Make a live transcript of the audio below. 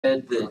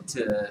said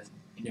that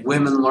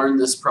women learn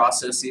this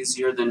process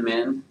easier than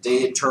men.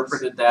 They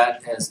interpreted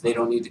that as they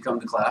don't need to come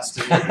to class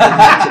today.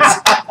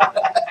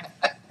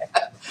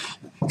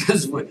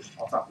 Because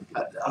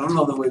I don't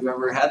know that we've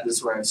ever had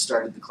this where I've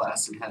started the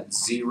class and had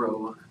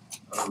zero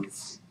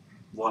of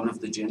one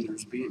of the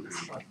genders being there.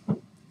 But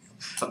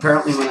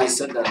apparently when I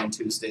said that on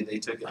Tuesday, they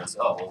took it as,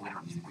 oh, well, we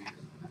don't need to be here.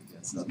 I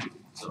guess.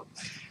 So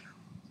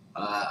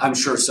I'm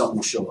sure some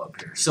will show up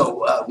here.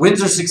 So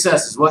wins or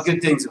successes, what good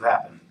things have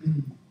happened?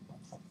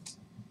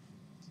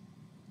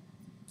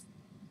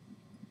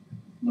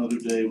 Another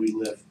day we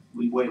live.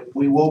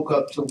 We woke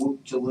up to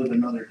live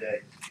another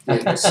day.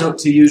 Yeah, so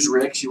to use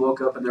Rick's, you woke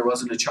up and there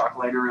wasn't a chalk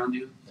line around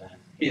you?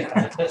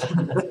 Yeah.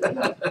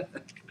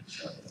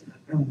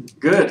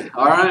 Good.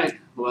 All right.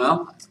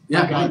 Well,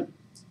 yeah.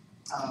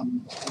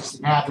 There's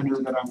an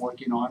avenue that I'm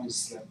working on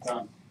is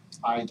that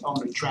I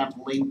own a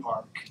trampoline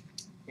park,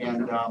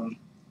 and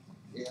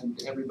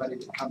everybody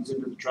that comes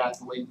into the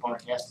trampoline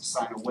park has to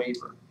sign a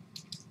waiver.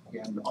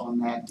 And on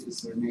that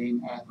is their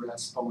name,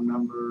 address, phone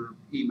number,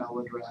 email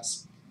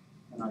address.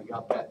 And I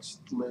got that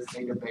LIF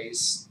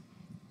database,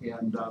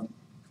 and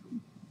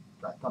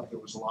I thought there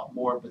was a lot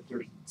more, but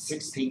there's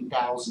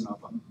 16,000 of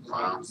them that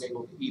I was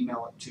able to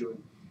email it to.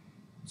 And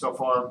so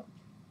far,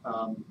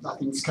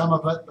 nothing's come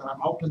of it, but I'm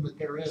hoping that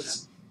there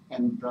is.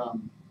 And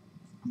I'm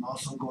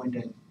also going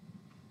to,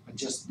 I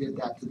just did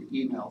that to the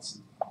emails.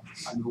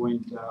 I'm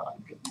going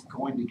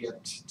to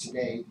get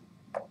today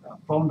a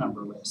phone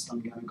number list.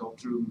 I'm going to go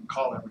through and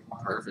call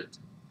everyone. Perfect.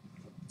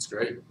 That's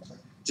great.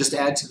 Just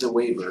add to the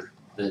waiver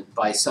that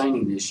by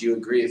signing this, you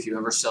agree if you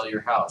ever sell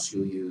your house,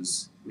 you'll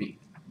use me.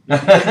 Where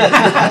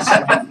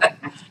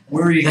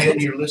are you getting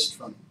your list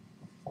from?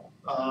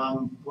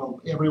 Well,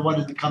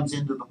 everyone that comes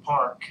into the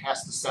park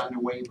has to sign a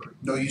waiver.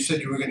 No, you said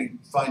you were going to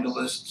find a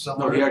list No,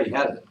 somewhere. he already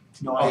had it.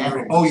 No, I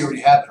haven't. Oh, you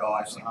already have it. Oh,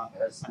 I see.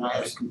 And I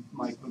had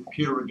my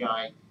computer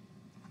guy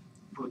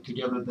put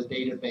together the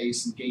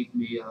database and gave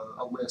me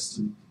a list,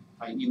 and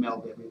I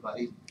emailed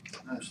everybody.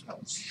 That was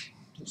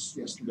just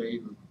yesterday.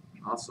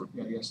 Awesome.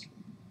 Yeah, yesterday.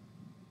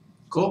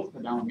 Cool.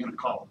 But now I'm gonna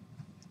call them.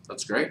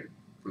 That's great.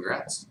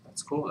 Congrats.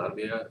 That's cool. That'll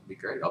be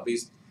great. I'll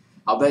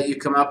bet you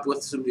come up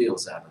with some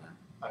deals out of that.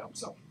 I hope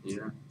so.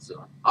 Yeah.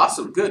 So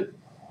awesome. Good.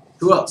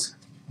 Who else?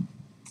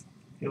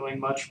 Feeling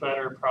much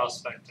better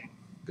prospecting.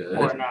 Good.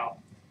 Or now.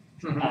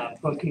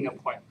 Booking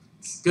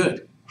appointments.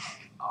 Good.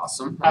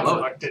 Awesome. I Haven't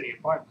love booked any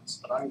appointments,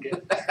 but I'm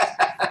good.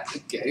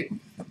 it. Okay.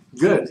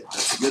 Good.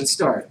 That's a good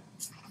start.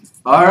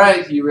 All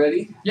right. You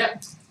ready?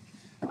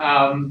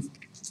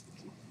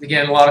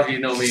 Again, a lot of you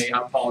know me.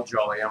 I'm Paul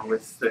Jolly. I'm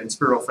with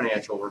Inspiro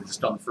Financial. We're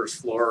just on the first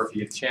floor. If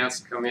you get a chance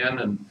to come in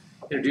and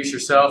introduce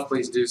yourself,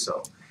 please do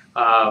so.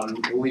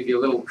 We'll leave you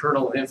a little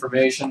kernel of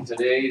information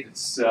today.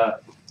 It's a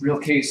real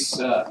case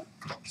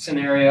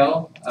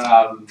scenario.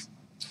 I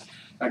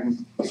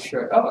can make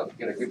sure. Oh, you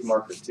got a good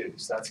marker too,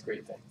 so that's a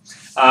great thing.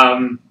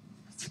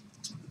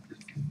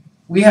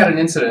 We had an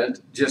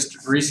incident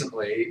just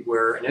recently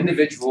where an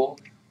individual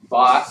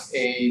bought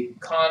a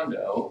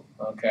condo,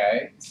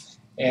 okay,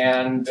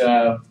 and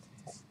the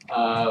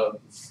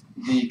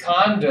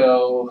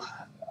condo,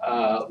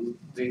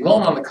 the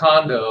loan on the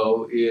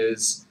condo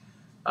is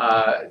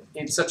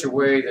in such a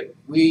way that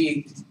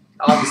we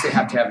obviously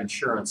have to have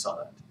insurance on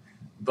it.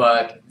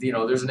 But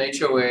there's an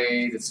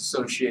HOA that's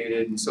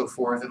associated and so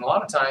forth, and a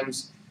lot of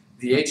times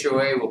the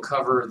HOA will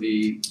cover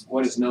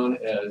what is known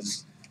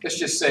as, let's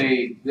just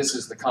say this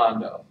is the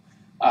condo,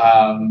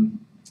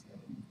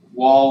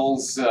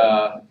 walls,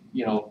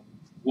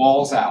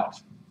 walls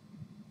out.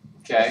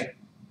 Okay.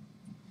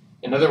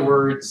 In other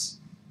words,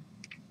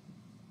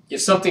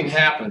 if something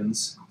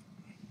happens,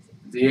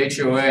 the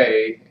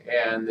HOA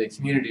and the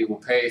community will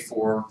pay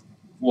for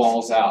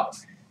walls out,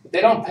 but they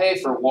don't pay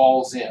for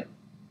walls in.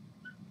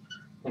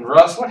 And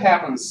Russ, what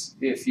happens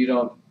if you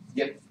don't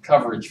get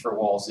coverage for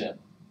walls in?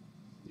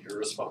 You're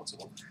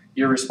responsible.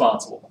 You're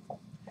responsible.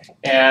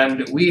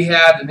 And we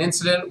had an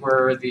incident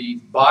where the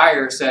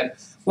buyer said,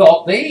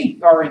 well, they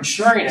are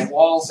insuring it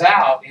walls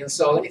out, and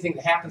so anything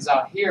that happens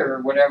out here,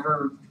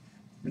 whatever,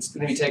 it's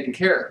going to be taken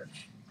care of.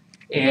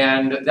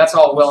 And that's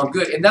all well and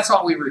good, and that's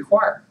all we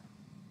require.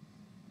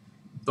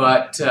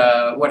 But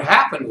what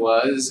happened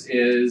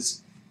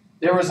is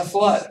there was a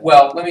flood.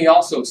 Well, let me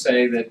also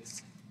say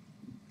that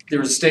there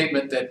was a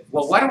statement that,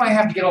 well, why do I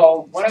have to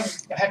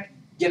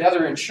get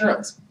other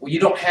insurance? Well, you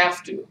don't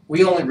have to.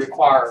 We only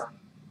require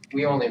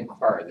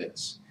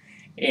this.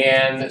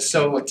 And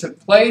so what took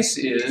place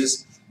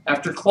is,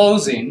 after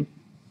closing,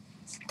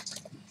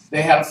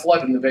 they had a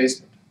flood in the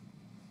basement.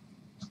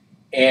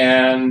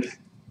 And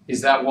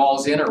is that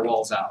walls in or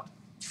walls out?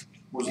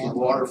 Was the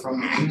water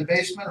from in the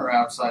basement or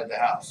outside the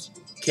house?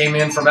 Came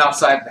in from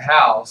outside the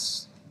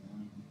house,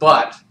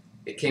 but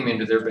it came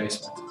into their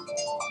basement.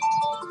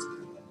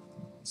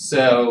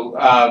 So,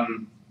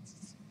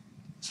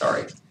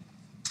 sorry.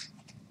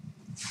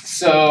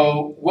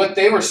 So what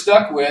they were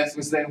stuck with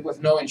was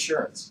with no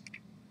insurance.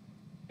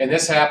 And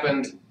this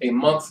happened a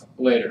month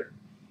later.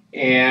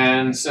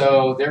 And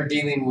so they're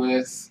dealing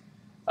with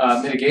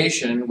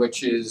mitigation,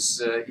 which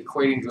is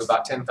equating to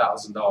about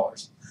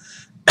 $10,000.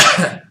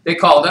 They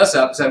called us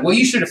up and said, well,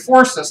 you should have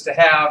forced us to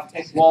have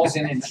walls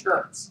in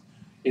insurance.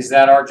 Is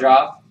that our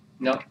job?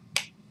 No.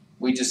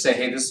 We just say,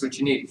 hey, this is what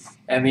you need.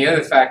 And the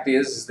other fact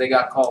is they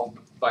got called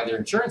by their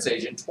insurance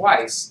agent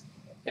twice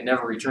and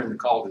never returned the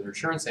call to their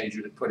insurance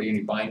agent to put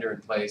any binder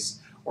in place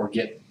or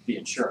get the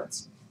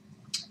insurance.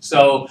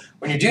 So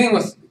when you're dealing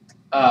with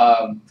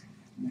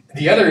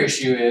the other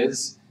issue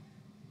is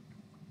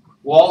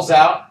Walls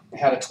Out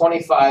had a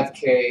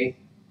 $25K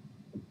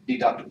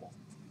deductible.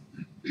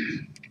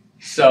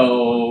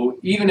 So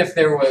even if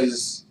there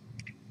was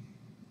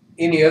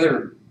any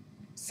other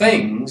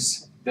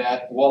things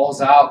that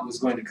Walls Out was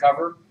going to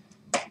cover,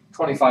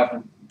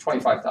 $25,000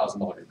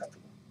 deductible.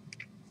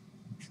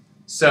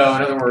 So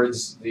in other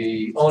words,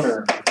 the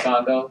owner of the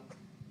condo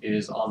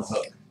is on the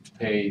hook to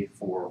pay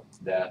for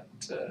that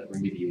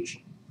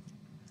remediation.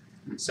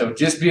 So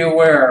just be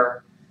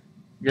aware,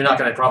 you're not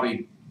going to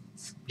probably,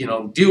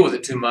 deal with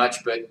it too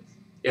much, but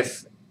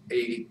if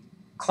a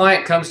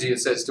client comes to you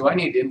and says, do I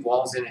need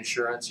walls in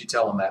insurance? You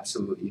tell them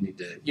absolutely you need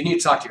to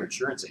talk to your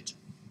insurance agent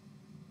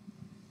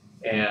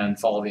and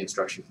follow the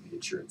instructions of the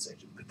insurance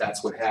agent. But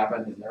that's what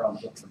happened, and they're on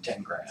the hook for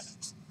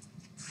 $10,000.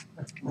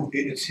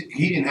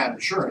 He didn't have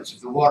insurance.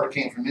 If the water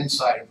came from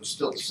inside, it was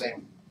still the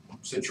same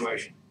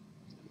situation.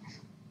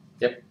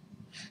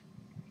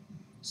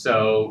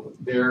 So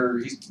they're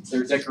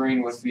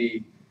dickering with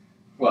there's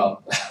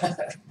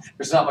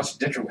not much to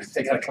dicker with.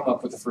 They got to come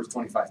up with the first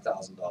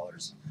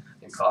 $25,000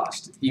 in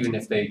cost, even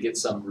if they get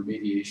some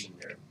remediation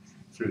there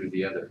through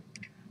the other,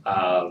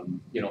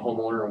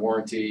 homeowner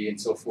warranty and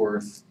so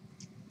forth.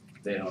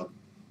 They don't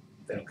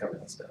cover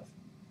that stuff.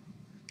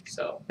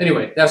 So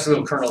anyway, that's a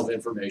little kernel of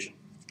information.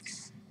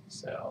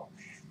 So,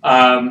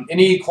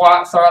 any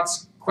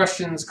thoughts,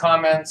 questions,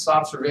 comments,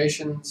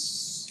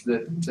 observations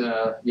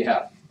that you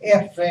have?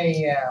 If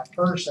a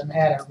person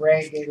had a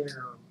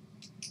regular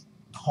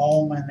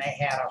home and they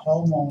had a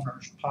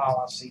homeowner's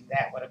policy,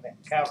 that would have been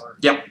covered.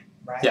 Yep.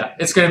 Right? Yeah,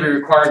 it's going to be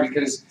required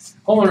because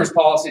homeowner's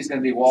policy is going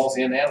to be walls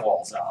in and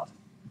walls out.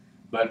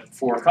 But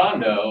for a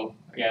condo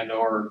and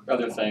or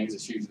other things,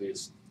 it's usually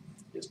just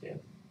in.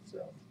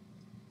 So,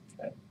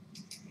 okay.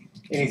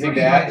 Anything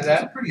to add to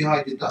that? It's a pretty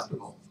high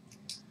deductible.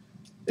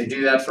 They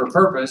do that for a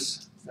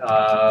purpose,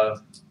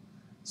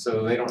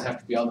 so they don't have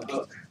to be on the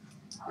hook.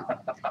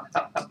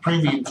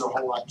 Premiums are a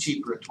whole lot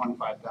cheaper at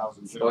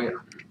 $25,000. Oh yeah.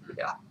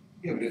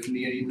 Yeah, but if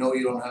you know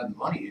you don't have the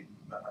money,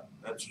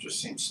 that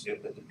just seems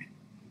stupid to me.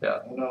 I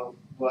know,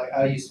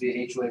 I used to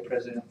be a HOA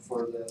president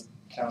for the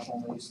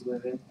townhome I used to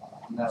live in,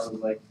 and that was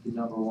like the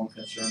number one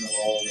concern of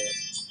all of it.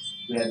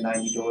 We had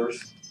 90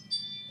 doors,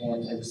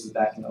 and this was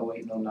back in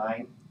 08 and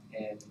 09,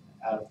 and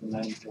out of the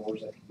 90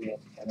 doors, I think we had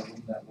 10 of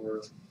them that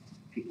were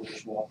people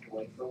just walked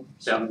away from.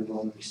 So we were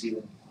only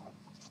receiving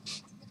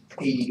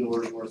 80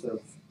 doors worth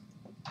of,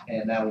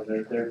 and that was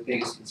their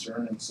biggest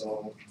concern, and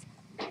so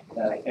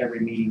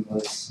every meeting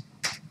was,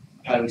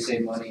 how do we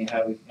save money,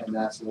 and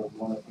that's what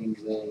one of the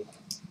things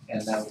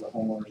and that was the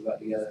homeowners got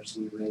together, so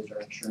we raised our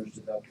insurance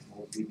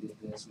deductible, we did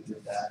this, we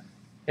did that.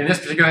 In this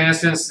particular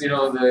instance,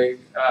 the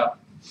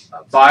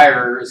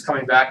buyer is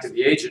coming back to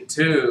the agent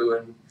too,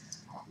 and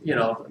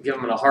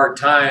giving them a hard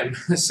time,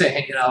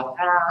 saying,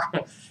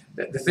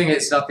 the thing is,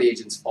 it's not the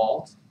agent's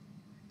fault,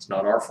 it's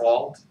not our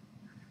fault,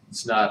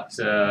 it's not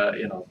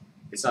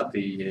it's not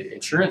the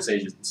insurance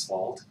agent's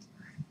fault.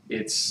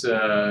 It's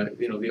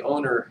the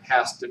owner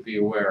has to be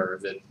aware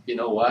that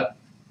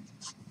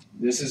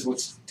this is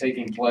what's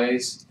taking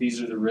place.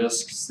 These are the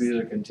risks. These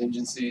are the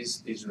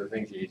contingencies. These are the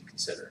things you need to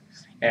consider.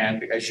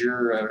 And as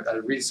you're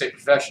a real estate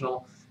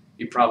professional,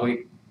 you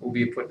probably will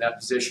be put in that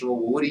position. Well,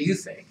 what do you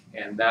think?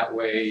 And that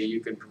way you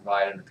can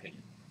provide an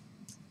opinion.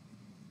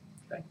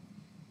 Okay.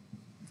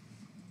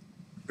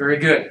 Very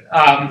good.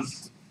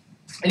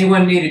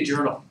 Anyone need a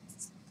journal?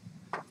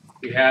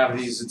 We have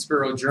these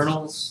Inspiro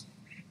journals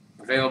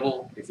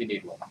available if you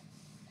need one.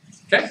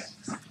 Okay.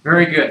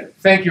 Very good.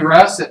 Thank you,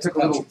 Russ. That took a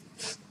little.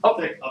 I'll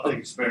take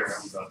a spare. I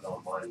haven't got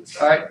no mine.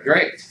 All right,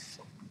 great.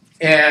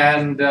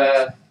 And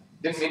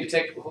didn't mean to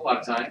take a whole lot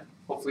of time.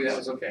 Hopefully that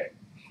was okay.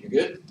 You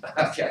good?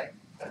 Okay.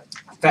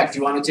 In fact, do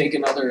you want to take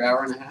another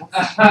hour and a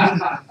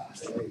half?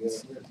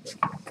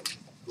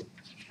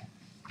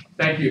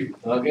 Thank you.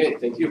 Okay,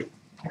 thank you.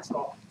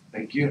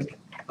 Thank you.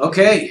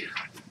 Okay.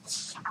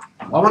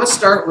 I want to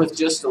start with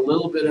just a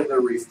little bit of a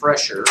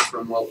refresher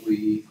from what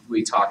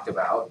we talked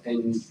about,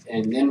 and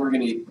then we're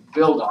going to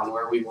build on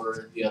where we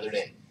were the other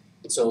day.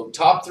 So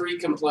top 3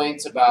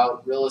 complaints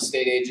about real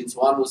estate agents.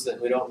 1 was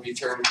that we don't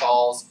return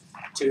calls.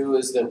 2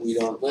 is that we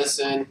don't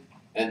listen.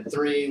 And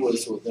 3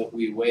 was that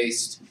we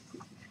waste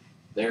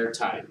their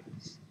time.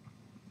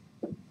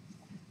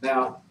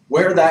 Now,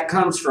 where that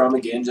comes from,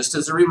 again, just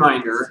as a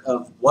reminder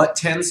of what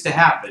tends to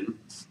happen,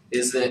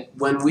 is that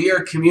when we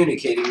are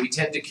communicating, we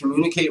tend to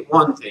communicate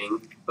one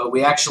thing, but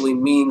we actually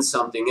mean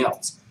something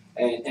else.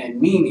 And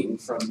meaning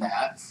from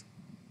that,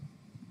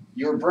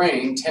 your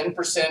brain,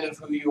 10% of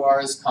who you are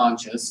is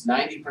conscious,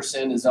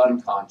 90% is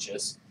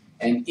unconscious,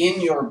 And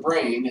in your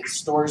brain, it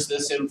stores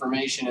this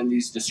information in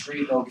these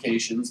discrete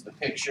locations, the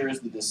pictures,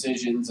 the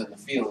decisions, and the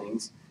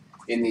feelings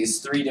in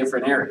these 3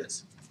 different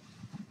areas.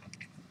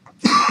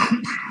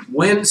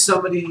 When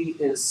somebody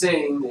is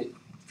saying that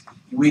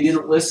we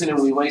didn't listen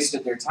and we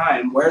wasted their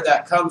time, where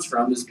that comes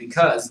from is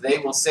because they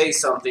will say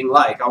something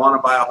like, I want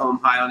to buy a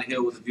home high on a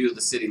hill with a view of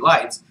the city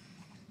lights.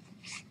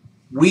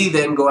 We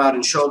then go out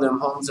and show them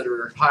homes that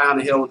are high on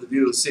a hill with a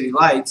view of city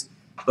lights,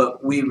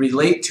 but we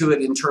relate to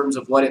it in terms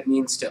of what it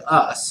means to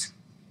us,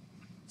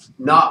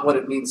 not what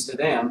it means to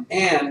them,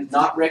 and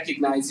not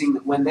recognizing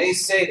that when they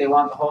say they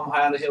want the home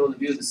high on a hill with a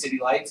view of the city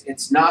lights,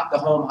 it's not the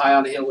home high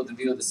on a hill with a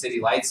view of the city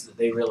lights that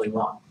they really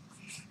want.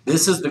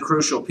 This is the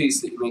crucial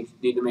piece that you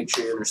need to make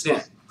sure you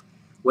understand.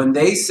 When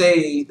they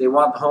say they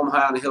want the home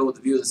high on a hill with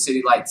a view of the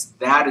city lights,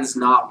 that is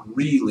not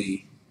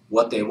really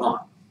what they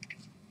want.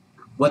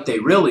 What they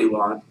really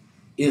want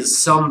is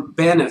some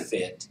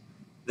benefit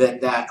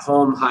that that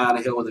home high on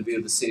a hill with a view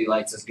of the city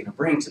lights is going to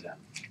bring to them.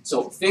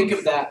 So think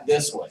of that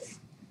this way,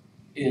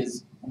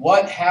 is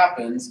what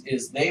happens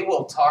is they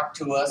will talk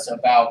to us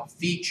about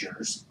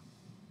features.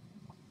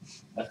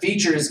 A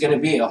feature is going to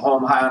be a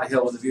home high on a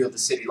hill with a view of the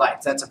city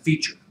lights. That's a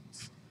feature.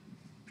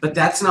 But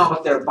that's not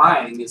what they're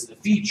buying is the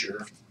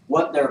feature.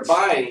 What they're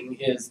buying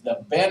is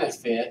the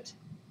benefit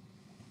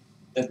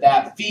that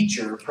that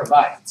feature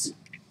provides.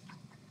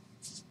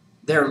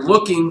 They're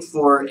looking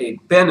for a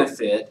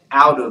benefit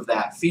out of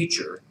that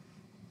feature.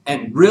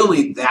 And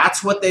really,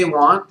 that's what they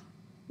want.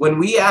 When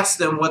we ask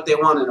them what they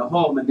want in a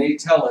home and they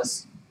tell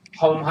us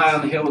home high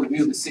on the hill with a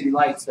view of the city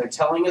lights, they're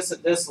telling us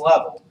at this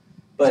level.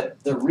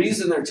 But the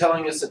reason they're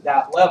telling us at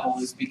that level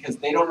is because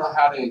they don't know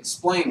how to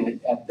explain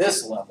it at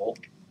this level,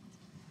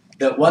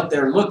 that what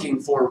they're looking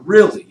for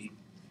really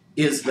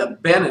is the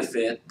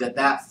benefit that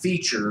that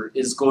feature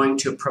is going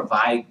to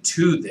provide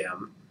to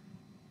them.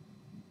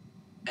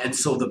 And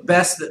so the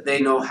best that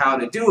they know how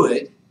to do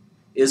it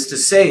is to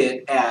say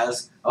it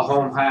as a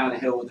home high on a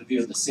hill with a view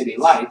of the city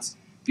lights,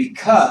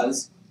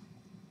 because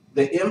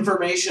the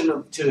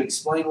information to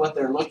explain what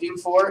they're looking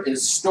for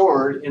is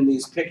stored in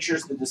these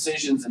pictures, the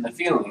decisions, and the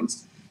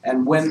feelings.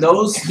 And when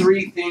those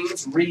 3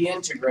 things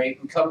reintegrate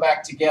and come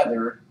back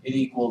together, it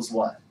equals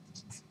what?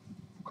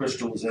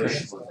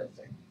 Crystallization.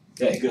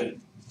 Okay, good.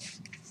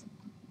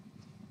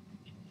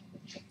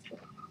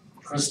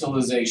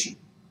 Crystallization.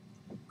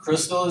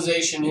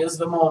 Crystallization is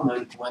the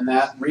moment when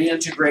that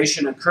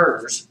reintegration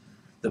occurs,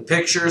 the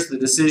pictures, the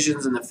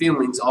decisions, and the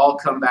feelings all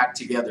come back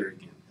together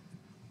again.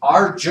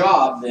 Our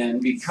job then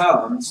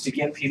becomes to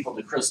get people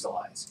to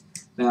crystallize.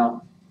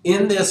 Now,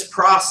 in this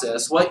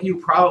process, what you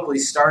probably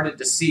started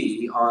to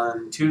see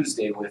on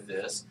Tuesday with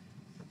this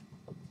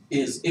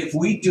is if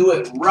we do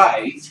it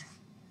right,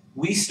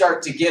 we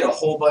start to get a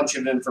whole bunch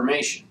of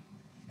information.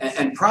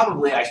 And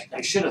probably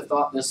I should have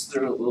thought this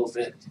through a little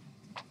bit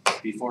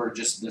before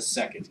just this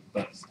second,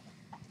 but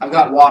I've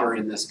got water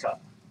in this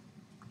cup.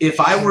 If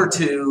I were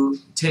to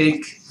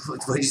take,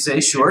 what did you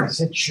say, short?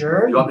 Is it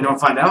sure? You want me to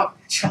find out?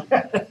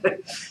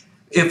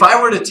 If I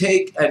were to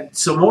take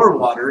some more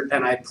water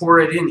and I pour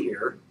it in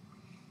here,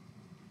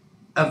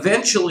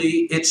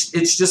 eventually it's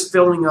just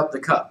filling up the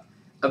cup.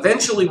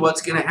 Eventually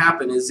what's going to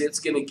happen is it's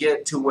going to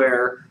get to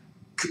where,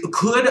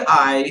 could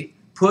I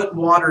put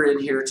water in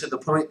here to the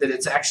point that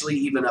it's actually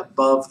even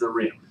above the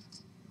rim?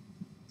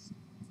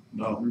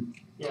 No.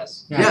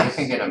 Yes. Yeah. You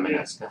can get a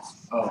mask.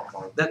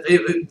 Oh.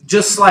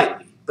 Just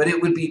slightly, but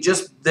it would be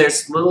just,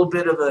 there's a little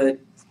bit of a,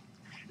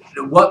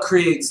 what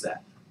creates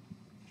that?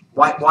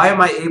 Why am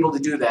I able to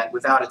do that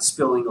without it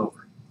spilling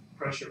over?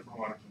 Pressure from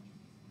water.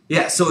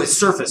 Yeah, so it's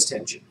surface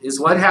tension. Is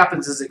what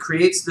happens is it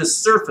creates this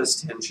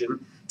surface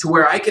tension to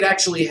where I could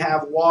actually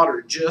have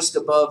water just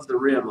above the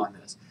rim on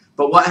this.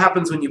 But what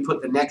happens when you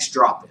put the next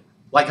drop in?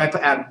 Like I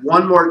add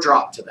one more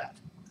drop to that.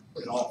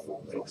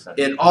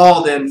 It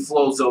all then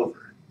flows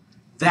over.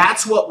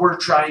 That's what we're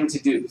trying to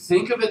do.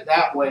 Think of it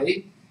that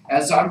way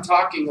as I'm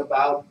talking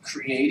about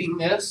creating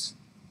this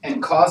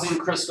and causing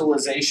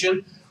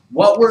crystallization.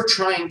 What we're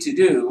trying to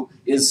do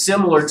is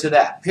similar to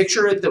that.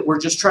 Picture it that we're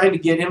just trying to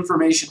get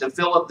information to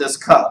fill up this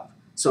cup,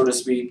 so to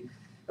speak,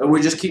 and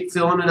we just keep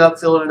filling it up,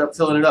 filling it up,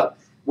 filling it up,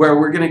 where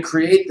we're going to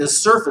create this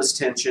surface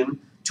tension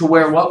to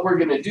where what we're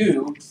going to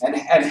do, and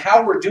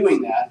how we're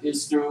doing that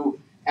is through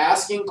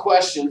asking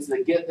questions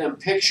that get them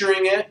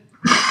picturing it,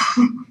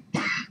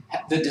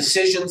 the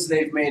decisions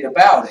they've made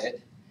about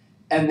it,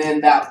 and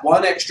then that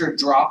one extra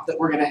drop that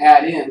we're going to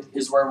add in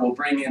is where we'll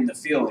bring in the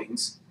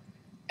feelings.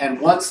 And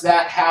once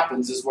that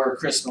happens is where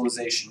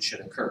crystallization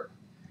should occur.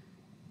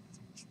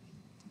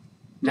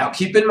 Now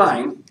keep in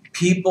mind,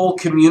 people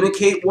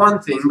communicate one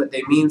thing, but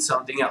they mean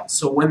something else.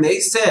 So when they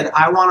said,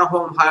 I want a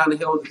home high on a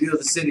hill with a view of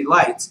the city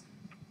lights,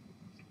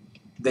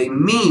 they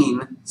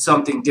mean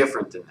something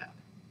different than that.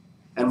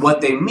 And what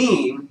they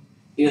mean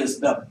is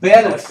the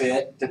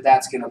benefit that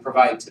that's going to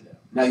provide to them.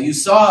 Now you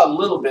saw a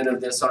little bit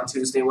of this on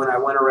Tuesday when I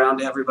went around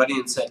to everybody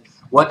and said,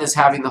 what does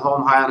having the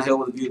home high on a hill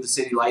with a view of the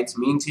city lights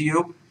mean to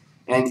you?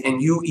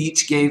 And you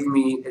each gave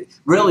me,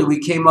 really we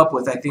came up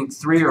with I think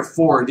 3 or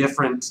 4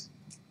 different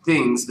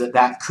things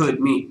that could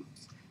mean.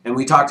 And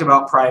we talked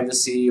about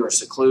privacy or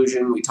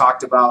seclusion, we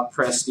talked about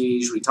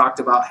prestige, we talked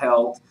about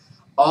health.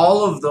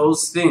 All of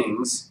those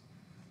things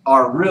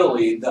are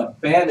really the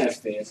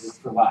benefit it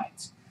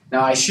provides.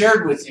 Now, I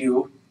shared with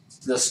you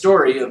the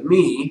story of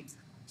me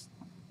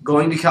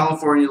going to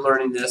California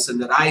learning this,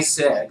 and that I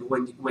said,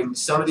 when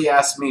somebody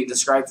asked me,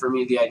 describe for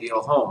me the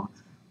ideal home,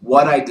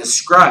 what I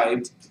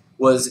described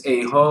was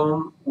a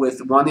home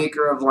with 1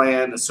 acre of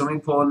land, a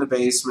swimming pool in the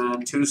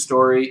basement,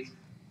 2-story.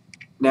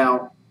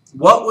 Now,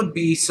 what would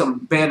be some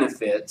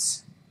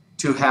benefits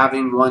to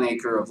having 1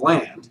 acre of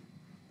land?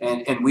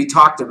 And we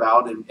talked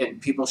about,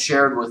 and people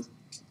shared with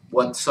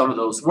what some of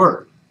those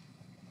were.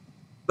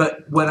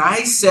 But when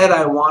I said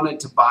I wanted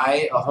to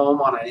buy a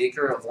home on 1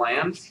 acre of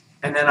land,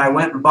 and then I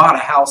went and bought a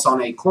house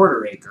on a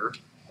 1/4 acre,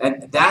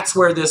 and that's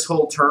where this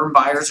whole term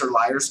buyers or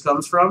liars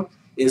comes from,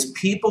 is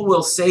people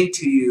will say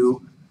to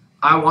you,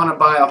 I want to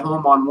buy a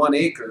home on 1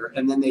 acre,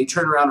 and then they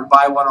turn around and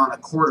buy one on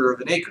 1/4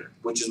 of an acre,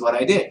 which is what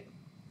I did.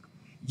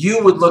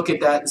 You would look at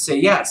that and say,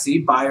 yeah, see,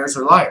 buyers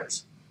are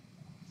liars.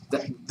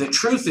 The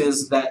truth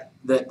is that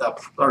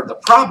the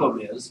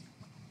problem is,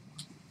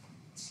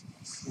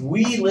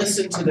 we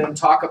listen to them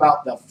talk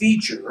about the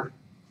feature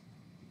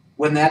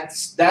when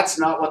that's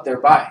not what they're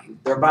buying.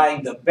 They're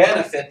buying the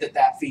benefit that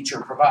that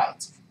feature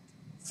provides.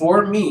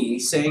 For me,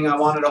 saying I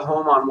wanted a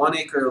home on 1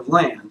 acre of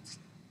land,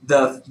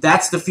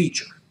 that's the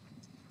feature.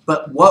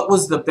 But what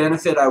was the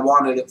benefit I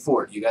wanted it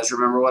for? Do you guys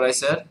remember what I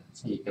said?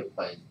 So you could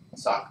play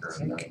soccer.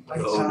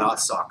 No, not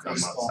soccer. Not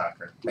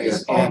soccer. You're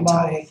Baseball,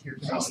 anti your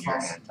No, baseball. you're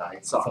anti.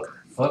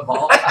 soccer.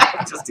 Football?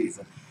 Just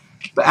teasing.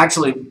 But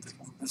actually,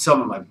 a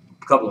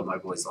couple of my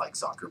boys like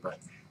soccer, but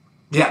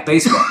yeah,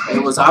 baseball.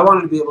 It was, I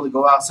wanted to be able to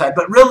go outside,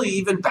 but really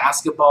even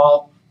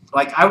basketball,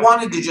 like I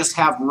wanted to just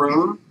have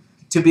room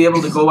to be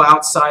able to go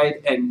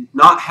outside and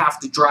not have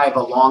to drive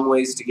a long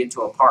ways to get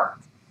to a park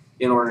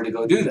in order to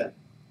go do that.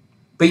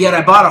 But yet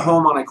I bought a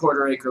home on a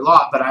 1/4 acre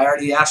lot, but I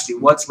already asked you,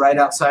 what's right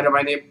outside of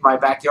my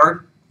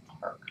backyard?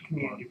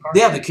 Community park.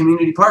 Yeah, the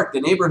community park,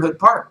 the neighborhood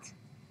park,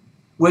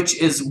 which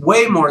is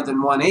way more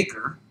than 1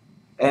 acre.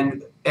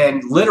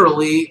 And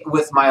literally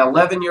with my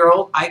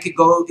 11-year-old, I could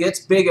go, it's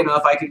big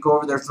enough, I could go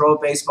over there, throw a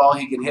baseball,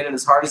 he can hit it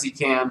as hard as he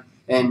can,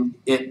 and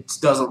it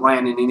doesn't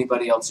land in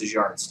anybody else's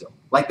yard still.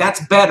 Like,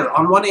 that's better.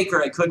 On 1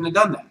 acre, I couldn't have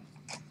done that.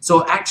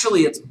 So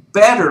actually, it's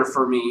better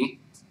for me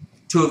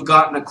to have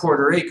gotten a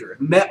 1/4 acre.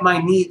 It met my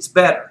needs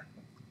better.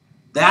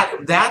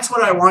 That's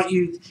what I want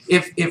you,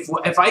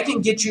 if I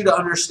can get you to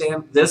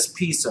understand this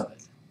piece of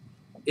it,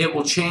 it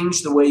will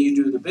change the way you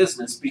do the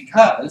business,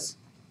 because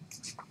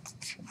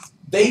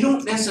they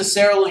don't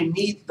necessarily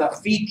need the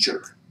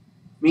feature.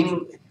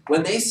 Meaning,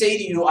 when they say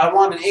to you, I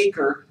want 1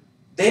 acre,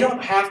 they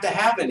don't have to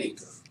have 1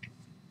 acre.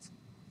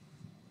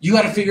 You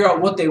got to figure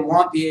out what they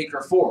want the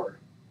acre for.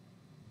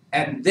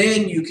 And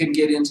then you can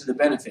get into the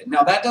benefit.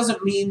 Now, that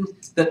doesn't mean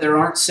that there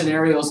aren't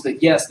scenarios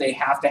that, yes, they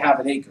have to have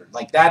 1 acre.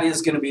 Like, that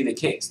is going to be the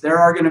case. There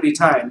are going to be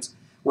times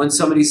when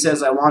somebody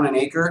says, I want 1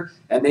 acre,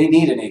 and they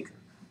need 1 acre.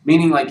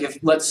 Meaning, like, if,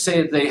 let's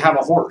say they have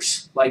a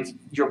horse, like,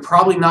 you're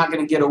probably not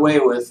going to get away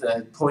with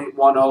a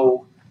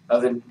 0.10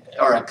 of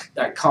or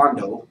a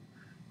condo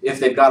if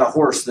they've got a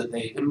horse that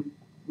they,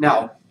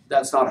 now,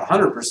 that's not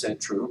 100%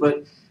 true,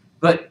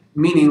 but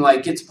meaning,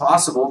 like, it's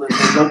possible that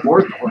they go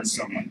board the horse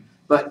somewhere.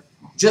 But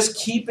just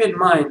keep in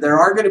mind, there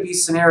are going to be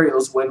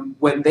scenarios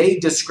when they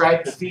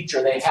describe the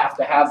feature, they have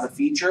to have the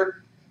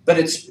feature,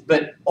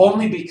 but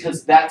only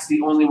because that's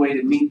the only way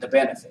to meet the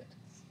benefit.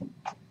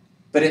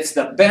 But it's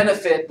the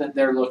benefit that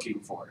they're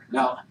looking for.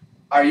 Now,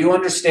 are you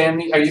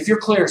understanding? If you're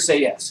clear, say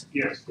yes.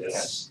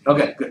 Yes.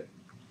 Okay, good.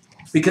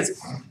 Because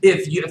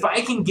if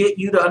I can get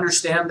you to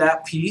understand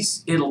that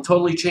piece, it'll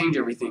totally change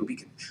everything.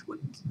 Because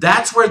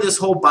that's where this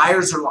whole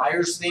buyers or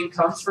liars thing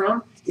comes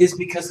from, is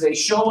because they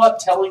show up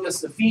telling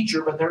us the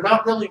feature, but they're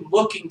not really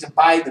looking to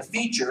buy the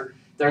feature.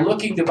 They're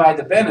looking to buy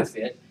the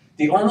benefit.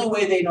 The only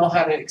way they know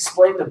how to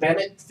explain the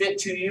benefit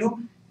to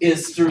you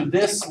is through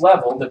this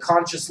level, the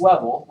conscious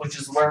level, which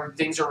is where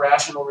things are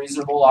rational,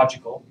 reasonable,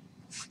 logical.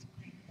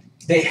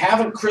 They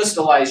haven't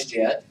crystallized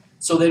yet,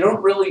 so they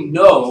don't really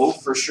know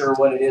for sure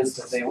what it is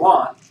that they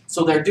want.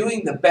 So they're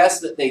doing the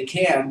best that they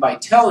can by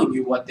telling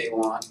you what they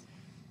want.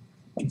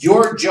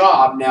 Your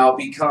job now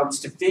becomes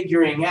to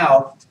figuring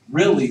out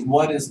really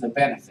what is the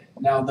benefit.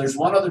 Now, there's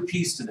one other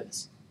piece to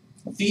this.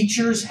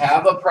 Features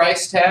have a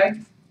price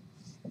tag.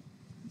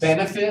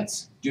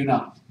 Benefits do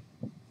not.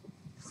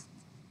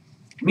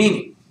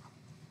 Meaning,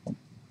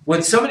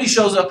 when somebody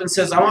shows up and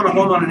says, I want a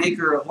home on 1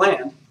 acre of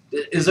land,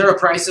 is there a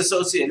price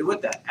associated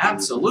with that?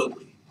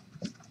 Absolutely.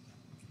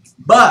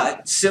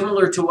 But,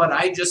 similar to what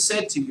I just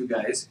said to you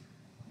guys,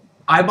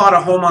 I bought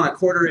a home on a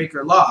 1/4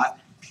 acre lot,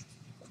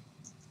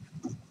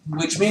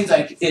 which means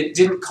it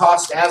didn't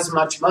cost as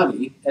much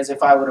money as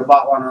if I would have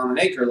bought one on 1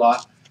 acre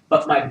lot,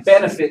 but my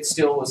benefit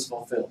still was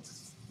fulfilled.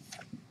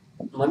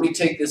 Let me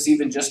take this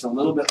even just a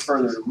little bit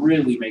further to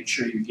really make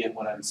sure you get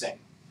what I'm saying.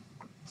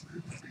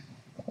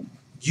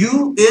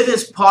 It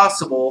is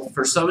possible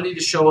for somebody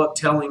to show up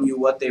telling you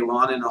what they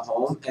want in a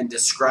home and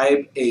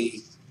describe a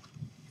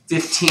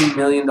 $15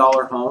 million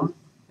home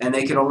and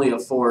they can only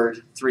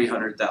afford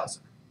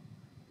 300,000.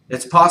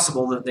 It's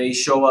possible that they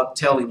show up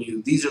telling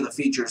you these are the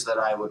features that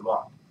I would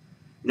want.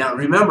 Now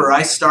remember,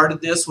 I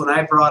started this when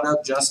I brought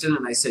up Justin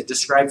and I said,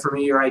 describe for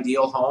me your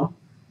ideal home.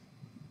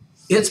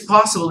 It's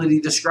possible that he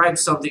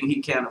describes something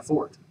he can't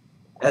afford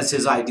as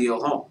his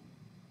ideal home.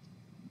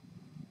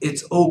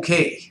 It's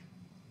okay,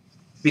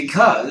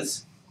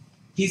 because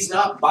he's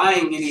not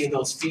buying any of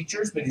those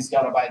features, but he's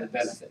got to buy the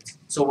benefits.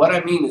 So what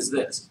I mean is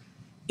this.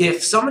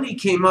 If somebody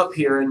came up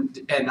here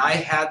and I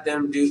had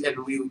them do,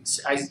 and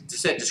I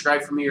said,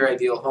 describe for me your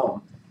ideal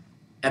home,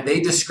 and they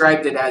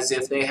described it as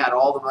if they had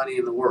all the money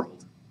in the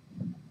world,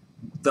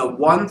 the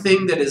one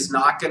thing that is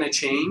not going to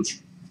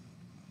change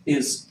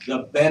is the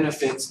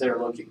benefits they're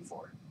looking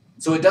for.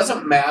 So it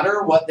doesn't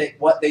matter what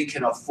they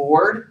can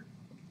afford.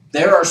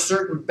 There are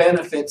certain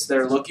benefits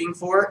they're looking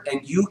for,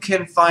 and you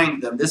can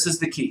find them. This is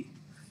the key.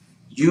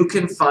 You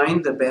can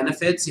find the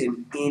benefits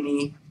in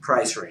any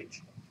price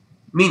range.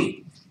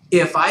 Meaning,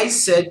 if I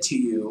said to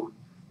you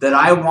that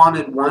I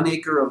wanted 1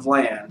 acre of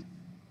land,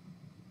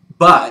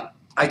 but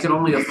I could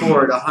only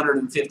afford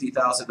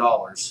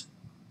 $150,000,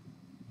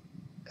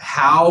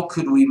 how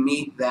could we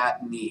meet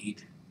that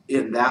need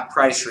in that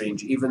price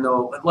range, even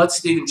though,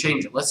 let's even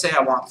change it. Let's say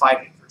I want 5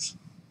 acres.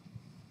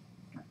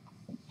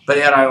 But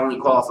yet I only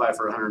qualify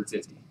for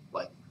 150.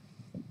 Like,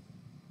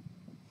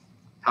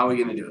 how are we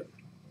gonna do it?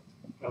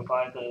 Go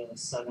buy the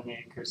 7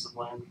 acres of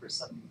land for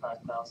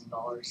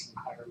 $75,000 in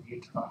Hiram,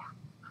 Utah.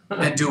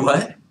 And do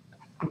what?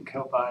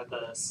 Go buy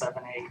the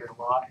 7 acre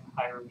lot in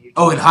Hiram,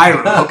 Utah. Oh, in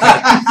Hiram,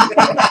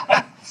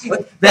 okay.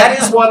 But that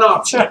is one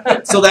option.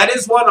 So that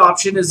is one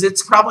option, is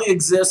it's probably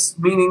exists,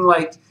 meaning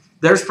like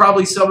there's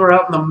probably somewhere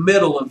out in the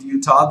middle of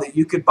Utah that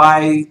you could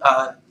buy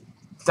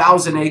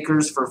 1,000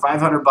 acres for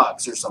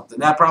 $500 or something.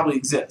 That probably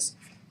exists.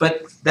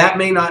 But that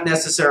may not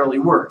necessarily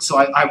work. So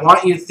I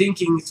want you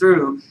thinking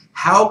through,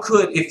 how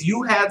could, if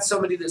you had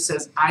somebody that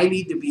says, I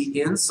need to be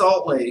in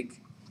Salt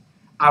Lake,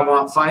 I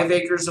want 5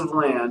 acres of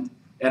land,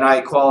 and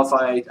I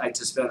qualify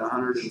to spend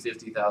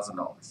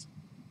 $150,000.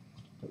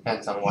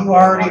 Depends on what You they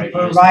already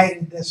wanna use.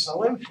 provided the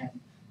solution,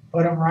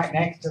 put them right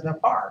next to the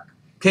park.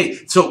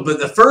 Okay, so but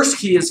the first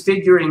key is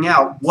figuring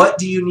out, what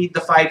do you need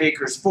the 5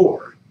 acres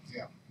for?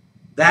 Yeah.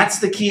 That's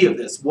the key of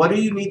this. What do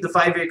you need the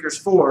 5 acres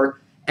for?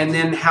 And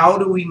then how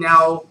do we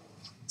now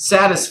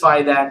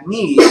satisfy that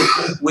need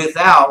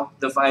without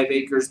the 5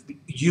 acres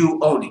you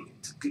owning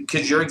it?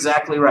 Because you're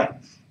exactly right.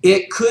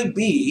 It could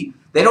be,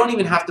 they don't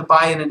even have to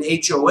buy in an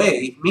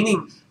HOA,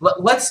 meaning,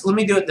 let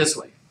me do it this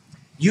way.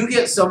 You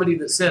get somebody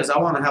that says, I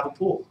want to have a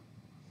pool.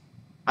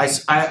 I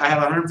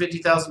have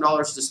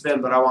 $150,000 to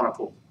spend, but I want a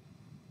pool.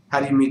 How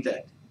do you meet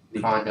that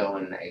need? Condo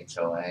in an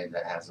HOA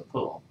that has a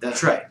pool.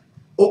 That's right.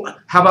 Oh,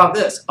 how about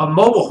this? A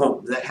mobile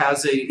home that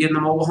has in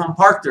the mobile home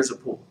park, there's a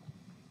pool.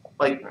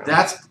 Like,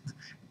 that's,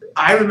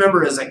 I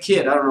remember as a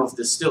kid, I don't know if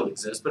this still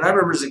exists, but I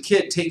remember as a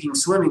kid taking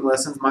swimming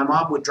lessons. My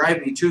mom would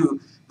drive me to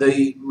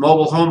the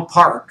mobile home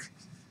park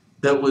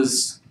that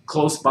was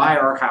close by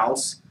our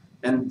house,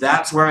 and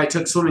that's where I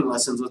took swimming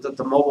lessons, with at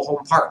the mobile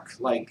home park.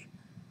 Like,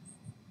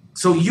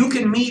 so you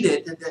can meet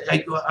it.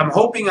 I'm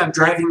hoping I'm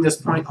driving this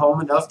point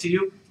home enough to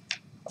you.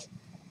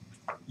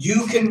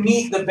 You can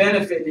meet the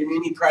benefit in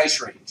any price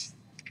range.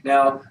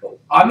 Now,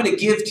 I'm going to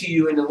give to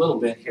you in a little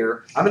bit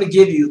here, I'm going to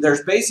give you,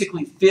 there's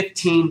basically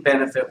 15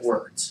 benefit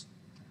words.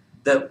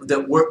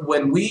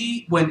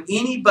 When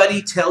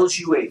anybody tells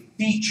you a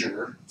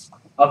feature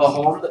of a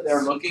home that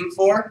they're looking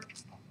for,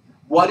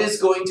 what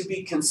is going to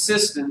be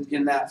consistent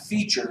in that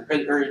feature,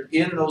 or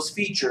in those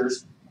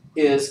features,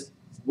 is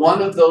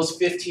one of those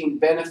 15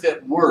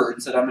 benefit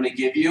words that I'm going to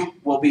give you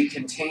will be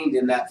contained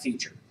in that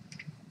feature.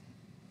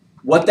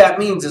 What that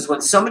means is when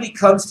somebody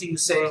comes to you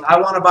saying, I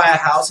want to buy a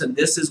house and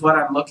this is what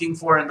I'm looking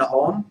for in the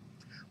home,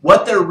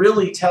 what they're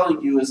really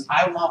telling you is,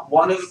 I want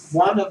one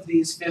of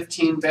these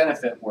 15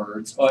 benefit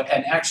words.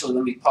 And actually,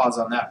 let me pause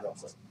on that real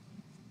quick.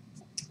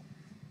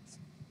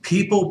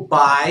 People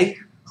buy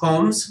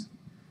homes,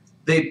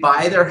 they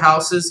buy their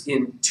houses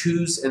in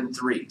 2s and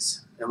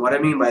 3s. And what I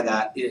mean by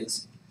that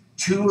is,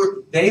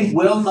 they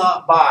will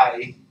not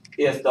buy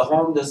if the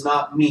home does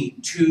not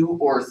meet 2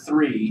 or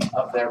 3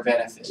 of their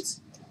benefits.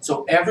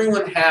 So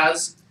everyone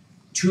has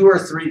 2 or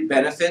 3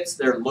 benefits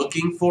they're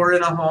looking for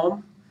in a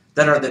home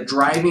that are the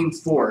driving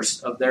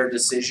force of their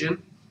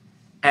decision.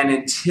 And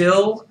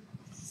until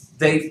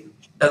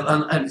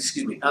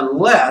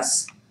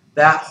unless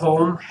that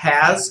home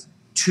has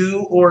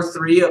 2 or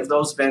 3 of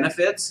those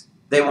benefits,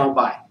 they won't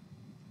buy.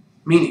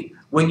 Meaning,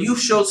 when you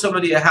show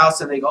somebody a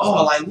house and they go,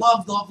 oh, I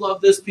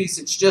love this piece,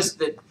 it's just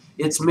that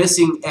it's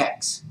missing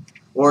X.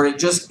 Or if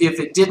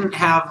it didn't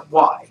have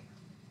Y.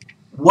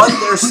 What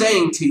they're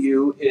saying to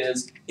you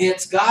is,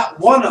 it's got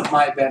 1 of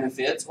my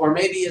benefits, or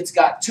maybe it's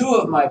got 2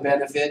 of my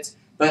benefits,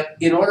 but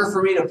in order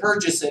for me to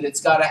purchase it,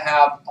 it's got to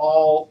have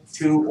all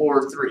 2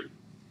 or 3.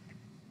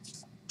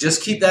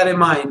 Just keep that in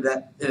mind,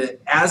 that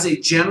as a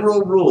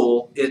general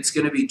rule, it's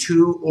going to be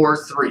 2 or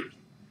 3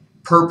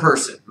 per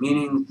person.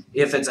 Meaning,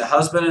 if it's a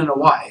husband and a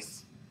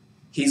wife,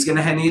 he's going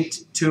to need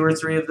 2 or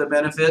 3 of the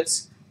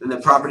benefits. then the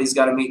property's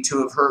gotta meet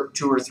two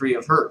or three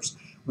of hers.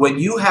 When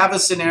you have a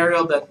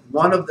scenario that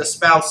one of the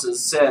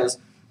spouses says,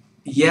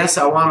 yes,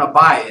 I wanna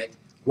buy it,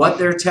 what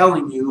they're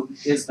telling you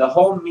is the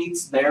home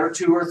meets their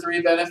 2 or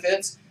 3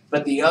 benefits,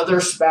 but the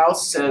other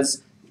spouse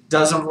says,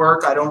 doesn't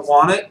work, I don't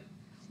want it.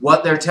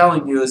 What they're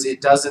telling you is it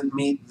doesn't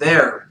meet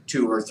their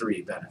 2 or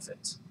 3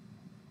 benefits.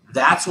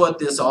 That's what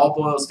this all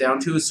boils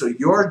down to. So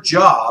your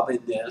job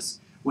in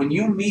this, when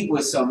you meet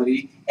with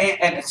somebody,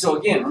 and so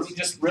again, let me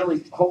just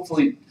really,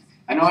 hopefully,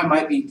 I know I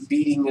might be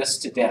beating this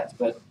to death,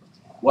 but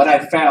what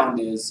I've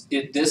found is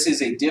this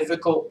is a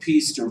difficult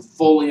piece to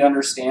fully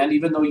understand,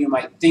 even though you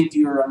might think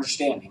you're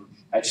understanding.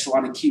 I just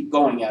want to keep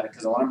going at it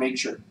because I want to make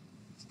sure.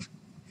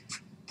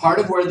 Part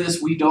of where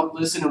this we don't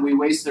listen and we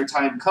waste their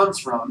time comes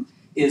from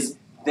is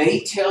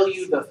they tell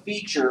you the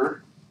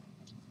feature,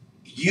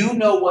 you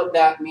know what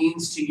that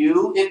means to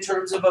you in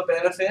terms of a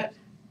benefit,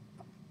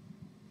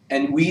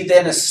 and we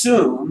then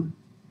assume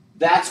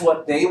that's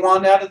what they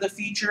want out of the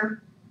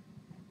feature.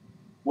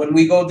 When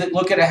we go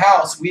look at a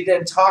house, we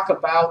then talk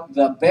about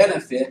the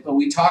benefit, but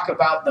we talk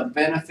about the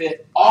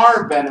benefit,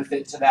 our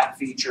benefit to that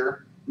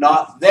feature,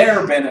 not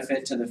their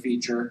benefit to the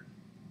feature,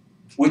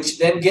 which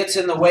then gets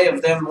in the way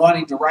of them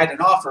wanting to write an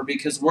offer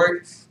because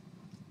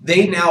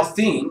they now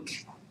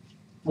think,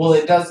 well,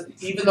 it does,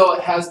 even though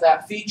it has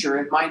that feature,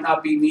 it might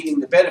not be meeting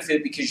the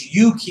benefit because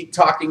you keep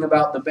talking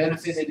about the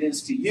benefit it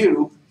is to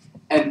you,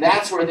 and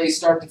that's where they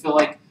start to feel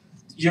like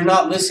you're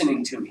not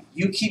listening to me.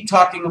 You keep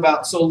talking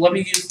about, so let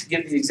me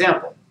give the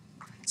example.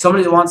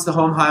 Somebody that wants the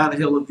home high on a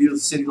hill with view of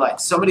the city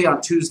lights. Somebody on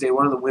Tuesday,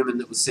 one of the women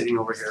that was sitting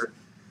over here,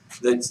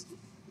 that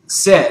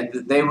said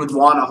that they would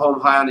want a home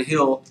high on a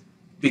hill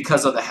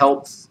because of the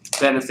health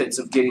benefits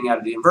of getting out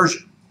of the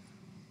inversion.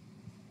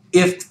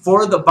 If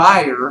for the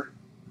buyer,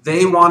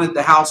 they wanted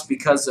the house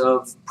because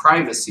of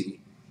privacy,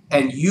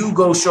 and you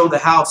go show the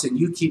house and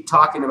you keep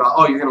talking about,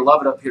 oh, you're going to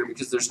love it up here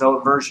because there's no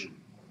inversion,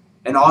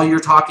 and all you're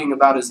talking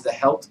about is the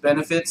health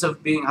benefits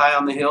of being high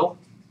on the hill,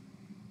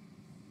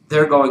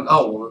 they're going,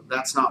 oh, well,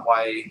 that's not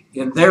why,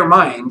 in their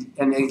mind,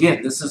 and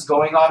again, this is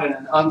going on at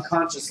an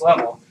unconscious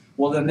level,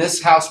 well, then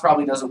this house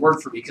probably doesn't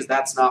work for me because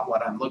that's not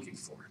what I'm looking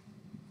for.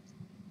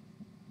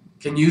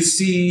 Can you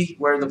see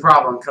where the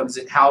problem comes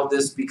in, how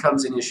this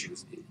becomes an issue?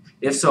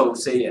 If so,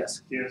 say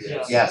yes.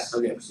 Yes. Yes.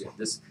 Okay,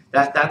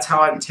 that's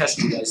how I'm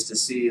testing you guys to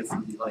see if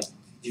you like,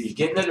 are you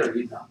getting it or are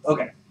you not?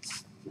 Okay.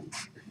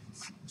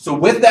 So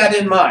with that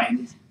in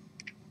mind,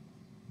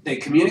 they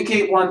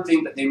communicate one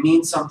thing, but they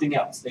mean something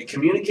else. They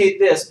communicate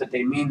this, but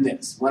they mean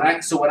this. When I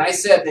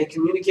said they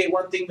communicate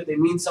one thing, but they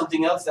mean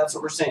something else, that's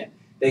what we're saying.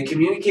 They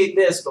communicate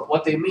this, but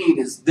what they mean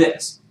is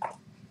this.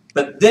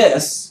 But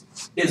this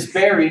is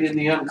buried in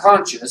the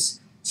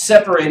unconscious,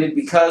 separated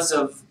because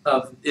of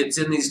it's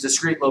in these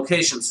discrete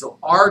locations. So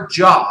our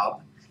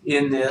job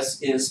in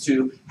this is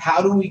to,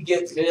 how do we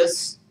get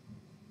this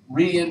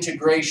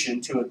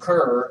reintegration to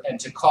occur and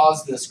to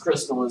cause this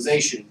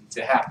crystallization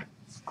to happen?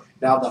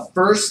 Now, the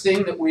first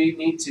thing that we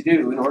need to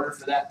do in order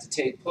for that to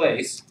take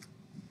place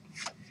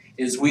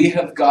is we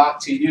have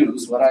got to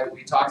use what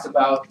we talked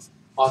about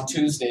on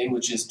Tuesday,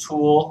 which is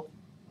tool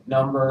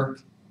number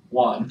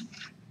 1.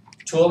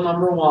 Tool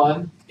number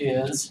 1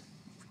 is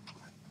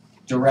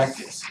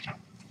directives.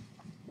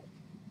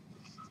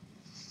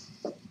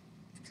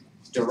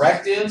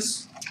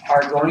 Directives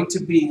are going to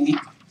be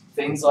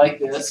things like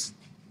this.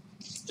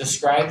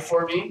 Describe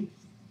for me.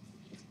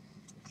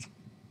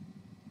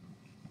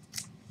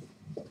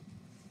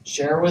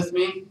 Share with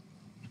me.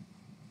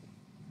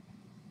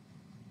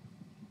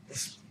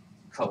 This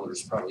color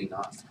is probably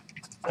not.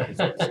 You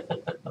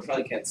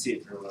probably can't see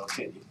it very well,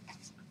 can you?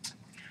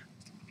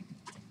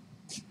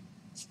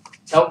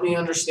 Help me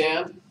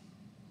understand.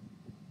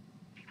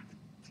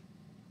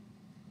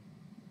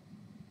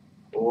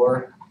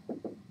 Or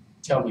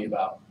tell me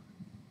about.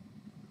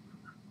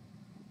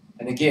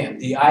 And again,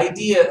 the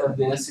idea of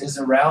this is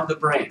around the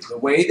brain. The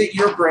way that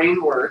your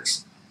brain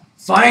works.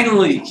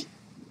 Finally,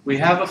 we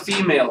have a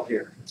female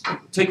here.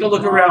 Take a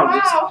look around.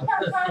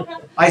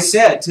 Wow. I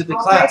said to the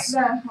class.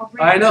 I'll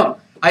break I know.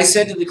 I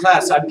said to the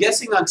class, I'm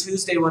guessing on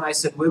Tuesday when I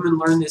said women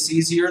learn this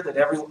easier, that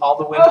all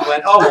the women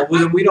went, oh,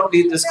 well, we don't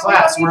need this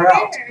class, we're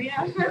out.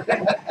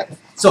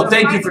 So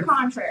thank you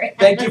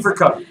for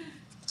coming.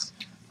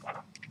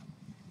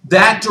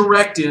 That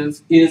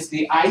directive is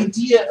the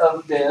idea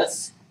of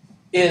this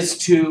is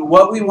to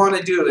what we want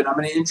to do, and I'm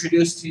going to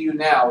introduce to you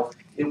now.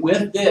 And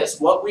with this,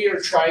 what we are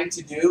trying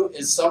to do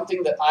is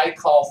something that I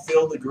call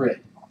fill the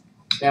grid.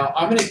 Now,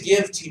 I'm going to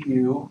give to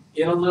you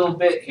in a little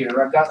bit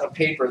here, I've got a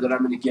paper that I'm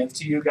going to give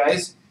to you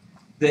guys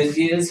that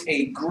is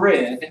a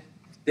grid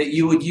that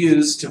you would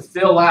use to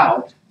fill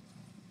out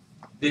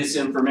this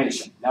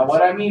information. Now,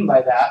 what I mean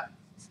by that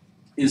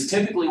is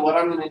typically what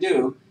I'm going to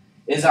do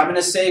is I'm going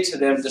to say to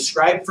them,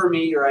 describe for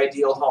me your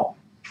ideal home.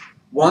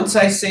 Once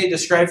I say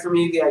describe for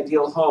me the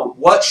ideal home,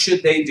 what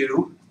should they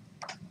do?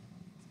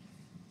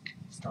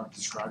 Start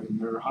describing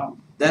their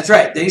home. That's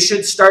right. They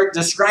should start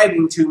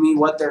describing to me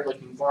what they're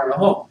looking for in a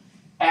home.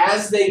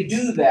 As they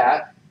do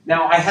that,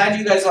 now I had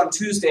you guys on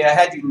Tuesday, I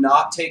had you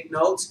not take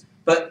notes,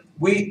 But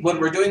when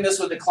we're doing this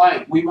with a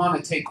client, we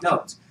want to take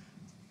notes.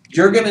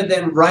 You're going to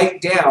then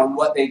write down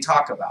what they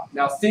talk about.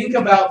 Now think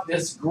about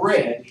this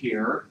grid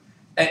here,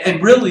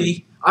 and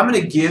really, I'm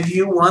going to give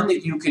you one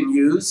that you can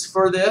use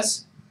for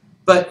this,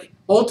 but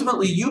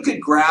ultimately you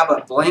could grab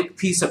a blank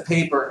piece of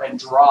paper and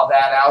draw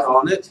that out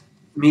on it,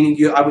 meaning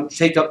I would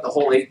take up the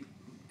whole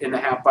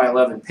 8.5 by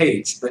 11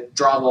 page, but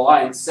draw the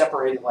lines,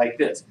 separate it like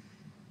this.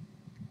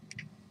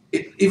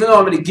 Even though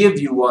I'm going to give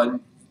you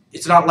one,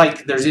 it's not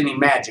like there's any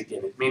magic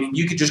in it, meaning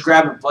you could just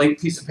grab a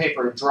blank piece of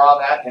paper and draw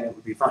that and it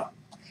would be fine.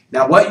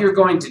 Now what you're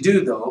going to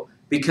do though,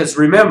 because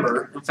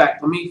remember, in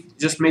fact, let me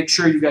just make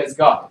sure you guys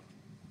got it.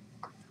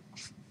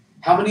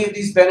 How many of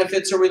these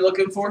benefits are we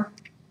looking for?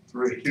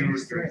 3. 2 or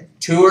 3.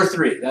 2 or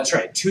 3, that's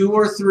right, 2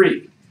 or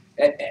 3.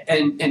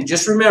 And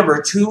just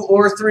remember, 2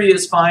 or 3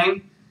 is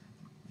fine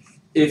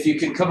if you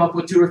can come up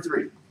with 2 or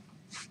 3.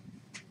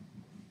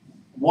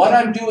 What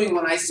I'm doing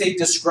when I say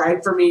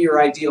describe for me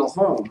your ideal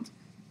home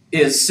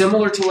is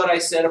similar to what I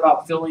said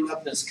about filling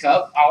up this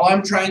cup. All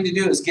I'm trying to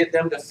do is get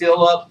them to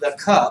fill up the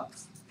cup.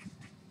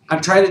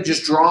 I'm trying to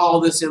just draw all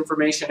this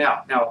information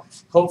out. Now,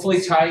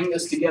 hopefully tying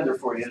this together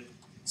for you.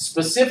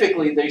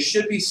 Specifically, they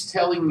should be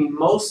telling me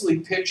mostly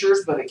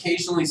pictures, but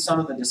occasionally some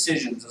of the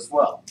decisions as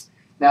well.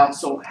 Now,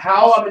 so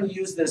how I'm going to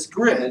use this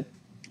grid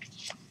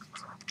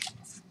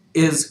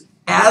is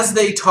as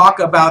they talk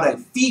about a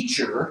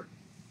feature,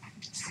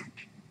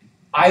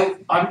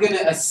 I'm going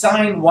to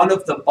assign one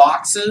of the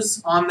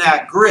boxes on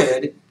that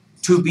grid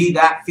to be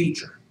that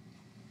feature.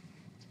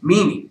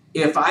 Meaning,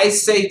 if I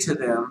say to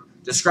them,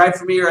 describe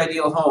for me your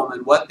ideal home,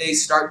 and what they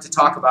start to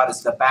talk about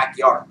is the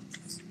backyard.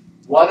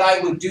 What I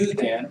would do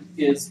then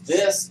is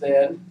this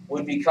then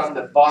would become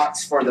the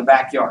box for the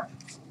backyard.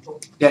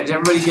 Yeah, did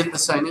everybody get the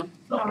sign in?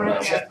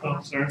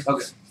 Oh, sorry.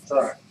 Okay,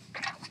 sorry.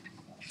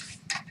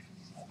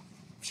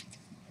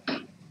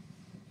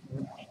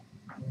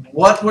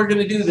 What we're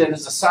going to do then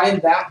is assign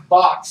that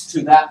box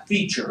to that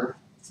feature,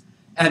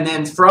 and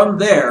then from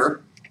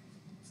there,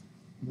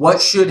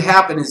 what should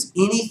happen is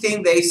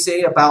anything they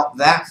say about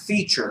that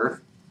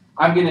feature,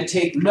 I'm going to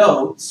take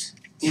notes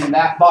in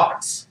that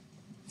box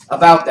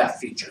about that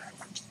feature.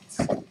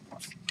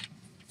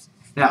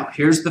 Now,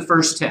 here's the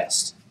first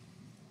test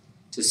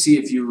to see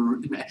if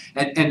you,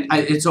 and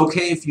it's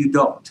okay if you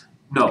don't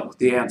know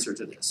the answer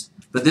to this,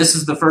 but this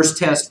is the first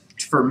test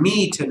for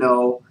me to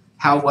know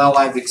how well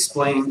I've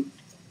explained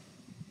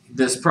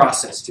this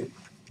process to you.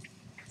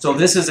 So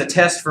this is a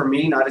test for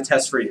me, not a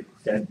test for you,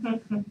 okay?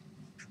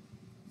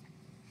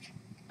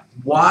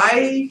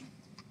 Why?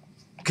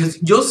 Because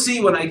you'll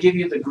see when I give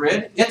you the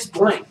grid, it's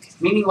blank.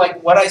 Meaning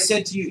like what I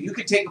said to you, you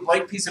could take a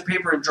blank piece of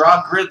paper and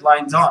draw grid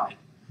lines on it.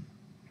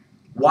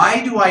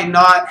 Why do I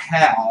not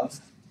have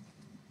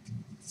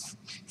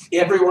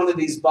every one of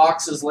these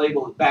boxes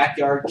labeled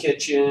backyard,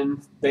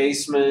 kitchen,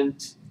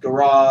 basement,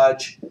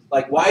 garage?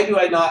 Like why do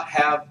I not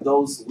have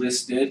those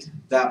listed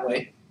that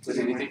way with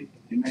anything?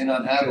 You may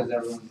not have it,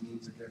 everyone's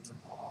needs are different.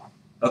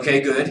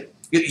 Okay, good.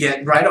 Yeah,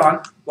 right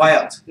on. Why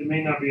else? It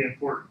may not be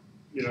important,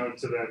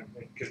 to them.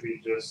 It could be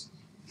just,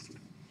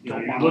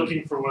 you're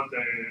looking for what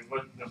the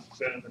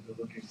benefit they're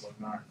looking for,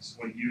 not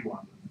what you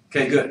want.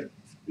 Okay, good.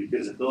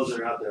 Because if those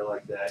are out there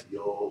like that,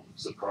 you'll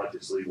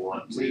subconsciously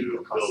want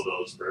to build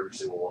those for every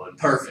single one.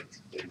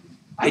 Perfect. And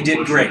I did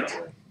push it great.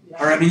 that way.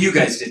 Or I mean, you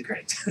guys did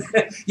great.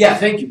 Yeah,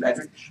 thank you,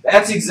 Patrick.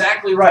 That's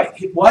exactly right.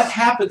 What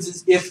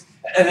happens is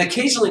and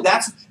occasionally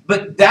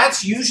but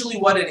that's usually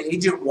what an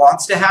agent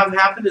wants to have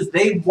happen is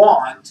they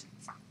want,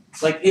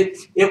 like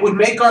it would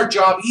make our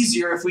job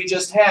easier if we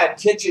just had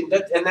kitchen,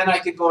 and then I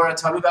could go around,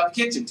 tell me about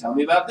the kitchen, tell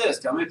me about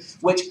this,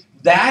 which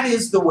that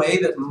is the way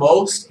that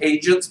most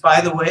agents,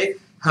 by the way,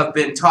 have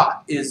been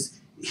taught,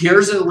 is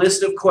here's a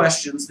list of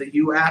questions that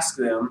you ask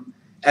them,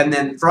 and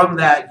then from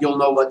that you'll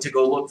know what to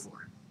go look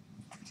for.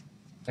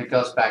 It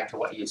goes back to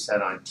what you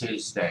said on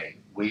Tuesday.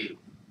 We've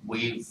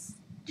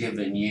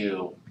given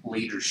you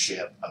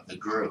leadership of the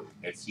group.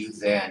 If you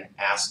then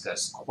ask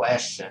us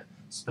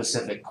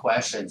specific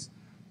questions,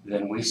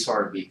 then we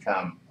sort of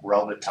become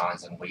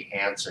robotons and we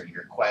answer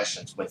your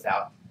questions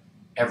without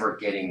ever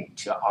getting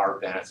to our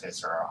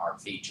benefits or our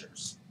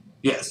features.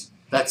 Yes,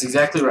 that's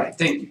exactly right.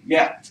 Thank you.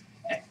 Yeah,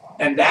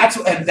 and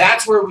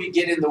that's where we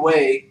get in the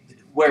way.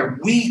 Where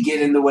we get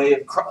in the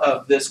way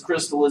of this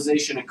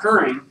crystallization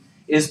occurring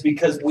is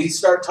because we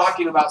start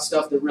talking about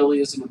stuff that really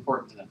isn't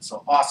important to them.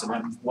 So awesome!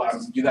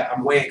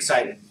 I'm way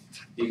excited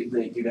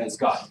that you guys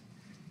got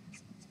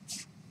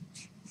it.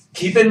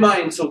 Keep in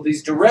mind, so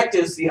these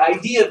directives, the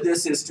idea of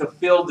this is to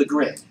fill the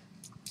grid.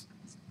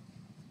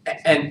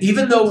 And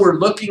even though we're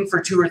looking for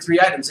 2 or 3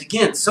 items,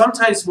 again,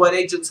 sometimes what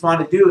agents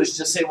want to do is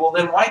just say, well,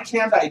 then why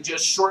can't I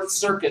just short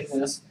circuit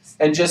this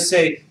and just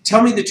say,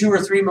 tell me the 2 or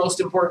 3 most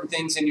important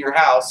things in your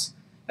house,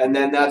 and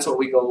then that's what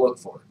we go look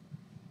for.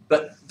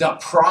 But the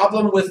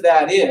problem with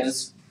that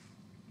is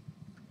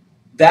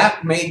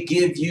that may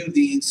give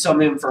you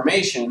some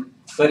information,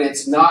 but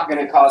it's not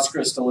going to cause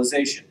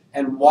crystallization.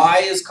 And why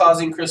is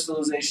causing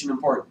crystallization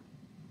important?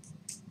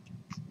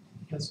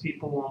 Because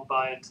people won't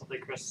buy until they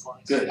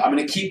crystallize. Good. I'm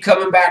going to keep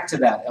coming back to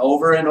that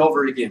over and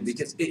over again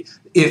because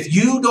if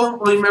you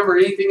don't remember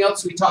anything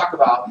else we talk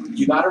about,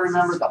 you got to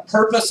remember the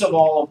purpose of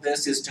all of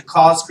this is to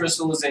cause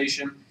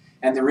crystallization,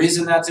 and the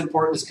reason that's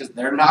important is because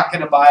they're not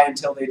going to buy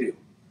until they do.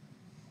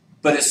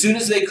 But as soon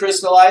as they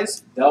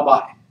crystallize, they'll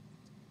buy.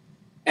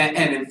 And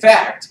in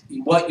fact,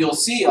 what you'll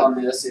see on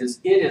this is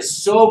it is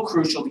so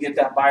crucial to get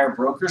that buyer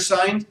broker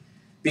signed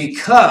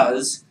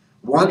because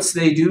once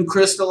they do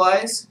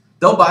crystallize,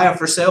 they'll buy a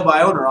for sale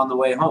by owner on the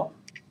way home.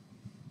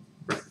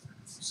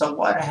 So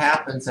what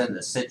happens in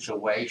the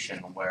situation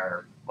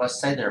where, let's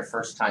say they're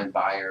first time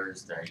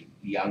buyers, they're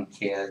young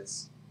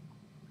kids,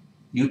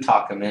 you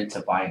talk them into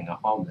buying a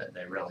home that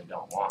they really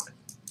don't want?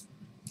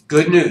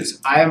 Good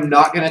news. I am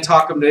not going to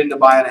talk them into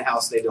buying a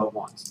house they don't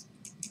want.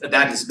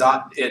 That is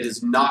not, it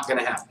is not going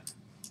to happen.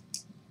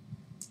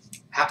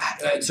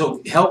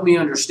 So help me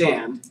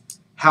understand,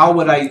 how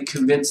would I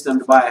convince them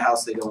to buy a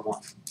house they don't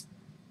want?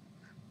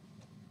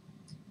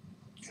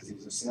 Because he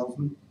was a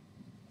salesman.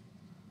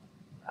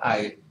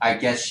 I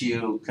guess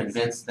you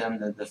convince them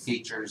that the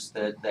features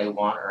that they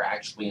want are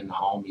actually in the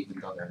home even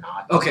though they're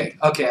not. Okay,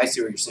 I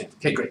see what you're saying.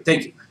 Okay, great,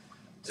 thank you.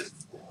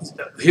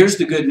 Here's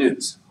the good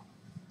news.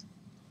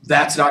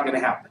 That's not going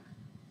to happen.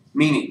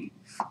 Meaning,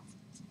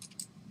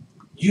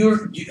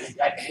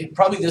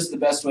 probably this is the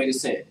best way to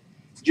say it.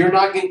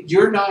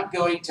 You're not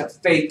going to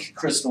fake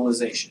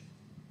crystallization.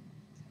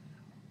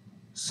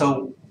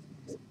 So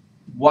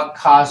what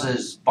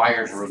causes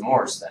buyer's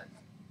remorse then?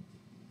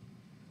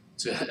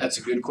 So that's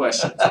a good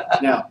question.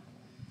 Now,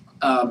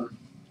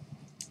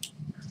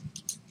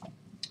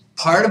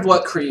 part of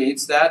what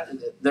creates that,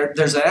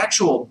 there's an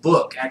actual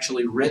book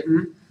actually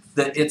written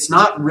that it's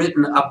not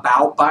written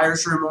about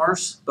buyer's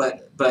remorse,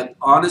 but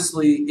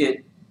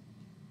honestly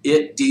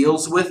it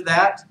deals with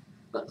that.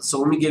 So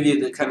let me give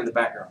you the kind of the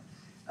background.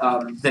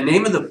 The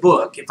name of the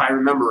book, if I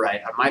remember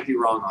right, I might be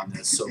wrong on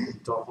this, so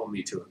don't hold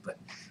me to it, but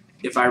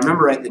if I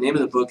remember right, the name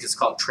of the book is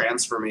called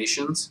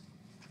Transformations.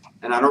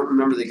 And I don't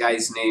remember the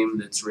guy's name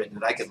that's written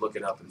it. I could look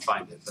it up and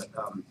find it. But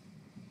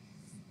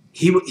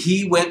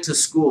he went to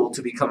school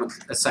to become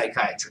a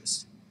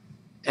psychiatrist.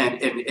 And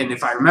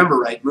if I remember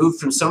right, moved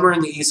from somewhere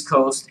in the East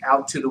Coast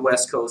out to the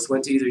West Coast,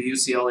 went to either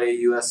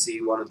UCLA,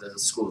 USC, one of the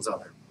schools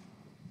out there.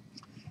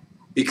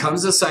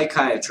 Becomes a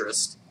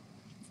psychiatrist.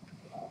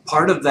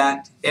 Part of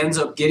that ends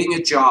up getting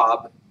a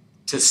job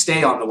to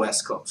stay on the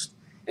West Coast.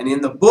 And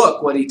in the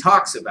book, what he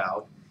talks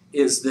about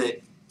is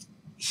that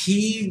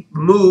he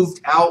moved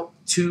out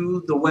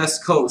to the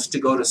West Coast to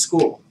go to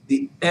school.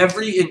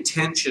 Every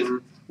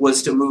intention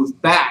was to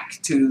move back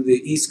to the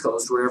East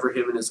Coast, wherever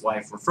him and his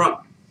wife were from.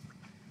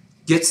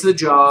 Gets the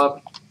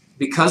job.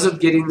 Because of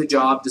getting the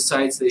job,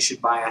 decides they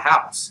should buy a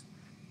house.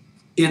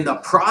 In the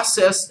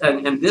process,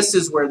 and this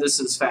is where this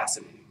is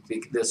fascinating,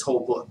 this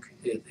whole book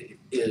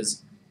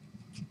is,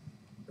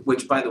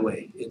 which by the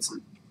way, it's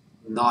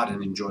not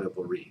an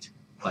enjoyable read.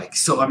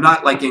 So I'm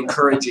not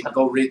encouraging,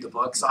 go read the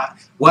books.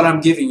 What I'm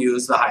giving you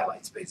is the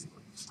highlights, basically.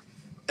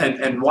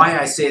 And why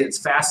I say it's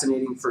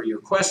fascinating for your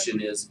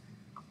question is,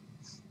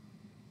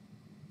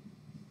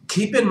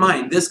 keep in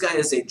mind, this guy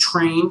is a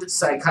trained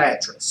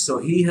psychiatrist. So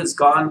he has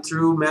gone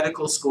through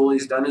medical school,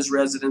 he's done his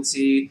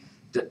residency,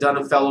 done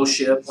a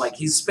fellowship.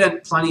 He's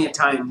spent plenty of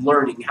time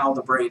learning how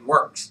the brain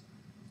works.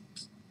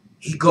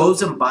 He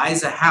goes and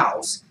buys a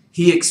house.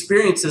 He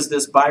experiences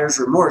this buyer's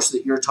remorse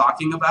that you're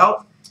talking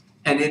about.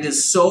 And it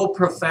is so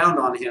profound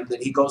on him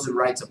that he goes and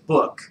writes a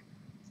book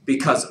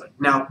because of it.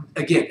 Now,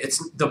 again,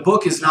 the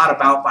book is not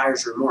about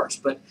buyer's remorse,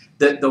 but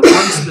the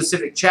one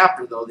specific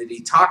chapter, though, that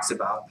he talks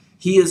about,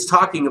 he is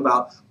talking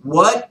about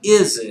what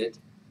is it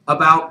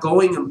about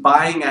going and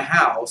buying a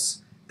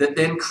house that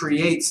then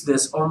creates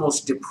this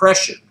almost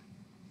depression.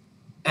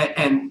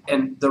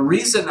 And the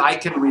reason I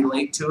can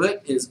relate to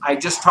it is I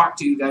just talked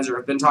to you guys, or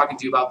have been talking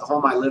to you about the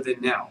home I live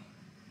in now,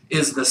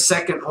 is the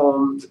second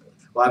home.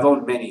 Well, I've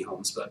owned many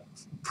homes, but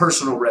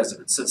personal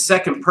residence, the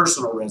second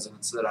personal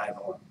residence that I've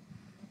owned.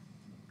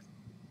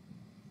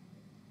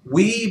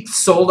 We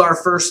sold our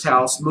first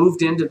house,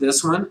 moved into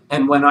this one,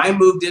 and when I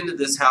moved into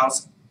this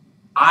house,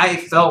 I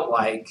felt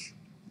like,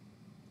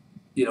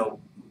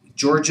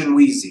 George and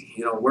Wheezy,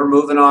 we're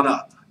moving on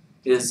up.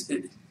 You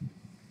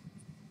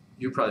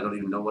probably don't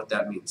even know what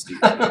that means, do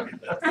you?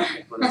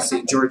 When I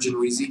say George and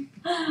Wheezy,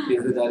 you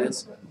know who that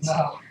is?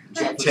 No.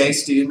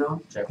 Chase, do you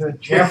know? The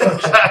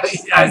Jefferson.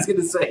 I was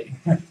gonna say,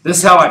 this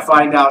is how I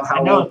find out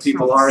how old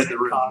people are in the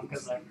room.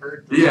 Because I've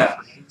heard the Yeah.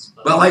 names,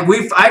 But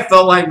I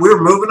felt like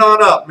we're moving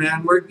on up,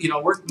 man.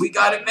 We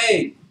got it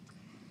made.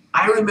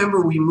 I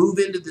remember we move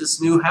into this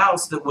new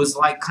house that was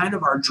kind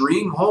of our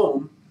dream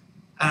home,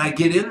 and I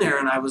get in there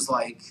and I was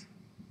like,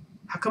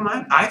 how come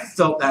I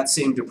felt that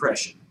same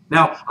depression?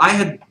 Now, I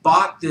had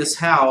bought this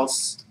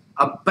house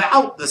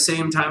about the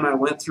same time I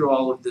went through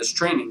all of this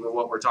training of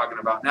what we're talking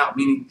about now,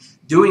 meaning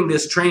doing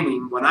this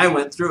training when I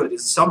went through it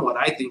is somewhat,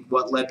 I think,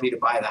 what led me to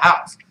buy the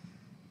house.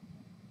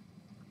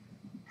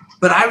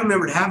 But I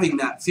remembered having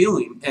that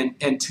feeling,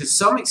 and to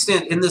some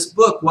extent in this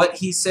book, what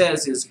he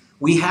says is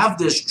we have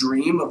this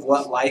dream of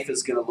what life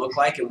is going to look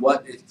like and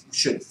what it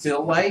should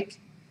feel like.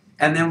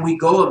 And then we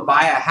go and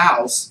buy a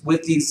house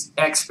with these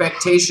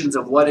expectations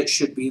of what it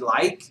should be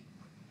like.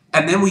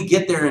 And then we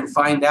get there and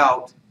find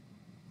out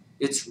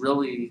it's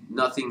really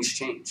nothing's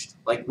changed.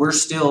 Like we're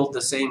still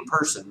the same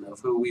person of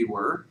who we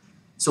were.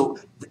 So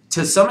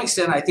to some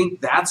extent, I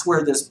think that's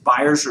where this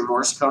buyer's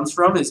remorse comes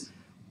from, is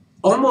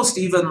almost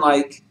even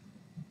like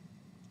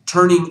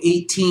turning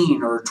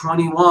 18 or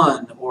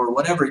 21 or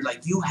whatever.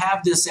 Like you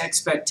have this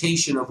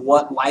expectation of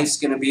what life's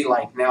going to be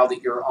like now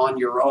that you're on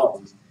your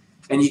own.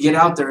 And you get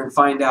out there and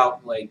find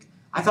out, like,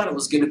 I thought it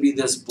was going to be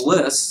this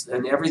bliss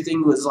and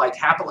everything was like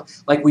happily.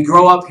 Like we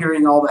grow up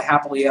hearing all the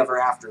happily ever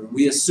after. And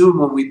we assume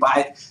when we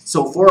buy,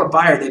 so for a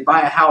buyer, they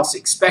buy a house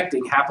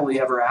expecting happily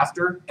ever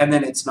after, and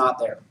then it's not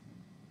there.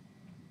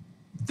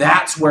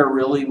 That's where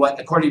really what,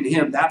 according to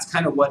him, that's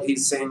kind of what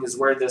he's saying is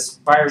where this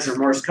buyer's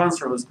remorse comes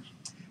from. Is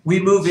we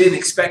move in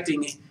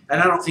expecting,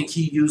 and I don't think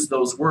he used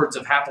those words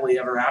of happily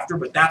ever after,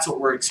 but that's what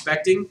we're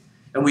expecting.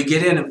 And we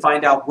get in and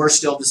find out we're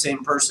still the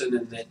same person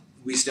and that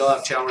we still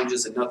have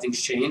challenges and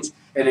nothing's changed.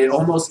 And it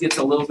almost gets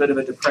a little bit of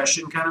a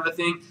depression kind of a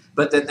thing,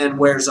 but that then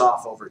wears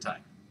off over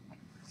time.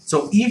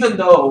 So even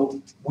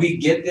though we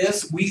get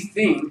this, we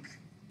think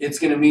it's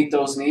going to meet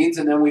those needs,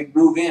 and then we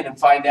move in and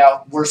find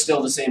out we're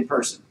still the same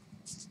person.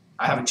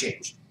 I haven't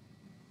changed.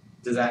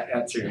 Does that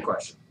answer your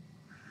question?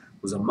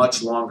 It was a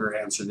much longer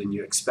answer than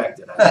you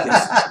expected, I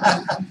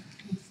guess.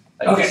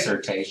 A Okay.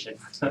 dissertation.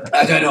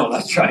 I know,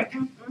 that's right.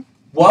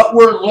 What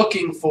we're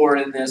looking for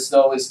in this,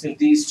 though, is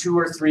these 2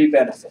 or 3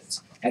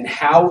 benefits and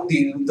how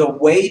the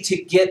way to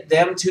get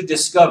them to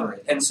discover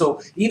it. And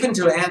so even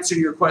to answer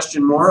your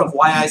question more of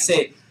why I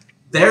say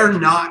I'm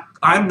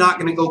not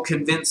going to go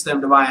convince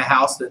them to buy a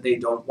house that they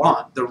don't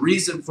want. The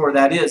reason for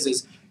that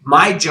is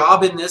my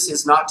job in this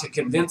is not to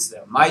convince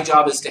them. My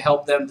job is to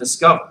help them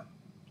discover.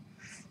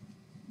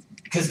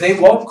 Because they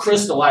won't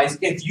crystallize.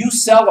 If you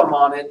sell them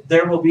on it,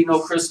 there will be no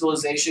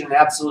crystallization, and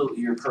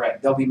absolutely, you're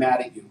correct. They'll be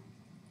mad at you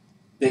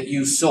that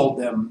you sold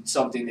them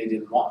something they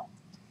didn't want.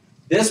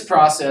 This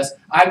process,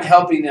 I'm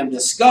helping them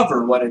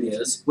discover what it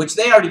is, which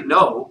they already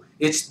know.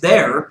 It's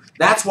there.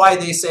 That's why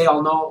they say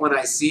I'll know it when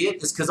I see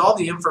it, is because all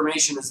the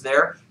information is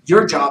there.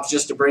 Your job's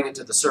just to bring it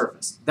to the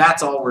surface.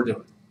 That's all we're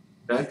doing.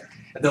 Okay?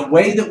 The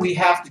way that we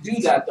have to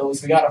do that, though,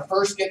 is we got to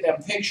first get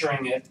them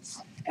picturing it.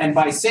 And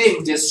by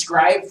saying,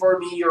 describe for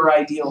me your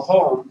ideal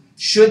home,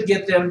 should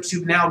get them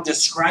to now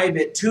describe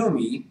it to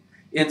me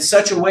in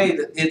such a way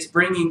that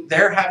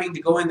they're having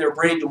to go in their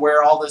brain to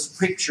where all those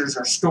pictures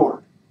are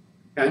stored.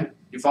 Okay?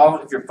 If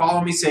you're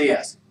following me, say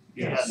yes.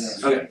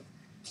 Yes. Okay.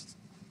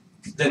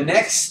 The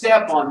next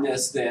step on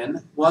this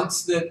then,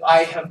 once that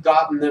I have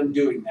gotten them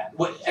doing that,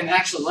 and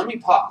actually let me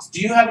pause.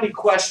 Do you have any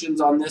questions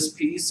on this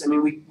piece? I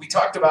mean, we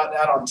talked about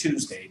that on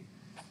Tuesday,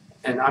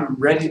 and I'm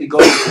ready to go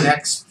to the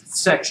next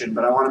section,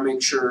 but I want to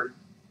make sure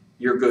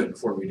you're good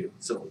before we do.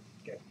 So,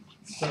 okay.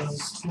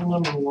 Does tool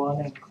number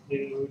 1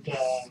 include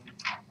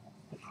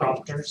the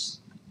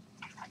prompters?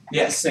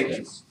 Yes, thank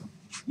you.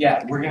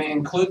 Yeah, we're going to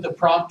include the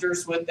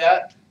prompters with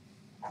that.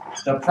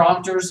 The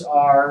prompters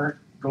are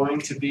going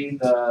to be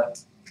the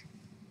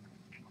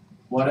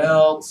what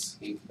else?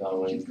 Keep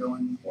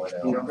going. What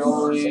else? Keep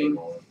going. Say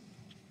more.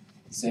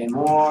 Say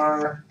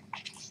more.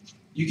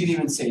 You can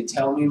even say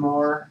tell me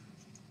more.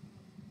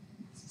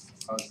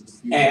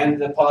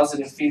 And the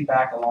positive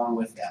feedback along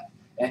with that.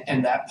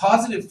 And that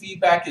positive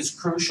feedback is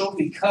crucial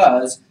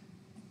because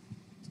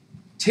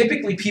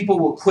typically people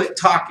will quit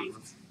talking,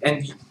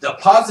 and the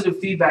positive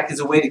feedback is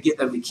a way to get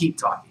them to keep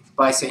talking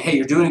by saying, hey,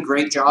 you're doing a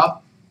great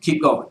job,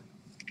 keep going.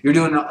 You're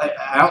doing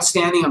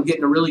outstanding, I'm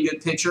getting a really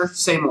good picture,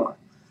 say more.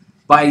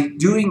 By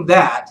doing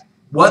that,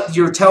 what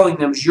you're telling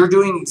them is you're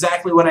doing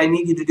exactly what I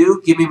need you to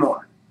do, give me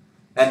more.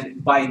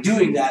 And by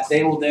doing that,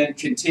 they will then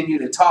continue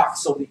to talk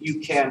so that you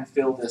can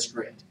fill this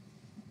grid.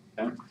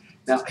 Okay?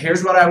 Now,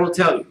 here's what I will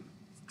tell you.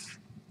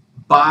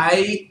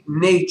 By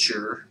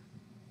nature,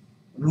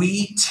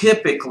 we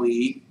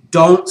typically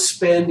don't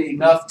spend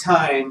enough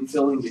time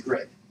filling the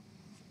grid.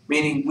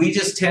 Meaning we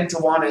just tend to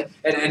want to,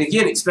 and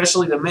again,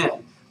 especially the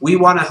men, we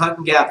want to hunt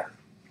and gather.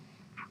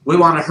 We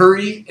want to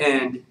hurry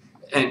and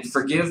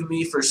forgive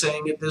me for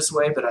saying it this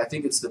way, but I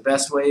think it's the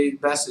best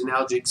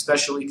analogy,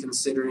 especially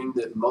considering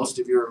that most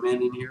of you are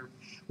men in here.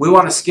 We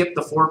want to skip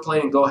the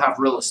foreplay and go have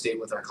real estate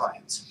with our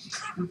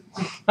clients.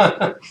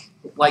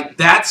 Like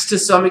that's to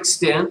some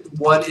extent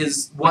what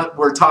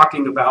we're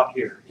talking about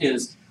here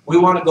is we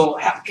want to go,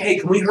 okay,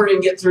 can we hurry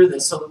and get through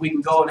this so that we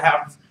can go and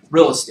have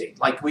real estate?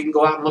 Like we can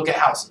go out and look at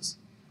houses.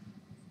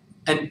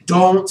 And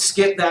don't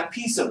skip that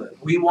piece of it.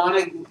 We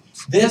want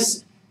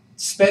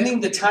spending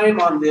the time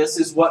on this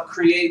is what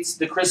creates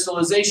the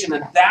crystallization,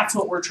 and that's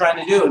what we're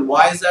trying to do. And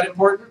why is that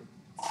important?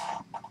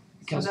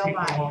 Because they'll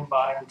people buy. won't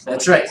buy until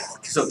That's they right. get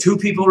one. So 2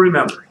 people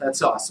remember.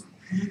 That's awesome.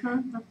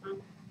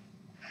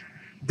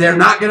 They're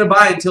not going to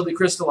buy until they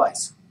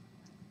crystallize.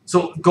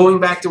 So going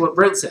back to what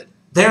Brent said,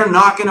 they're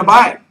not going to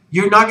buy.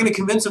 You're not going to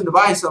convince them to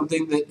buy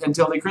something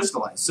until they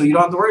crystallize. So you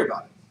don't have to worry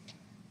about it.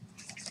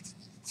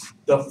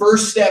 The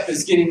first step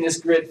is getting this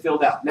grid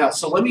filled out. Now,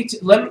 so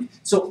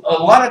so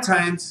a lot of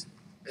times,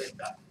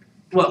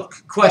 well,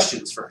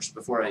 questions first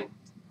before I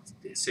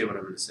say what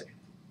I'm going to say.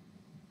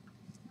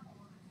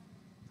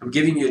 I'm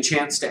giving you a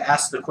chance to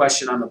ask the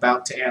question I'm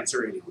about to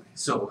answer anyway,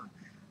 so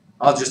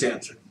I'll just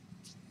answer.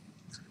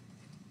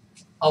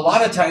 A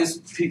lot of times,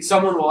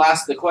 someone will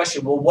ask the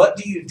question, well, what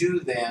do you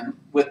do then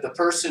with the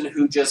person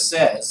who just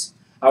says,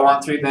 I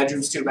want 3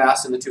 bedrooms, 2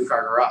 baths, and a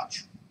 2-car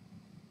garage?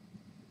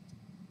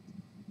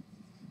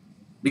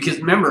 Because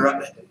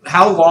remember,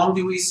 how long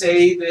do we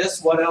say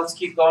this? What else?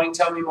 Keep going,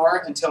 tell me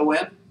more. Until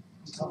when?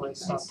 Until they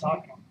stop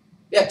talking.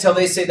 Yeah, till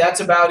they say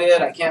that's about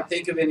it, I can't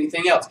think of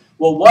anything else.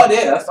 Well, what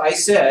if I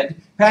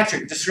said,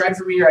 Patrick, describe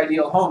for me your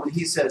ideal home, and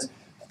he says,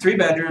 3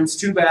 bedrooms,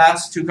 2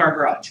 baths, 2-car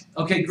garage.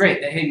 Okay,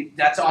 great. Hey,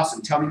 that's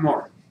awesome. Tell me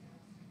more.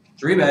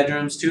 3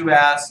 bedrooms, 2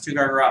 baths,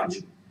 2-car garage.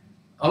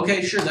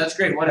 Okay, sure, that's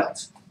great. What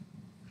else?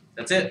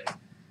 That's it.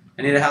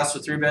 I need a house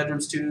with 3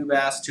 bedrooms, 2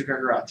 baths, 2-car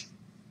garage.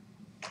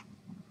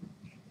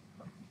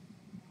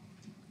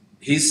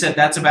 He said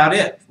that's about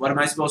it. What am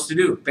I supposed to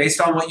do? Based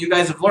on what you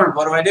guys have learned,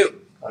 what do I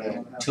do?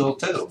 Tool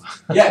 2.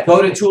 Yeah,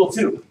 go to tool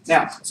 2.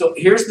 Now, so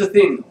here's the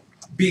thing.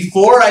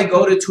 Before I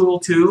go to tool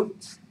 2,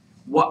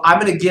 what I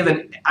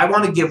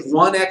want to give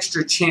one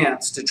extra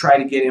chance to try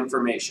to get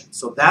information.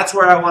 So that's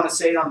where I want to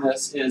say on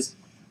this is,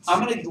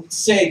 I'm going to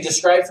say,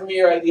 describe for me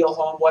your ideal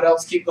home. What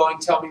else? Keep going.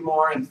 Tell me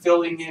more. And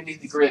filling in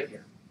the grid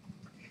here.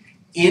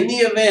 In the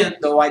event,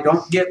 though, I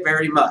don't get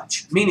very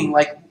much. Meaning,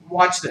 like,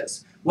 watch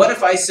this. What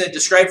if I said,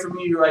 describe for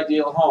me your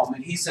ideal home?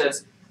 And he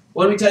says,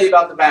 well, let me tell you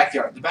about the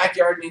backyard. The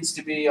backyard needs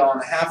to be on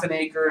 1/2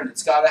 acre, and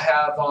it's got to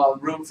have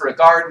room for a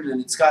garden,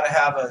 and it's got to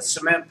have a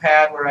cement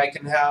pad where I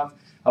can have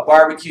a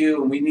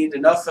barbecue, and we need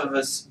enough of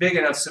a big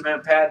enough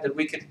cement pad that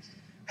we could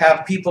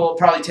have people,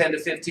 probably 10 to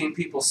 15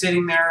 people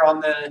sitting there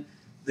on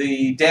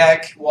the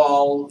deck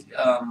while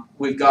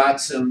we've got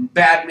some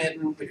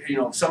badminton,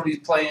 somebody's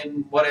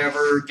playing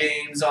whatever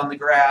games on the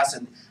grass,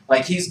 and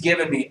like he's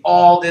given me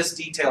all this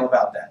detail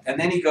about that. And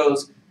then he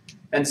goes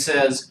and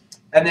says,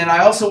 and then I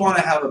also want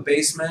to have a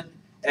basement,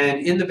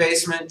 and in the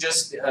basement,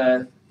 just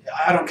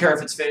I don't care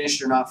if it's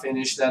finished or not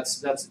finished. That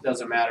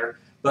doesn't matter.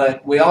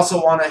 But we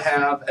also want to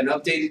have an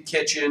updated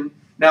kitchen.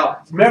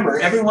 Now, remember,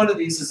 every one of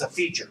these is a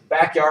feature.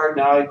 Backyard,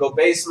 now I go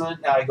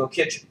basement, now I go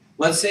kitchen.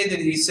 Let's say that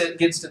he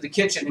gets to the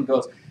kitchen and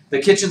goes,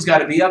 the kitchen's got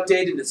to be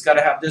updated, it's got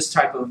to have this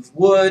type of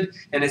wood,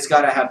 and it's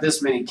got to have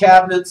this many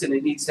cabinets, and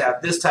it needs to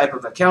have this type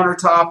of a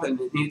countertop, and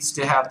it needs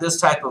to have this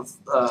type of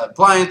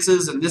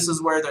appliances, and this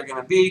is where they're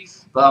going to be,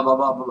 blah, blah,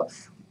 blah, blah, blah.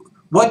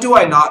 What do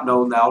I not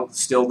know now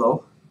still,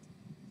 though?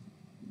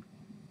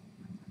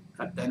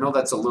 I know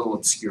that's a little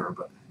obscure,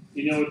 but...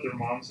 You know what their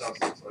mom's house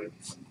looks like.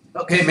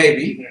 Okay,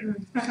 maybe.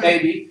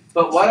 Maybe.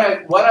 But what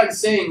I'm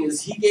saying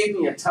is he gave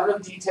me a ton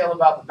of detail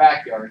about the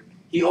backyard.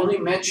 He only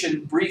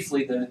mentioned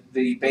briefly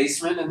the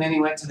basement, and then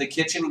he went to the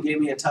kitchen and gave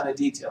me a ton of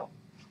detail.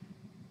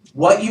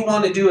 What you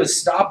want to do is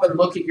stop and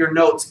look at your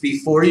notes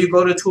before you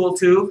go to tool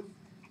 2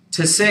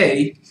 to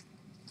say,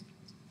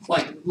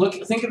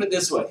 think of it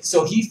this way.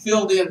 So he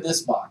filled in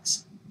this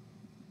box.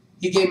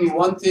 He gave me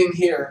one thing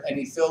here, and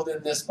he filled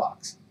in this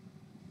box.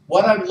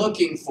 What I'm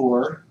looking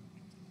for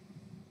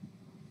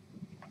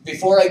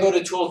before I go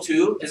to tool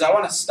 2 is I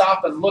want to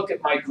stop and look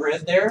at my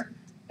grid there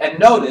and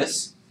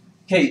notice,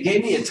 okay, he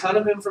gave me a ton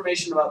of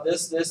information about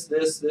this, this,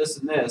 this, this,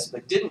 and this,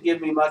 but didn't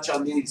give me much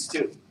on these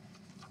 2.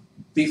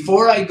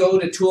 Before I go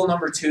to tool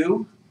number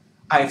 2,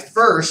 I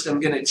first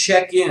am going to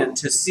check in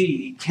to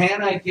see,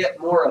 can I get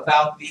more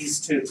about these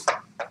 2?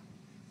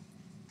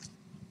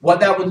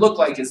 What that would look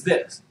like is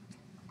this.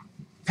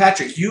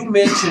 Patrick, you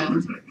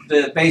mentioned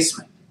the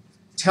basement.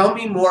 Tell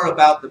me more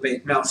about the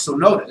basement. Now, so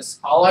notice,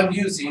 all I'm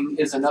using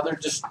is another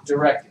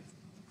directive.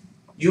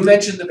 You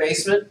mentioned the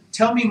basement.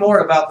 Tell me more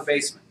about the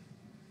basement.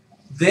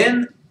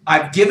 Then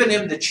I've given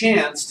him the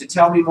chance to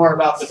tell me more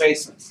about the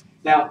basement.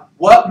 Now,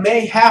 what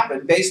may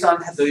happen based on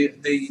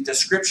the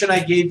description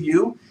I gave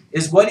you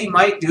is what he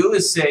might do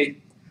is say,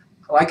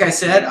 like I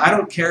said, I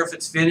don't care if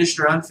it's finished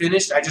or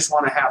unfinished, I just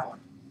want to have one.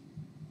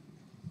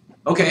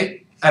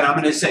 Okay, and I'm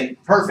going to say,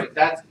 perfect,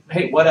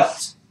 hey, what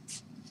else?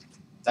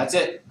 That's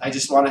it, I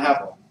just want to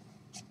have one.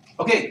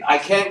 Okay, I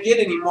can't get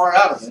any more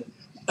out of it.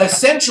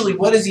 Essentially,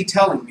 what is he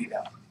telling me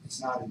now?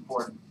 It's not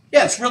important.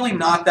 Yeah, it's really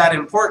not that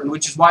important,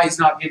 which is why he's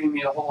not giving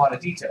me a whole lot of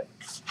detail.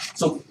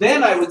 So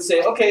then I would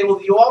say, okay,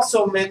 well, you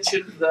also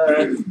mentioned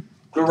the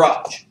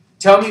garage.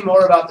 Tell me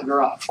more about the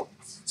garage.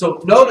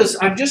 So notice,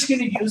 I'm just going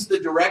to use the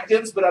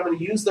directives, but I'm going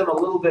to use them a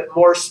little bit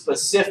more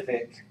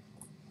specific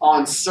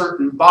on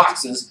certain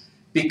boxes,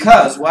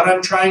 because what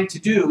I'm trying to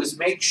do is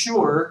make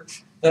sure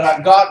that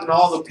I've gotten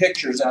all the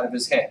pictures out of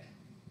his head.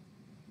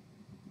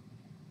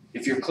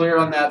 If you're clear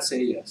on that,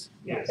 say yes.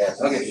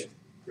 Yes. Okay.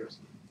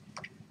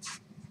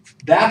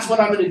 That's what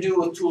I'm going to do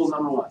with tool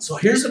number 1. So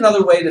here's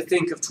another way to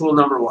think of tool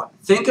number 1.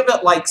 Think of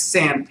it like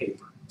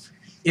sandpaper.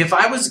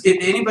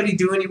 Did anybody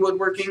do any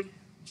woodworking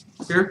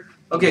here?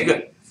 Okay,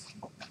 good.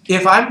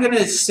 if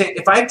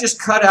I've just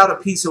cut out a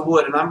piece of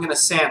wood and I'm gonna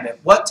sand it,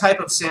 what type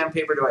of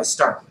sandpaper do I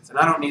start with? And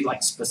I don't need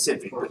like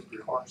specific, but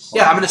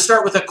yeah, I'm gonna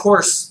start with a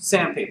coarse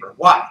sandpaper.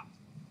 Why?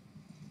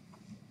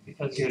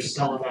 Because you're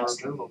still in the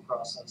removal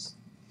process.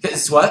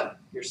 It's what?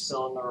 You're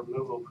still in the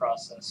removal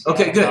process.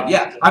 Okay, good.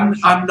 Yeah,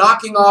 I'm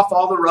knocking off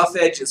all the rough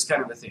edges,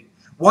 kind of a thing.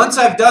 Once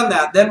I've done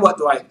that, then what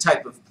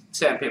type of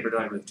sandpaper do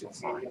I move to?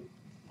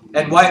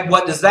 And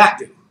what does that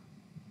do?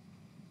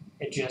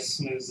 It just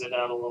smooths it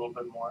out a little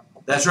bit more.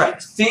 That's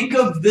right. Think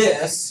of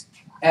this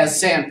as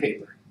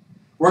sandpaper.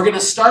 We're going to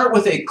start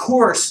with a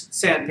coarse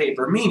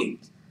sandpaper, meaning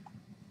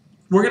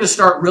we're going to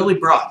start really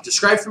broad.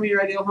 Describe for me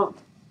your ideal home.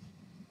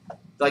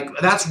 Like,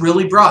 that's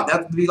really broad.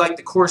 That would be like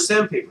the coarse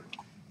sandpaper.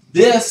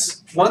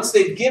 This, once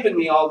they've given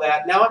me all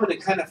that, now I'm going to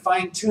kind of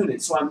fine tune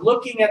it. So I'm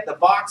looking at the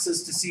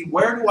boxes to see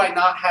where do I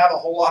not have a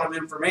whole lot of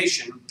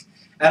information,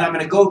 and I'm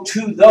going to go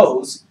to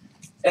those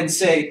and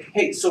say,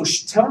 hey, so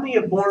tell me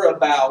more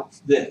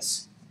about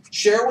this.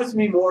 Share with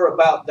me more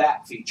about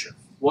that feature.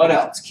 What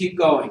else? Keep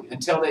going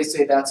until they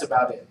say that's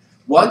about it.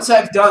 Once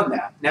I've done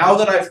that, now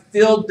that I've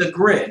filled the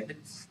grid,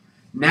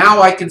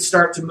 now I can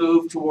start to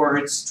move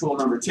towards tool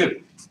number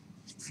 2.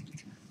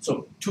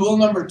 So tool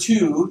number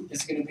 2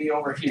 is going to be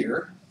over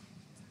here.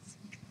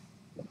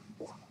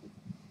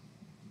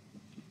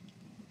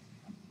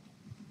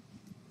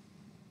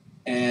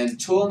 And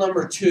tool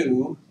number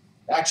 2,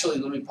 actually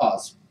let me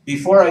pause.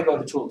 Before I go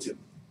to tool 2,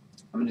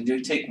 I'm going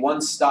to take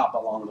one stop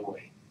along the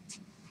way.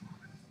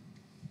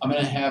 I'm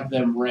going to have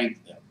them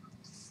rank them.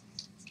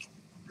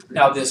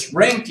 Now this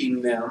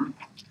ranking them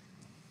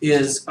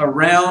is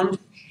around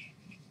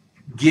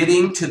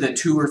getting to the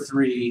 2 or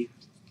 3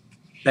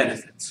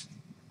 benefits.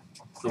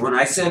 So when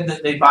I said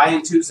that they buy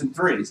in 2s and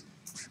 3s,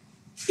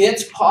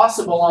 it's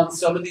possible on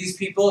some of these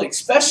people,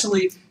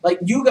 especially like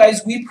you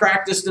guys, we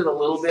practiced it a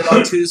little bit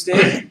on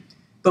Tuesday.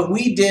 But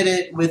we did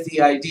it with the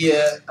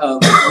idea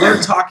of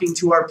we're talking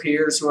to our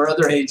peers who are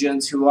other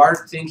agents who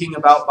aren't thinking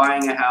about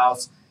buying a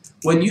house.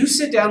 When you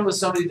sit down with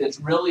somebody that's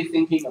really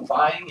thinking of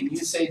buying and you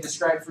say,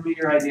 describe for me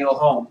your ideal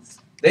home,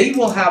 they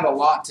will have a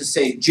lot to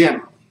say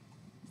generally.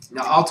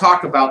 Now, I'll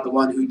talk about the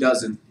one who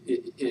doesn't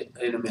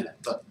in a minute.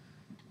 But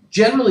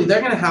generally,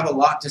 they're going to have a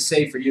lot to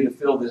say for you to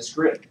fill this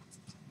grid.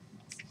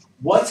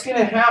 What's going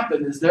to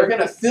happen is they're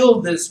going to fill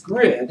this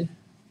grid.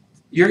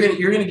 You're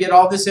gonna get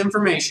all this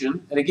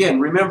information, and again,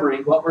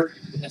 remembering what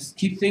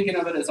keep thinking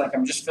of it as like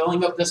I'm just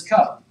filling up this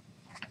cup.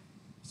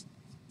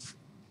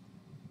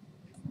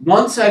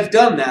 Once I've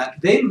done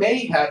that, they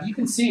may have, you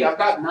can see I've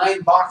got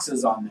 9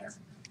 boxes on there.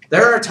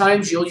 There are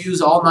times you'll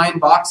use all 9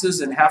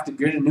 boxes and have to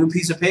get a new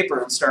piece of paper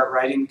and start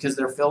writing because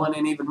they're filling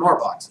in even more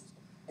boxes.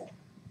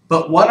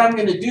 But what I'm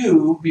gonna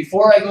do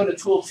before I go to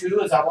tool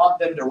 2 is I want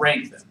them to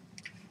rank them.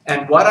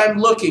 And what I'm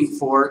looking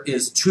for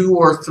is 2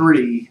 or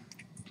 3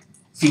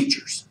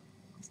 features.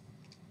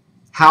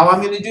 How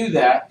I'm going to do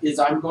that is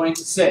I'm going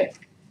to say,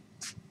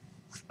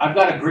 I've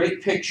got a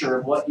great picture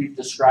of what you've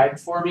described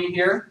for me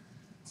here.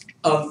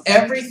 Of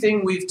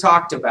everything we've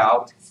talked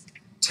about,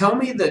 tell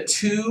me the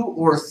 2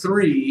 or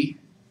 3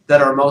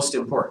 that are most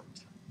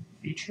important.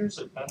 Features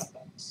or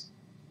benefits?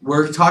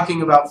 We're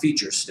talking about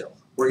features still.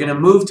 We're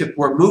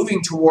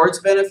moving towards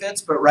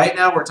benefits, but right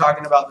now we're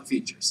talking about the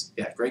features.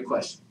 Yeah, great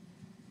question.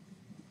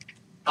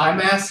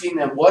 I'm asking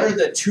them, what are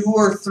the 2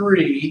 or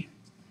 3,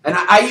 and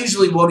I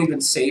usually won't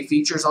even say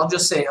features, I'll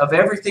just say, of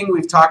everything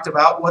we've talked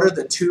about, what are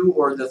the 2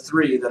 or the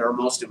 3 that are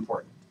most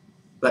important?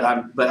 But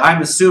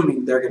I'm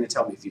assuming they're going to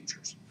tell me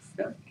features.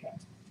 Okay.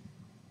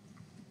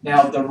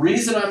 Now, the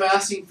reason I'm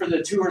asking for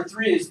the 2 or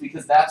 3 is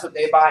because that's what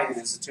they buy in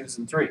is the 2s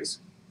and 3s.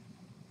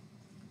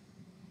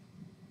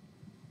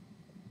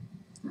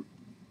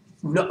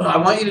 No, I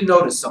want you to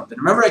notice something.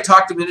 Remember I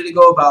talked a minute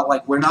ago about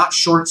like we're not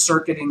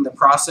short-circuiting the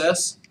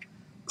process?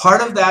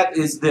 Part of that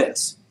is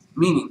this,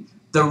 meaning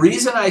the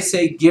reason I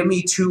say give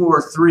me 2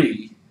 or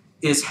 3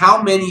 is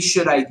how many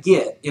should I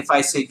get if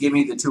I say give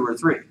me the 2 or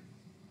 3?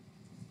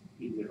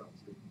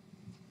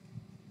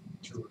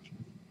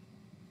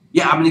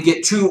 Yeah, I'm going to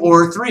get 2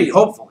 or 3,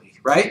 hopefully,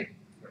 right?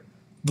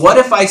 What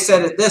if I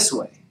said it this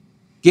way?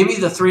 Give me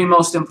the 3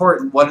 most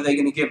important. What are they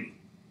going to give me?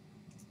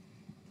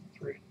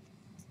 3.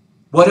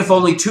 What if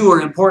only 2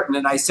 are important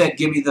and I said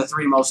give me the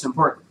 3 most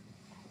important?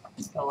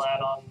 They'll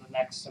add on the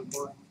next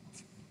important.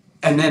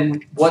 And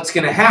then what's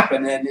going to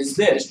happen then is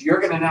this. You're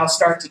going to now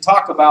start to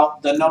talk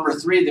about the number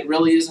 3 that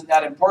really isn't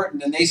that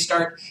important. And they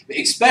start,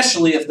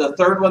 especially if the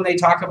third one they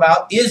talk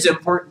about is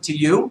important to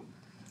you,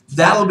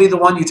 that'll be the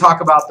one you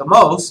talk about the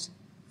most,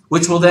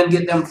 which will then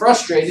get them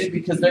frustrated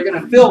because they're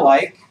going to feel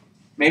like,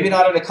 maybe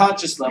not at a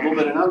conscious level,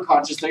 but an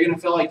unconscious, they're going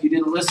to feel like you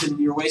didn't listen,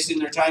 you're wasting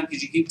their time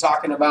because you keep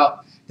talking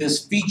about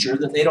this feature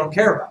that they don't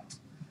care about.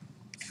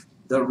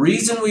 The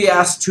reason we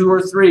ask 2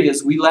 or 3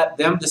 is we let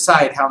them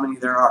decide how many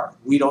there are.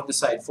 We don't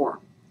decide for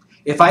them.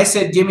 If I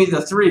said give me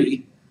the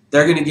 3,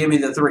 they're going to give me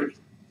the 3.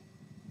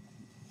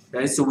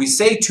 Okay, so we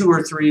say 2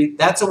 or 3.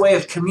 That's a way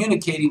of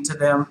communicating to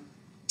them,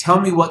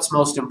 tell me what's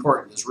most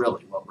important is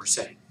really what we're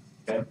saying.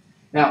 Okay?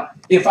 Now,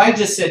 if I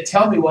just said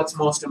tell me what's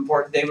most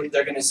important,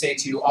 they're going to say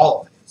to you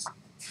all of it is.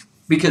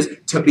 Because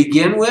to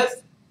begin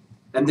with,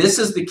 and this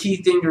is the key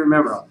thing to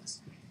remember on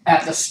this,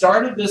 at the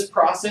start of this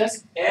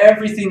process,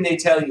 everything they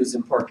tell you is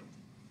important.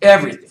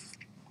 Everything.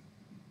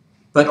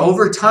 But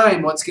over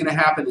time, what's going to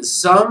happen is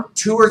some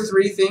 2 or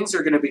 3 things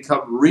are going to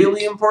become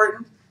really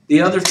important. The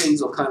other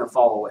things will kind of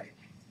fall away.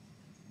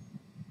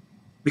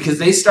 Because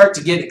they start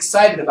to get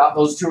excited about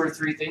those 2 or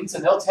 3 things,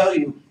 and they'll tell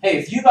you, hey,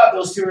 if you got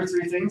those 2 or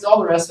 3 things, all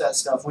the rest of that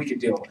stuff we can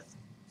deal with.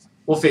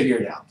 We'll figure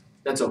it out.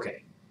 That's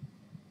okay.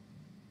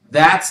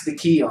 That's the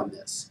key on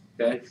this.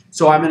 Okay?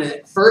 So I'm going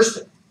to,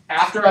 first,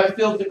 after I've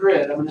filled the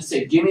grid, I'm going to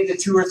say, give me the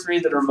 2 or 3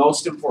 that are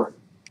most important.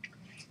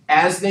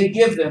 As they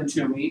give them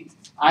to me,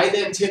 I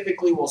then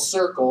typically will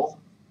circle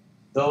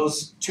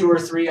those 2 or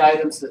 3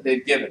 items that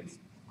they've given me.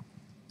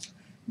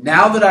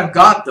 Now that I've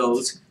got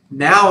those,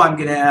 now I'm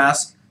going to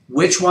ask,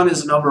 which one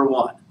is number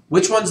 1?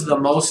 Which one's the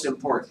most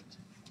important?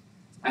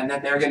 And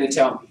then they're going to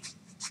tell me.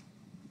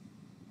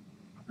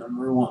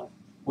 Number 1.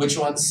 Which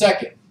one's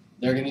second?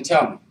 They're going to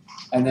tell me.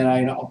 And then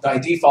I by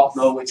default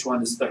know which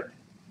one is third.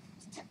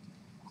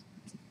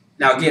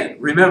 Now again,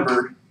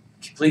 remember,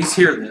 please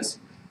hear this.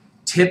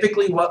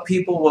 Typically what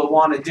people will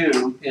want to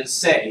do is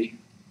say,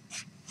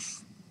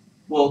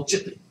 well,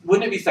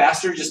 wouldn't it be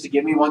faster just to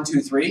give me 1,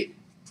 2, 3?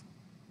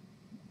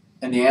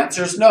 And the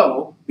answer is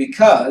no,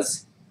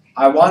 because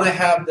I want to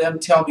have them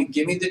tell me,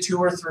 give me the 2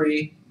 or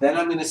 3, then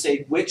I'm going to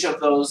say which of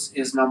those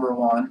is number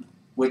 1,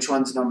 which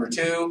one's number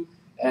 2,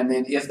 and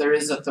then if there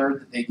is a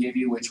third that they give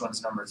you, which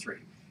one's number 3.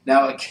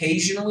 Now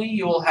occasionally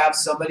you will have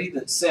somebody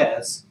that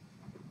says,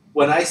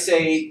 when I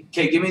say,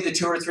 okay, give me the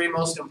 2 or 3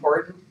 most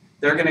important,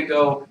 they're going to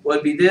go, well,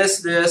 it'd be this,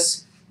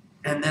 this,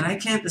 and then I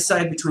can't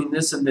decide between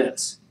this and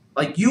this.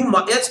 Like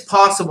it's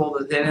possible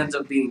that it ends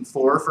up being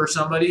 4 for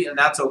somebody, and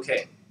that's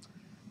okay.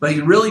 But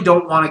you really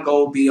don't want to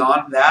go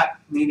beyond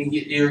that, meaning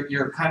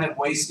you're kind of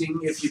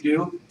wasting if you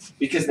do,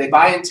 because they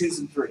buy in 2s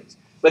and 3s.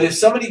 But if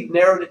somebody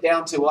narrowed it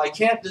down to, well, I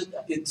can't,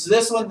 it's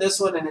this one,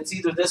 and it's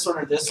either this one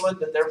or this one,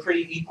 that they're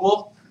pretty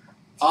equal,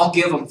 I'll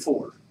give them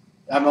 4.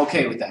 I'm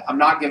okay with that. I'm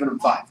not giving them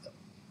 5, though.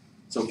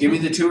 So give me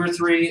the 2 or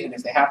 3, and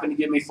if they happen to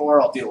give me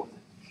 4, I'll deal with it.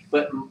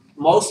 But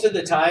most of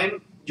the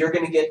time, you're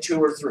going to get 2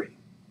 or 3.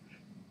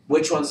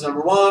 Which one's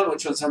number 1,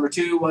 which one's number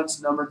 2,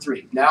 what's number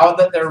 3. Now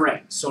that they're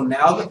ranked. So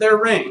now that they're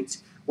ranked,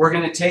 we're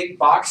going to take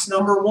box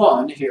number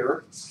 1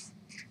 here,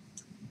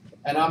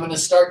 and I'm going to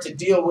start to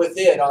deal with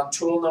it on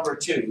tool number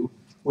 2,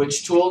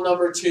 which tool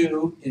number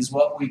 2 is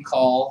what we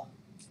call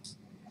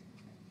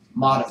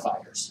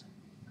modifiers.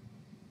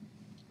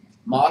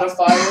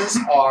 Modifiers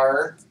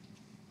are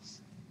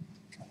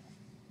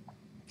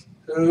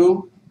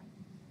who,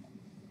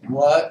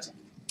 what,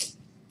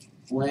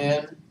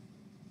 when,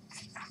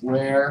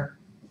 where,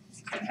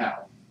 and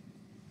how.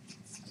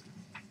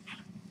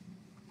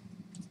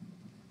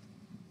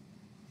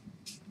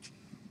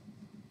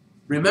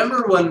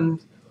 Remember when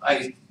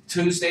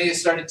Tuesday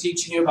started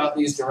teaching you about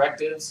these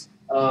directives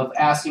of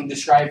asking,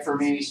 describe for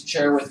me,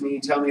 share with me,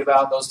 tell me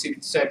about those 2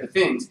 type of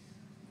things?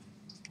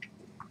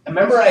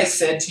 Remember I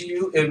said to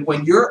you,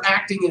 when you're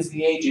acting as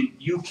the agent,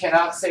 you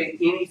cannot say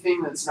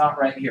anything that's not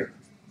right here.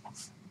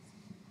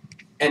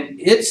 And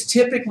it's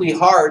typically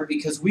hard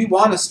because we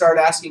want to start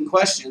asking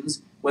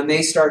questions when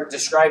they start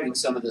describing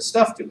some of this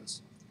stuff to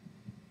us.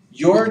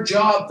 Your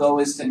job, though,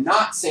 is to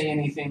not say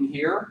anything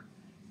here.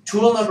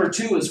 Tool number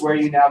 2 is where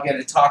you now get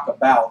to talk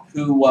about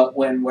who, what,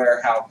 when,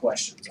 where, how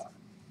questions are.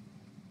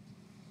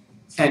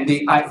 And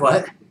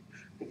what?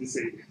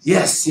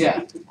 Yes,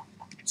 yeah.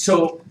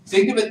 So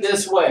think of it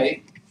this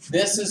way.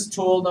 This is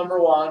tool number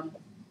 1.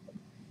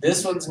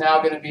 This one's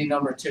now going to be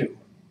number 2.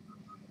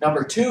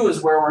 Number 2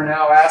 is where we're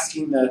now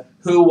asking the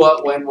who,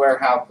 what, when, where,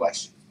 how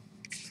question.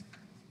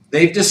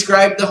 They've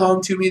described the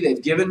home to me.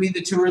 They've given me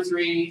the 2 or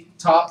 3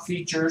 top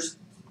features.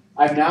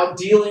 I'm now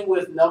dealing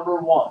with number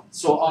 1.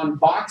 So on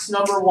box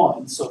number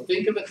 1, so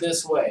think of it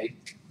this way.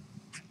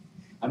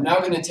 I'm now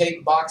going to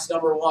take box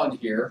number 1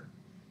 here.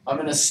 I'm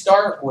going to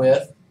start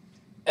with,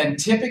 and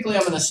typically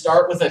I'm going to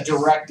start with a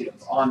directive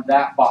on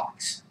that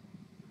box.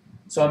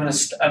 So I'm going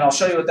to, and I'll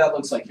show you what that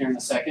looks like here in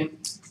a second.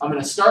 I'm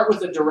going to start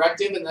with a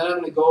directive, and then I'm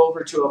going to go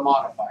over to a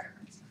modifier.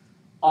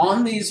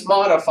 On these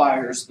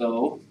modifiers,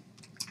 though,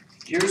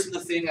 here's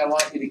the thing I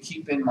want you to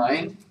keep in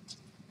mind.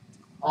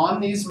 On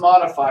these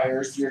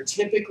modifiers, you're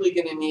typically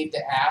going to need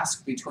to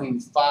ask between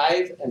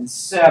 5 and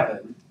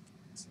 7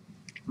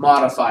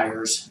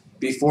 modifiers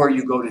before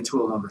you go to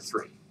tool number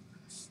 3.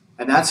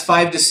 And that's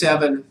 5 to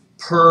 7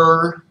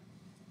 per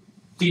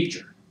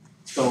feature.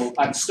 So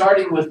I'm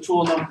starting with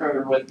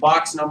with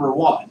box number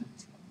 1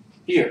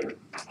 here.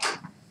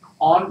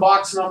 On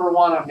box number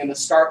 1, I'm going to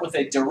start with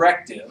a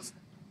directive,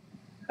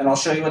 and I'll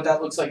show you what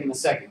that looks like in a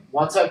second.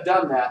 Once I've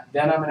done that,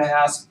 then I'm going to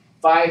ask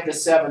 5 to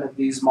 7 of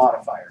these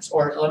modifiers.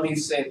 Or let me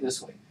say it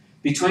this way.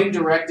 Between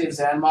directives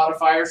and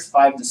modifiers,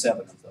 5 to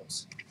 7 of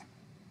those,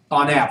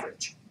 on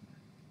average.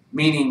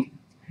 Meaning,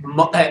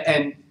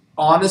 and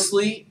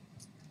honestly,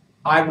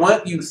 I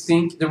want you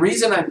think, the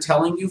reason I'm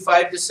telling you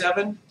 5 to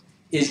 7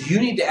 is you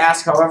need to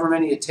ask however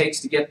many it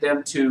takes to get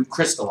them to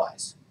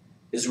crystallize,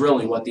 is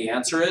really what the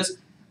answer is.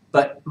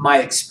 But my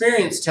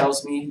experience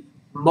tells me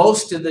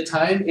most of the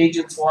time,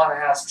 agents wanna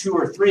ask 2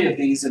 or 3 of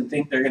these and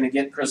think they're gonna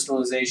get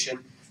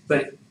crystallization,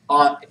 but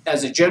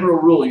as a general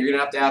rule, you're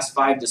gonna have to ask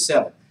 5 to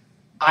 7.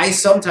 I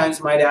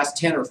sometimes might ask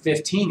 10 or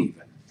 15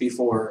 even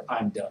before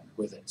I'm done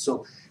with it.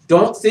 So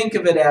don't think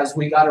of it as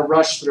we gotta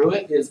rush through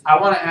it, is I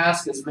wanna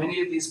ask as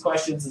many of these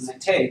questions as it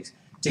takes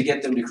to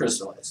get them to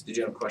crystallize. Did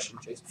you have a question,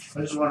 Chase?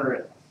 I just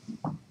wondering,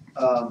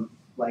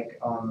 like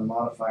on the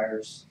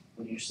modifiers,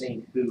 when you're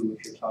saying who,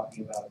 if you're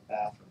talking about a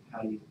bathroom,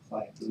 how do you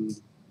apply who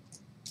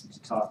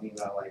to talking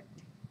about like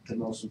the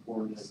most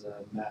important is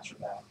a master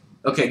bathroom?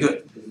 Okay,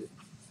 good.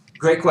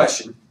 Great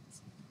question.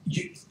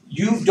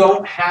 You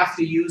don't have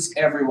to use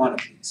every one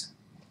of these.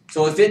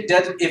 So if it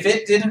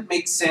didn't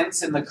make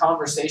sense in the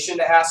conversation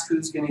to ask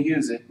who's gonna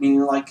use it,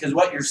 meaning like, cause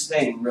what you're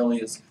saying really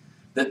is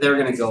that they're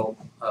gonna go,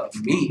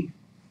 me,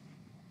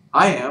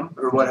 I am,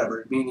 or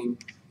whatever, meaning,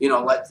 you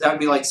know, like, that'd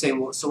be like saying,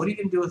 well, so what are you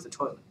gonna do with the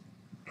toilet?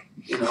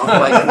 You know,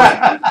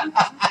 like,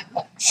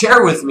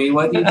 share with me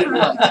what you do.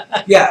 Like,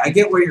 yeah, I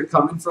get where you're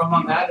coming from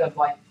on that, of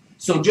like,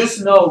 so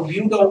just know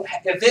you don't,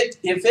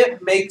 if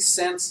it makes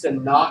sense to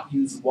not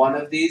use one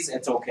of these,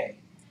 it's okay.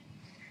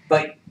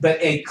 But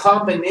a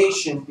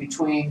combination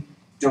between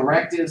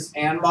directives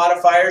and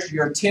modifiers,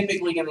 you're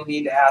typically gonna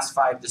need to ask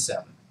 5 to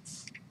 7.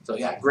 So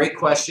yeah, great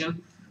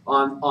question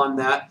on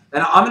that.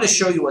 And I'm gonna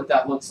show you what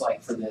that looks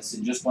like for this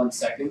in just 1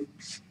 second.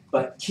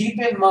 But keep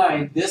in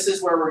mind, this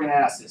is where we're gonna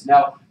ask this.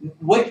 Now,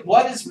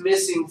 what is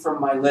missing from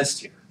my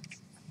list here?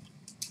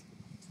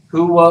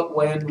 Who, what,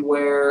 when,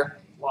 where,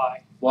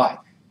 Why? why?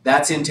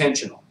 That's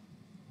intentional.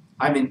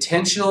 I'm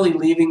intentionally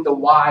leaving the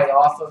why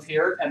off of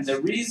here, and the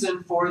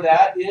reason for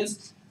that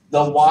is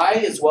the why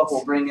is what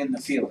will bring in the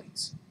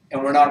feelings.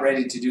 And we're not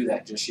ready to do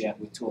that just yet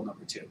with tool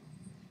number 2.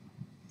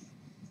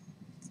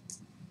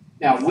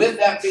 Now, with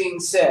that being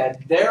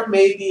said, there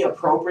may be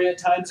appropriate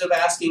times of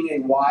asking a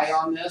why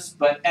on this,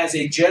 but as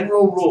a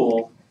general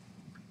rule,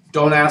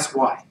 don't ask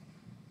why.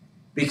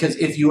 Because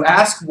if you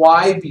ask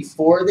why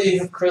before they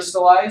have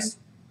crystallized,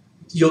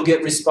 you'll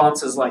get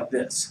responses like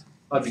this.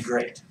 That'd be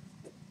great.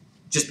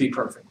 Just be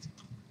perfect.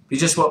 Be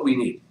just what we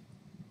need.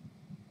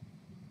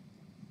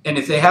 And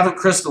if they haven't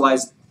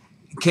crystallized,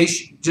 in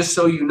case, just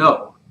so you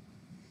know,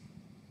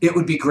 it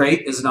would be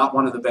great is not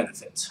one of the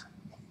benefits.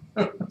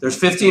 There's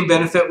 15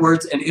 benefit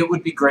words, and it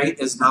would be great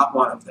is not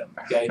one of them,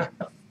 okay?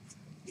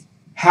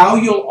 How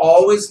you'll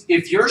always,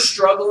 if you're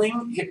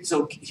struggling,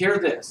 so hear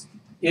this.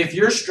 If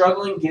you're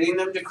struggling getting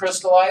them to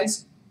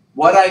crystallize,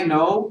 what I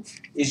know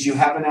is you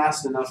haven't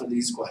asked enough of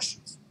these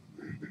questions.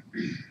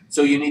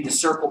 So you need to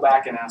circle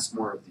back and ask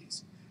more of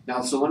these.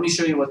 Now, so let me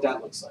show you what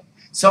that looks like.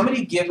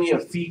 Somebody give me a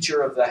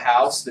feature of the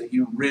house that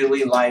you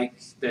really like,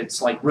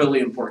 that's like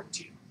really important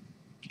to you.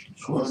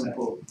 Swimming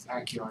pool,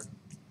 backyard.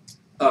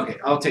 Okay,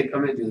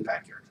 I'm gonna do the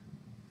backyard.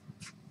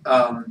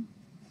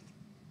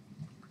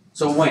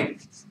 So Wayne.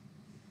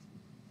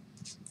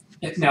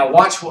 Now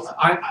watch,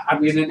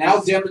 I'm gonna now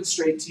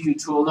demonstrate to you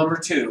tool number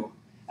 2,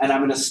 and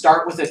I'm gonna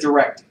start with a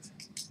directive,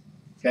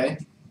 okay?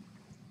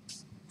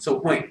 So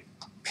Wayne,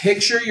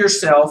 picture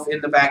yourself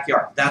in the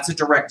backyard, that's a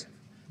directive.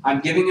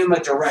 I'm giving him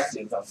a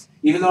directive of,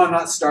 even though I'm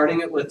not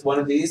starting it with one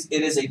of these,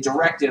 it is a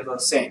directive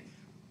of saying,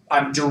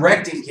 I'm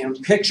directing him,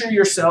 picture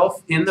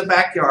yourself in the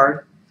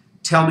backyard,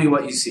 tell me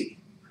what you see.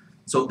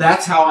 So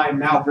that's how I'm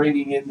now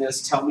bringing in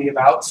this tell me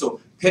about. So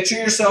picture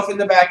yourself in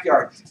the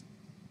backyard.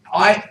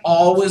 I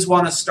always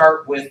want to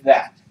start with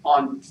that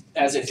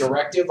as a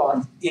directive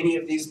on any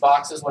of these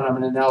boxes when I'm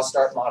going to now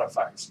start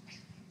modifiers.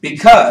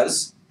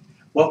 Because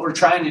what we're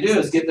trying to do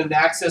is get them to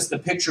access the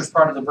pictures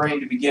part of the brain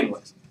to begin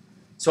with.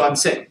 So I'm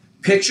saying,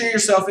 picture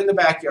yourself in the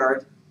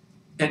backyard.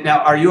 And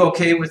now, are you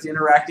okay with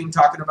interacting,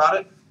 talking about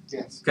it?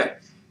 Yes. Okay.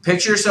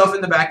 Picture yourself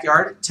in the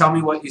backyard. Tell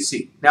me what you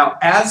see. Now,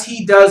 as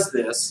he does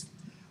this,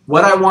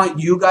 what I want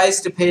you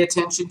guys to pay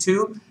attention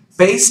to,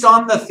 based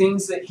on the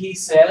things that he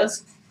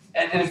says,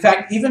 and in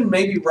fact, even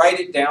maybe write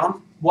it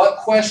down, what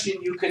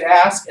question you could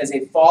ask as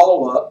a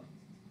follow-up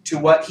to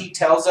what he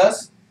tells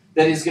us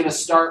that is going to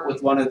start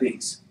with one of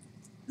these.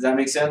 Does that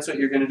make sense, what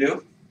you're going to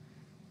do?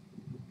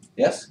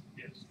 Yes?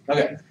 Yes.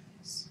 Okay.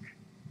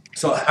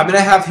 So I'm going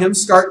to have him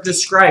start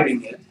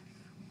describing it.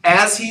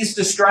 As he's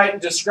describing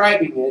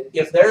it,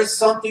 if there's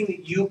something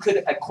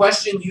that a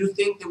question you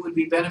think that would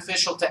be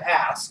beneficial to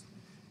ask,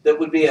 that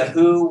would be a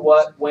who,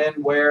 what, when,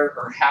 where,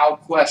 or how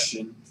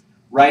question,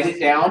 write it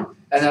down,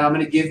 and then I'm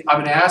going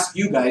to ask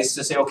you guys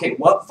to say, okay,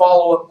 what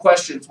follow-up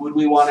questions would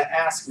we want to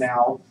ask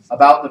now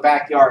about the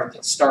backyard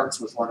that starts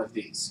with one of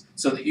these,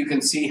 so that you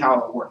can see how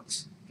it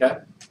works, okay?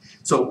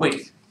 So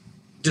wait,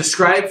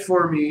 describe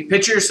for me,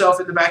 picture yourself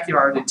in the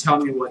backyard and tell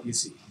me what you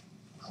see.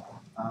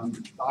 I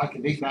like a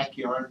big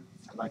backyard.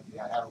 I'd like to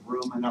have a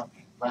room enough,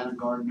 plant a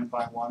garden if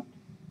I want,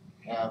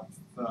 have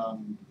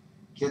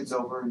kids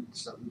over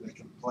so that they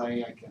can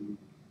play. I can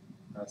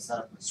set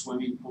up a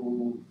swimming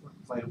pool,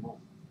 inflatable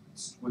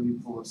swimming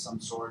pool of some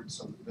sort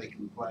so that they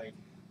can play.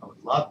 I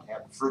would love to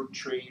have fruit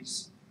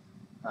trees,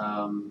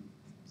 and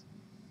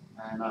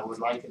I would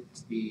like it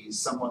to be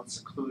somewhat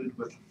secluded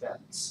with a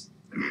fence.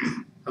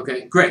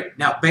 Okay, great.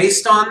 Now,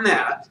 based on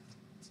that,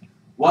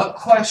 what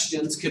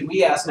questions could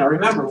we ask? Now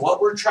remember,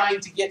 what we're trying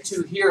to get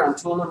to here on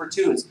tool number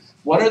 2 is,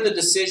 what are the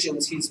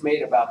decisions he's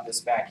made about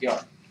this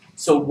backyard?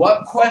 So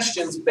what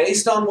questions,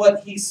 based on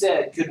what he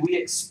said, could we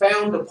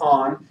expound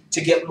upon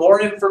to get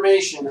more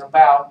information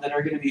about that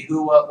are going to be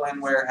who, what, when,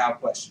 where, how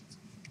questions?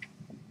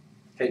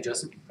 Okay,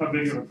 Justin? How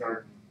big of a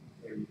garden?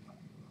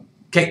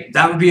 Okay,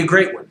 that would be a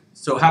great one.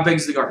 So how big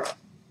is the garden?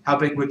 How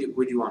big would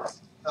you want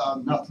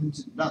it?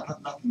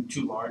 Nothing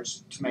too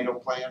large. Tomato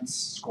plants,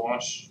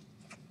 squash,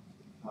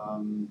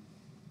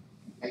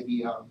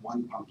 maybe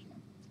 1 pumpkin.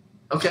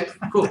 Okay,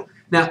 cool.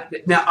 Now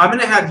I'm going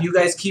to have you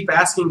guys keep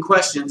asking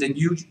questions, and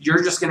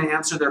you're just going to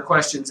answer their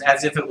questions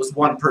as if it was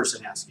one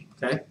person asking.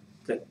 Okay.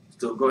 Okay.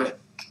 So go ahead.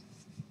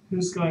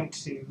 Who's going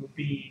to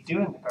be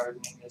doing the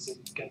gardening? Is it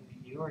going to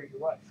be you or your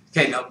wife?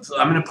 Okay. Now so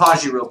I'm going to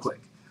pause you real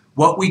quick.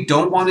 What we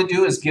don't want to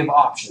do is give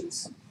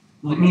options.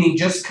 Meaning,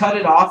 just cut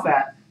it off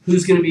at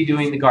who's going to be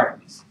doing the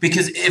gardening.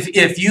 Because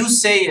if you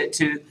say it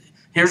to,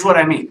 here's what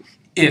I mean.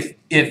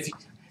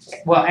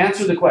 Well,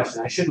 answer the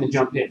question. I shouldn't have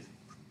jumped in.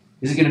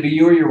 Is it going to be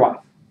you or your wife?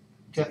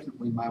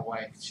 Definitely my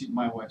wife.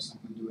 My wife's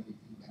not going to do anything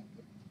back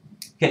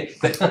there. Okay,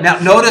 but now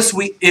notice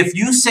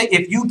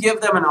if you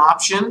give them an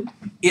option,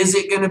 is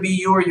it going to be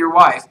you or your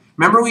wife?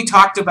 Remember we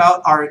talked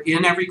about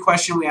in every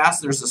question we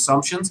ask, there's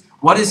assumptions.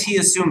 What is he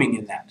assuming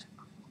in that?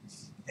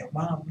 That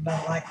one of them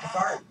don't like the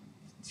garden.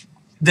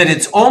 That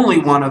it's only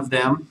one of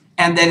them,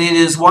 and that it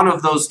is one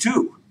of those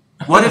two.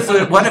 What if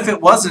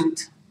it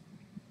wasn't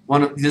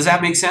one of? Does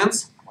that make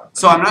sense?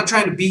 So I'm not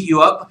trying to beat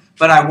you up,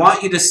 but I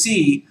want you to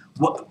see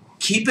what.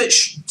 Keep it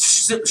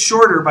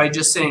shorter by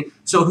just saying,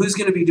 so who's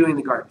going to be doing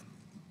the garden?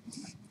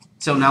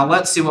 So now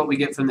let's see what we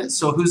get from this.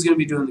 So who's going to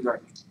be doing the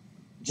garden?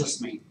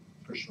 Just me,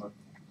 for sure.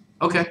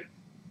 Okay,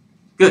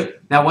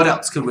 good. Now what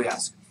else could we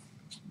ask?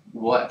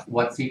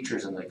 What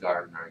features in the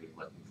garden are you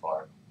looking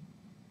for?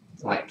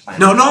 Like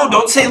plants? No,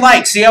 don't say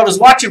like. See, I was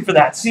watching for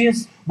that. See,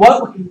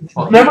 Well,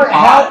 remember you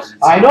how, pause.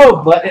 I know,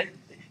 but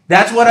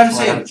that's what I'm Let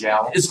saying. them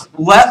gel. Is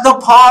let the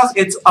pause,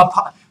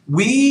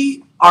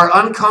 we are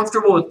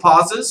uncomfortable with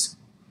pauses.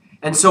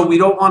 And so we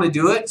don't want to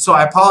do it. So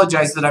I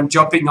apologize that I'm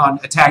jumping on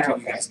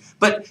attacking you guys.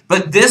 But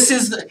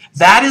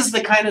that is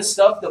the kind of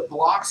stuff that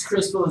blocks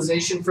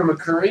crystallization from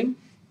occurring,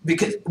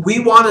 because we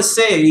want to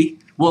say,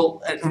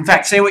 well, in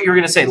fact, say what you're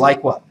going to say.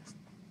 Like what?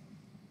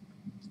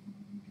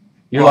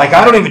 You're like,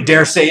 I don't even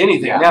dare say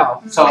anything Yeah.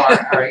 now. So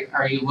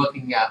are you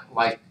looking at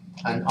like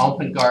an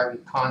open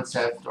garden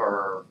concept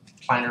or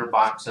planter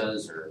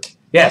boxes or?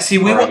 Yeah. See,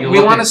 we Or are you want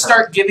looking to for-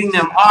 start giving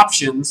them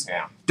options.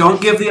 Yeah. Don't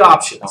give the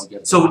options. Don't give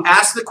the So options.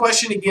 ask the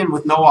question again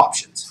with no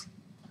options.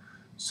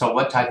 So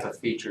what type of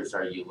features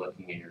are you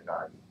looking in your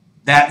garden?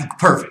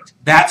 Perfect.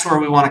 That's where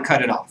we want to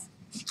cut it off.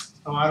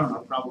 Oh, I don't know,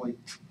 probably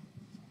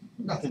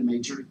nothing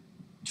major.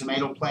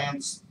 Tomato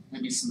plants,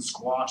 maybe some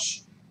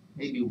squash,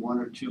 maybe 1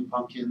 or 2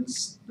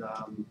 pumpkins,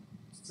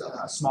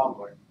 a small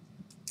garden.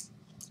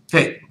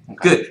 Okay,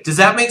 good. Does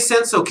that make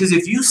sense? So, because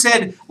if you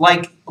said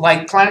like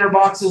planter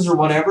boxes or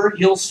whatever,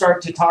 he'll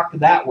start to talk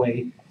that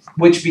way,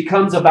 which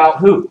becomes about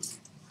who?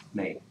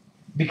 Me.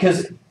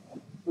 Because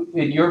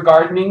in your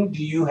gardening,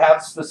 do you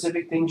have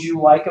specific things you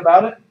like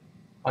about it?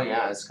 Oh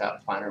yeah, it's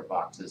got planter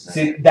boxes in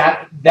See,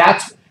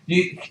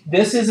 it.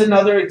 this is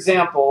another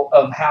example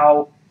of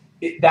how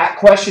that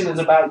question is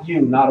about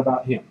you, not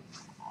about him.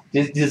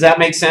 Does that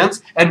make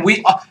sense? And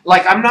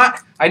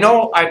I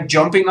know I'm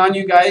jumping on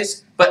you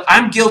guys, but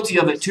I'm guilty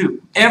of it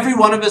too. Every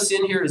one of us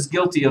in here is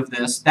guilty of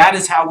this. That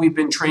is how we've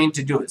been trained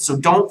to do it. So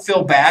don't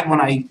feel bad when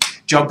I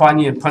jump on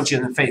you and punch you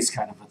in the face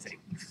kind of a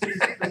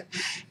thing.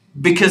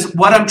 Because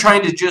what I'm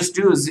trying to just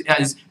do is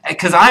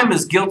because I'm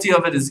as guilty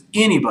of it as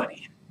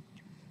anybody.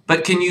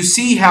 But can you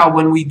see how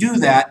when we do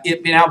that,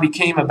 it now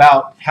became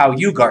about how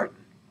you garden?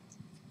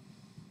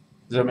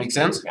 Does that make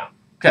sense? Yeah.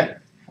 Okay.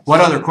 What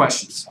other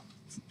questions?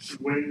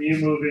 When you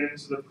move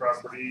into the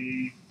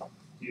property,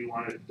 do you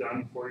want it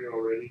done for you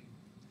already?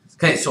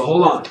 Okay, so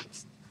hold on.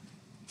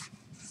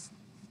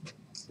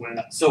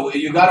 So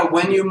you got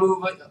when you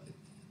move it.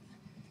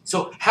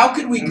 So how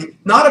could we,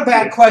 not a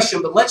bad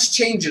question, but let's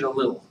change it a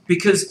little.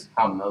 Because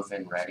How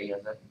move-in ready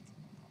is it?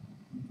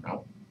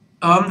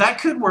 that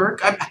could work.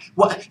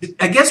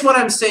 I guess what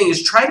I'm saying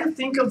is try to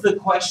think of the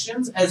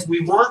questions as we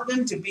want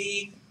them to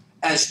be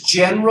as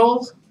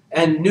general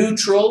and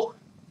neutral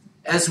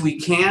as we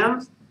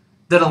can,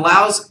 that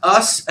allows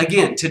us,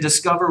 again, to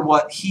discover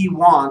what he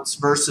wants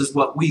versus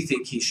what we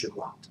think he should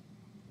want.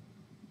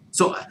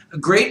 So a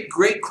great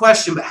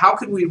question, but how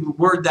could we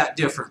word that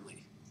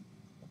differently?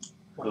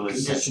 Who What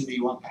is condition do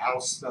you want the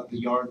house, the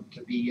yard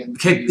to be in?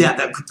 Okay,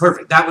 yeah,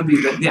 perfect. That would be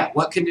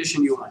what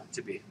condition you want it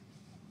to be.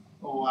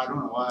 Oh, I don't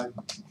know, I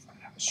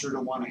sure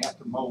don't wanna have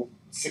to mow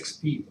 6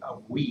 feet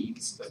of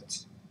weeds,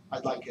 but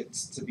I'd like it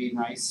to be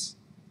nice.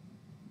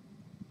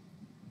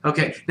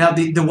 Okay, now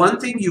the one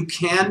thing you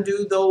can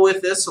do though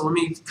with this, so let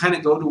me kind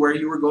of go to where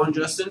you were going,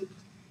 Justin,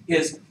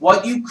 is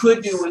what you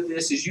could do with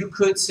this is you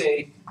could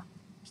say,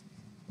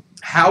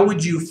 how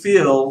would you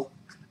feel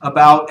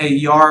about a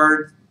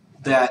yard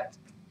that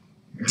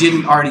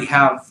didn't already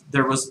have,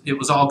 it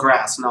was all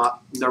grass,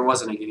 there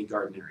wasn't any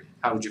garden area.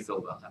 How would you feel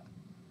about that?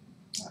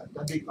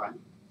 That'd be fine.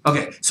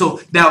 Okay,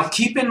 so now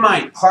keep in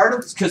mind, part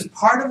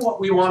of what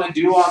we want to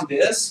do on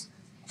this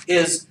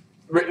is,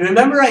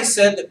 remember I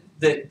said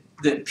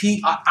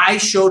I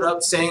showed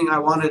up saying I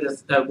wanted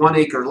a 1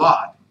 acre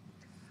lot.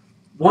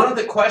 One of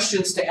the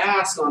questions to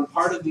ask on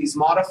part of these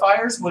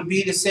modifiers would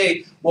be to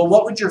say, well,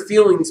 what would your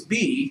feelings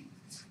be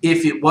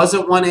if it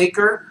wasn't 1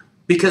 acre?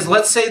 Because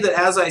let's say that,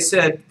 as I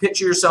said,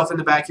 picture yourself in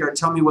the backyard,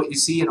 tell me what you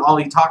see, and all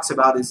he talks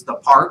about is the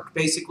park,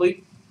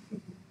 basically.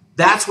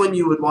 That's when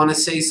you would want to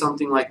say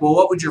something like, well,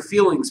 what would your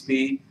feelings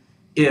be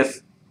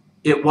if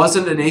it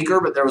wasn't an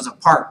acre, but there was a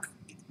park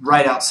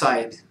right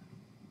outside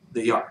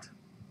the yard?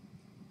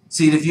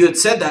 See, if you had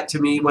said that to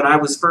me when I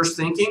was first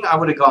thinking, I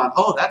would have gone,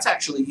 oh, that's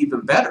actually even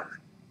better.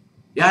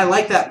 Yeah, I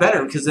like that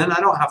better because then I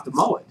don't have to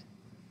mow it.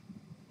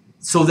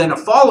 So then a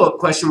follow-up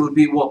question would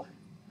be, well,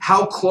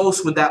 how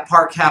close would that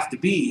park have to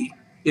be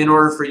in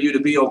order for you to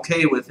be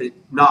okay with it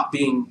not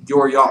being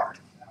your yard?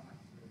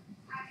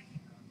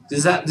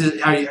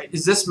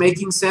 Is this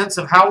making sense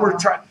of how we're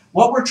trying?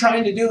 What we're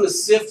trying to do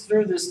is sift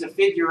through this to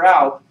figure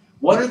out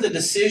what are the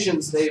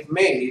decisions they've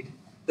made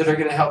that are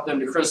going to help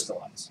them to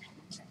crystallize.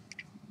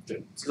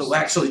 So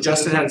actually,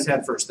 Justin had his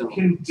hand first. Then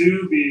Can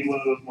do be one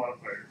of those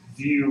modifiers.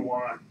 Do you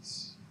want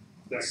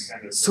that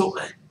kind of? So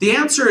the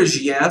answer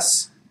is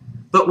yes,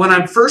 but when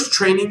I'm first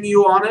training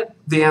you on it,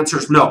 the answer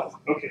is no.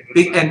 Okay.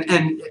 That's fine.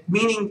 And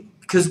meaning,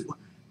 because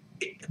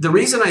the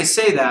reason I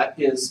say that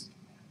is,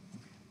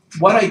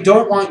 what I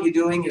don't want you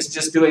doing is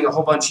just doing a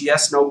whole bunch of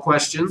yes/no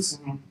questions.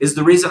 Mhm. Is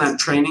the reason I'm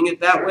training it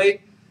that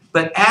way.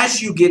 But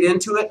as you get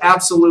into it,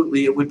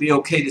 absolutely, it would be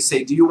okay to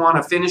say, do you want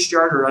a finished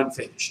yard or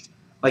unfinished?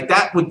 Like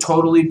that would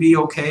totally be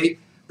okay.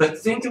 But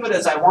think of it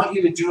as I want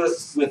you to do it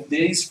with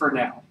these for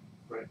now.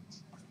 Right.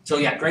 So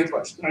yeah, great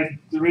question.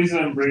 The reason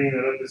I'm bringing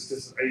that up is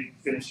because I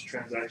finished a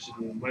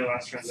transaction, my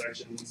last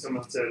transaction, and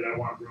someone said I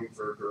want room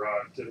for a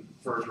garage, in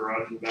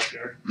the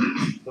backyard.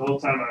 The whole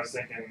time I was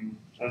thinking,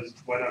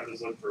 why not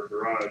just look for a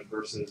garage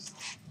versus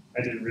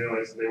I didn't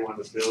realize that they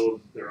wanted to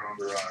build their own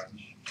garage.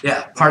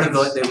 Yeah, part of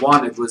what they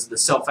wanted was the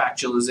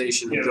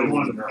self-actualization Yeah, of they building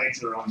wanted the to garage. make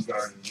their own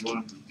garden, they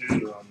wanted to do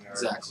their own yard.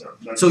 Exactly.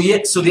 that's-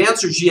 So the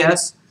answer is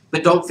yes,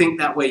 but don't think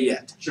that way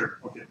yet. Sure,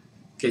 okay.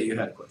 Okay, you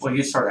had a question. Well,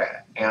 you sort of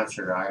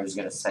answered, I was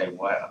gonna say,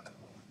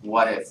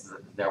 what if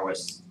there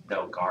was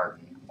no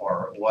garden?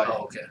 Or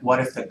Oh, okay. what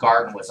if the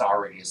garden was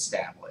already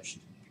established?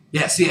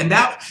 Yeah, see, and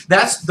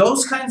that's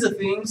those kinds of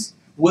things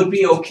would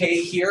be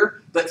okay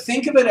here, but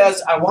think of it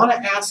as I want to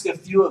ask a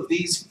few of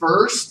these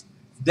first,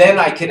 then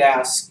I could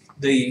ask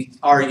the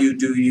are you,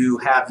 do you,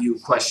 have you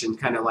question,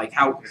 kind of like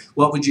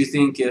what would you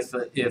think if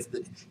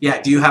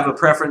do you have a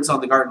preference on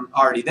the garden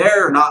already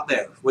there or not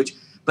there?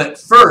 But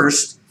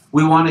first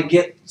we want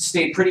to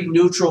stay pretty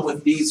neutral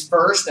with these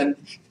first, and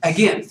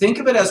again, think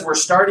of it as we're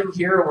starting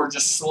here and we're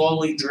just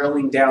slowly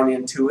drilling down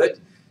into it,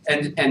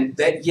 and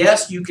that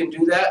yes, you can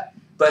do that,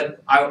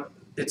 but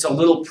it's a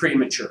little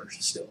premature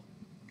still.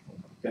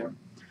 Okay.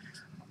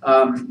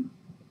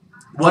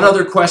 What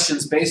other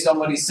questions, based on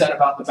what he said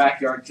about the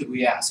backyard, could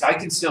we ask? I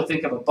can still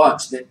think of a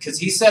bunch because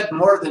he said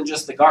more than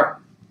just the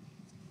garden.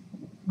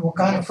 What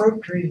kind of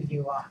fruit tree do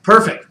you want?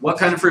 Perfect. What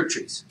kind of fruit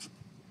trees?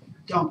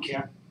 Don't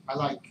care. I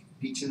like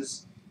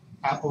peaches.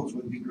 Apples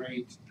would be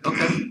great.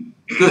 Okay.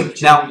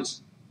 Good. Now,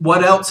 Cherries.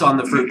 what else on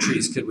the fruit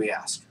trees could we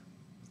ask?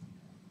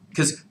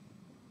 Because,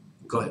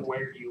 go ahead.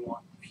 Where do you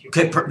want?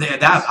 Okay,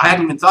 I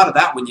hadn't even thought of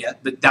that one yet,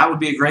 but that would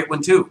be a great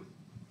one too.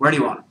 Where do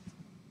you want it?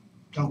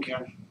 Don't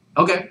care.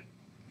 Okay.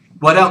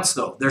 What else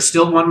though? There's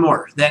still one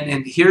more.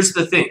 And here's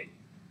the thing.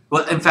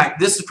 Well, in fact,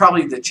 this is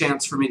probably the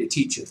chance for me to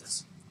teach you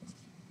this.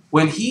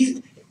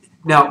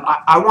 Now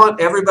I want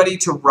everybody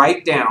to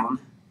write down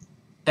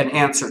an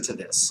answer to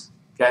this.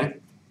 Okay?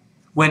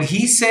 When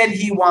he said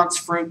he wants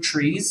fruit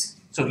trees,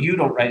 so you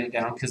don't write it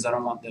down because I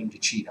don't want them to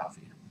cheat off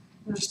of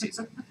you. Just take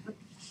some.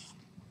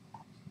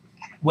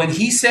 When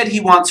he said he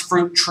wants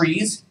fruit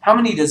trees, how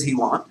many does he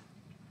want?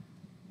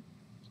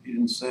 He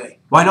didn't say.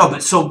 Well, I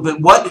know,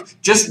 but what,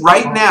 just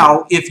right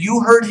now, if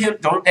you heard him,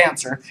 don't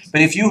answer,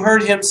 but if you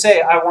heard him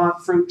say, I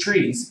want fruit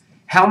trees,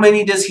 how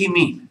many does he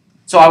mean?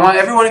 So I want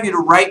every one of you to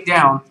write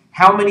down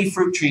how many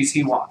fruit trees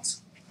he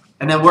wants.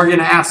 And then we're going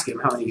to ask him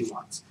how many he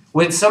wants.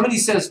 When somebody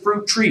says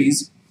fruit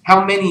trees,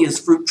 how many is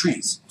fruit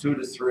trees? 2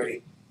 to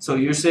 3. So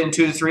you're saying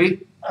 2 to 3?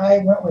 I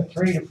went with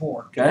 3 to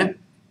 4. Okay.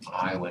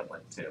 I went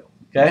with 2.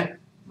 Okay.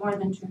 More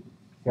than 2.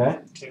 Okay.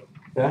 2.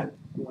 Okay.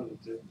 More than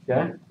 2.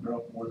 Okay.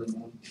 No, more than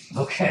one.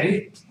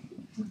 Okay.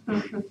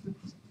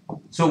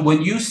 So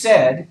when you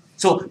said,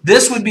 so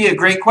this would be a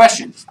great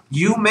question.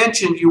 You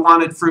mentioned you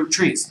wanted fruit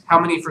trees. How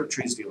many fruit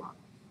trees do you want?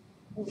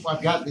 Well,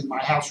 I've got in my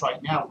house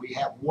right now, we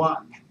have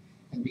one.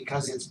 And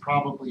because it's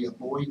probably a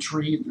boy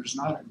tree and there's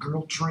not a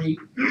girl tree,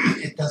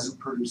 it doesn't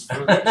produce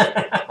fruit.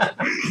 I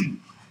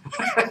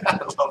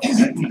love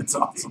that. That's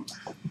awesome.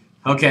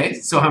 Okay,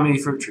 so how many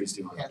fruit trees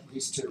do you want? At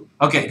least 2.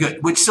 Okay,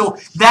 good. So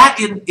that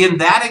in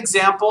that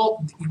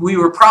example, we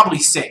were probably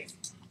safe.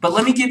 But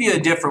let me give you a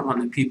different one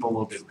that people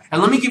will do.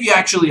 And let me give you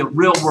actually a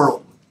real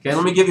world. Okay,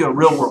 let me give you a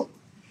real world.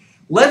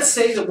 Let's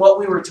say that what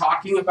we were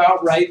talking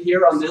about right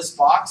here on this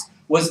box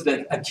was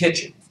a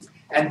kitchen.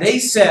 And they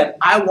said,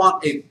 I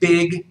want a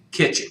big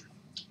kitchen.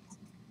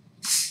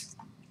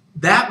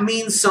 That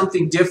means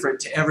something different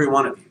to every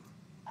one of you.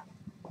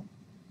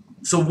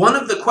 So one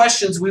of the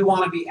questions we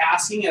want to be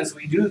asking as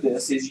we do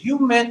this is,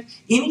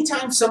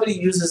 anytime somebody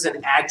uses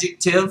an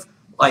adjective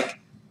like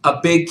a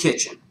big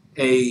kitchen,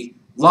 a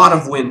lot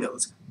of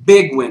windows,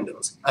 big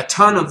windows, a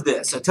ton of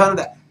this, a ton of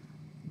that,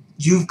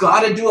 you've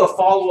got to do a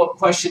follow-up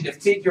question to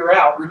figure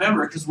out,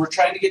 remember, because we're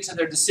trying to get to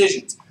their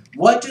decisions.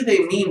 What do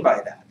they mean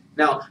by that?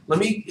 Now, I'm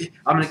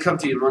going to come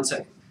to you in 1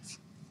 second.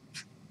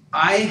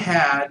 I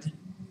had,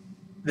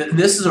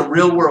 this is a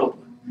real world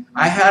one.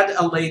 I had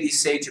a lady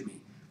say to me,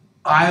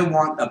 I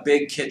want a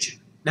big kitchen.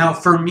 Now,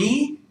 for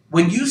me,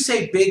 when you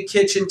say big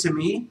kitchen to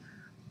me,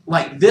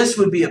 like this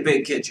would be a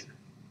big kitchen.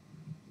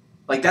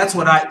 Like that's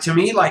what to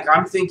me, like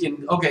I'm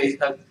thinking, okay,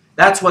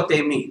 that's what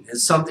they mean,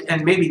 is something,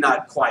 and maybe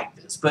not quite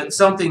this, but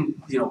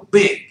something,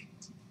 big.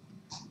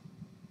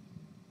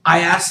 I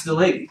asked the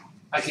lady,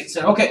 I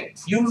said, okay,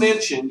 you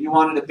mentioned you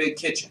wanted a big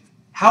kitchen.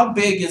 How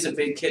big is a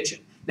big kitchen?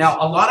 Now,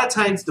 a lot of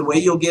times the way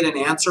you'll get an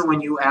answer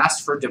when you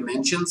ask for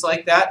dimensions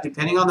like that,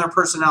 depending on their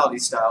personality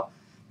style,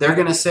 they're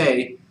going to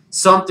say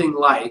something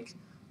like,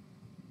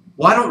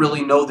 well, I don't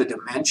really know the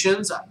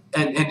dimensions.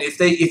 And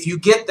if you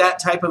get that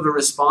type of a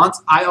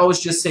response, I always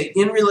just say,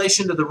 in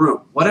relation to the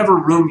room, whatever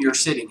room you're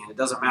sitting in, it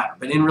doesn't matter.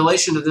 But in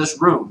relation to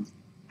this room,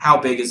 how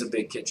big is a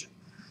big kitchen?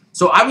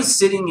 So I was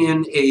sitting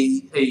in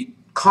a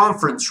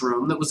conference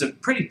room that was a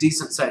pretty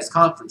decent sized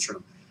conference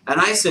room.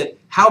 And I said,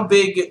 how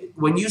big,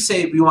 when you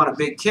say we want a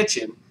big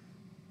kitchen,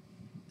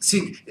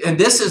 see, and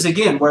this is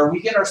again where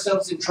we get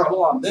ourselves in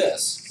trouble on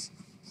this.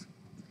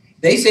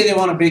 They say they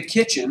want a big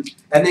kitchen,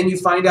 and then you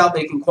find out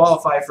they can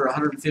qualify for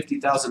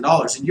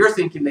 $150,000, and you're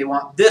thinking they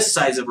want this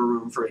size of a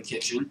room for a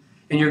kitchen,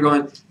 and you're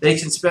going, they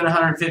can spend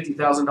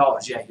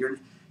 $150,000. Yeah,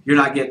 you're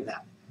not getting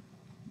that.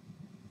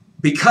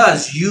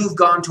 Because you've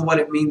gone to what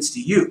it means to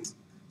you.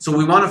 So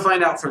we want to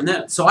find out from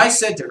them. So I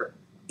said to her,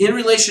 in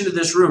relation to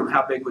this room,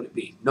 how big would it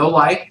be? No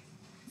lie.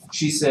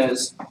 She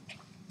says,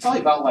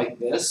 probably about like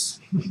this.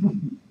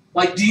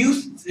 Like,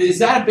 is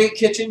that a big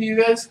kitchen to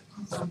you guys?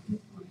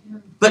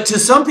 But to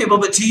some people,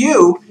 but to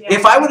you,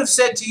 if I would have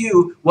said to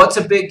you, what's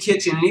a big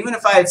kitchen? And even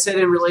if I had said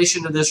in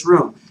relation to this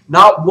room,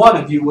 not one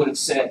of you would have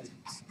said,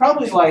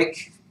 probably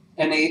like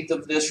an eighth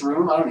of this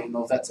room. I don't even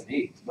know if that's an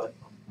eighth, but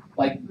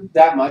like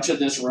that much of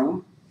this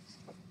room.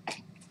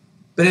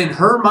 But in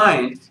her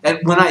mind, and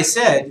when I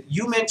said,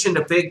 you mentioned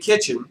a big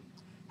kitchen,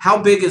 how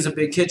big is a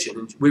big kitchen?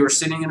 And we were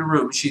sitting in a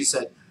room. She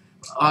said,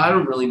 I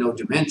don't really know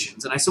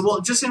dimensions. And I said,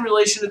 well, just in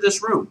relation to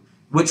this room,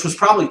 which was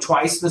probably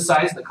twice the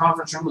size. The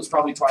conference room was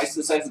probably twice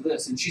the size of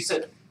this. And she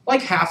said,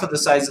 like half of the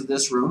size of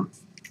this room.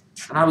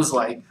 And I was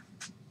like,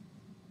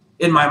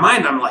 in my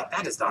mind, I'm like,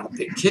 that is not a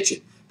big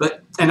kitchen.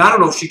 And I don't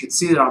know if she could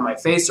see it on my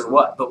face or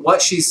what, but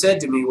what she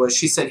said to me was,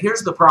 she said,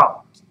 here's the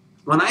problem.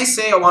 When I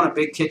say I want a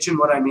big kitchen,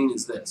 what I mean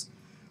is this.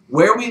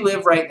 Where we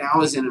live right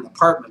now is in an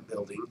apartment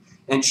building.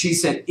 And she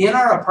said, in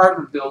our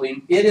apartment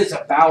building, it is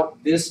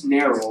about this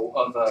narrow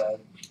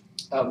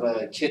of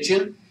a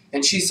kitchen.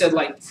 And she said,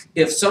 like,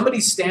 if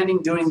somebody's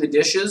standing doing the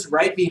dishes,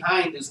 right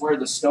behind is where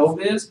the stove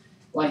is.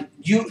 Like,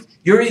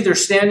 you're either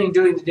standing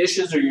doing the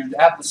dishes or you're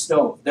at the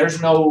stove.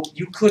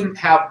 You couldn't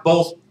have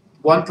both,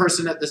 one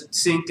person at the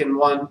sink and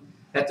one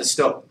at the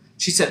stove.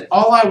 She said,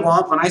 all I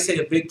want when I say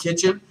a big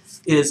kitchen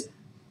is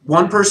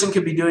one person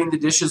could be doing the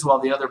dishes while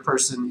the other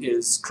person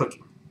is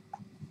cooking.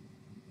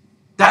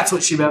 That's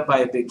what she meant by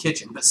a big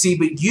kitchen. But see,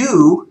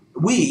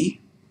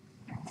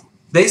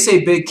 they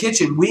say big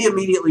kitchen, we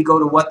immediately go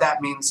to what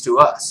that means to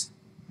us.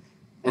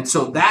 And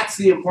so that's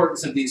the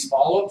importance of these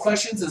follow-up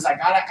questions, is I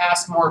got to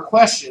ask more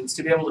questions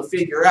to be able to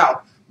figure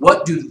out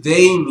what do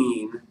they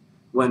mean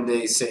when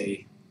they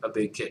say a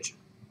big kitchen.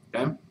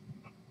 Okay?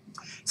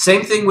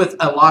 Same thing with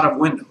a lot of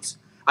windows.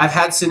 I've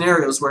had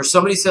scenarios where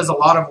somebody says a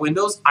lot of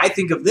windows, I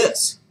think of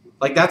this.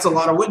 Like that's a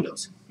lot of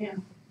windows. Yeah.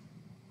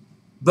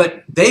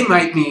 But they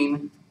might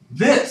mean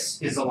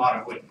this is a lot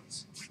of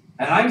windows.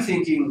 And I'm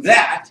thinking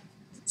that.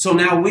 So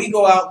now we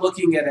go out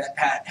looking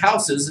at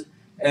houses,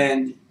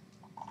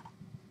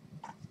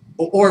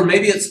 or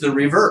maybe it's the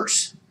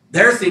reverse.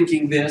 They're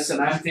thinking this, and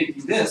I'm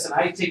thinking this, and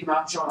I take them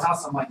out and show them a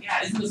house. I'm like,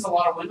 yeah, isn't this a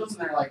lot of windows? And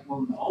they're like,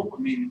 well, no. I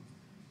mean,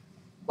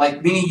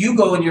 like, meaning you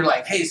go and you're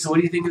like, hey, so what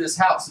do you think of this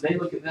house? So they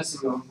look at this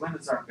and go,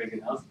 windows aren't big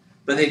enough.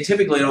 But they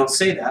typically don't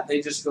say that. They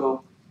just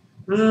go,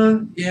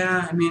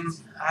 yeah, I mean,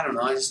 I don't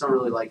know. I just don't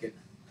really like it.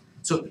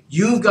 So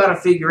you've got to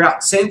figure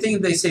out. Same thing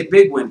if they say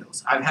big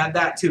windows. I've had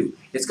that too.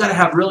 It's got to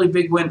have really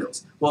big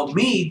windows. Well,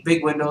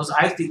 big windows,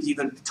 I think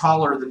even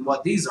taller than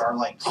what these are,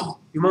 like,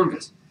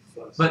 humongous.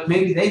 But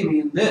maybe they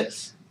mean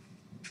this.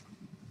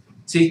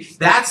 See,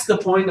 that's the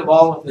point of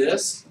all of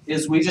this,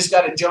 is we just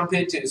got to jump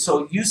into.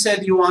 So you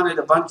said you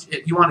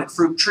wanted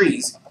fruit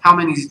trees. How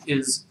many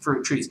is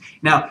fruit trees?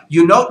 Now,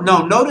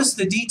 notice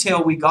the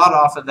detail we got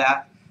off of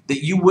that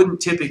you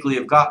wouldn't typically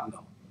have gotten,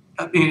 though.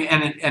 I mean,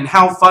 and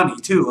how funny,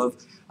 too, of,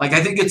 like,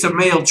 I think it's a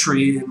male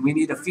tree, and we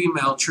need a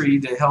female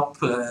tree to help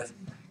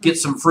get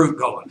some fruit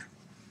going.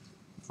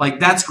 Like,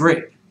 that's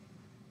great.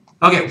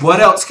 Okay, what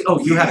else? Oh,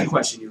 you had a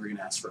question you were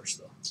gonna ask first,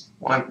 though.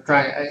 Well, I'm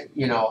trying,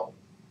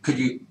 could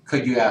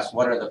you ask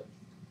what are the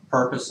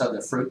purpose of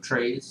the fruit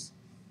trees?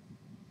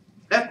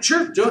 Yeah,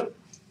 sure, do it.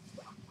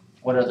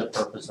 What are the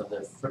purpose of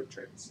the fruit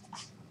trees?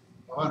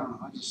 Well, I don't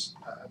know,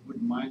 I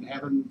wouldn't mind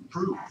having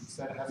fruit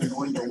instead of having to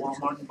go into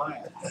Walmart and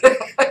buy it.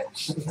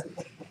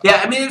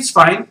 Yeah, I mean, it's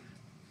fine.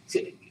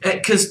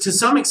 Because to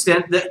some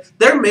extent,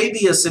 there may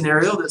be a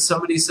scenario that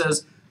somebody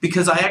says,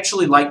 because I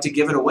actually like to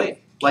give it away.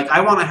 Like,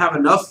 I want to have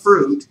enough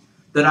fruit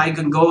that I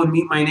can go and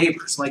meet my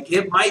neighbors. Like,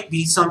 it might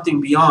be something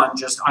beyond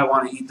just I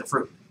want to eat the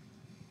fruit.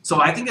 So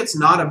I think it's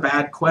not a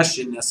bad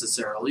question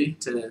necessarily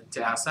to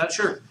ask that.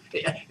 Sure.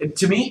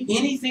 To me,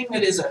 anything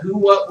that is a who,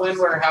 what, when,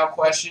 where, how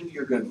question,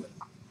 you're good with.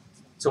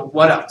 So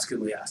what else could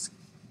we ask?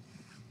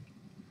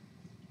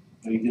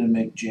 Are you gonna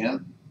make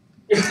jam?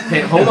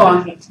 Okay, hold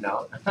on.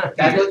 No.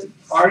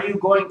 Are you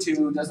going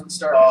to doesn't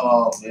start.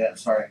 Oh, yeah,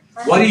 sorry.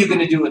 What are you going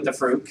to do with the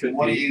fruit? Could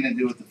What are be. you gonna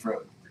do with the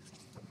fruit?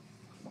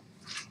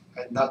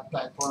 Not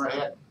that far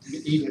ahead,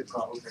 you eat it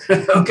probably.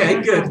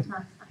 Okay, good.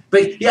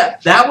 But yeah,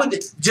 that would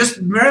just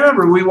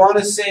remember we want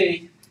to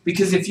say,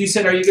 because if you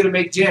said, "Are you going to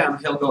make jam?"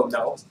 he'll go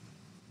no,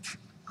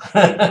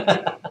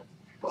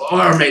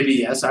 or maybe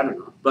yes. I don't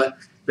know. But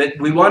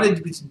we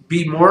wanted to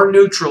be more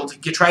neutral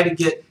to try to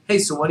get. Hey,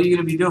 so what are you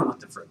going to be doing with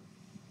the fruit?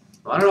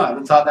 Well, I don't know. I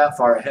haven't thought that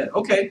far ahead.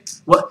 Okay.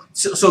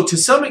 So to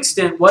some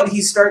extent, what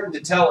he's starting to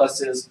tell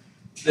us is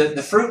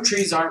the fruit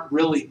trees aren't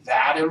really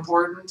that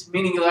important.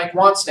 Meaning, he like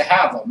wants to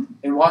have them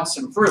and wants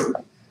some fruit,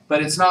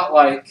 but it's not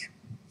like.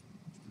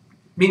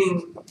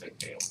 Meaning,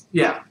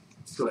 yeah.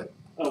 Go ahead.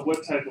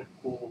 What type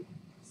of pool?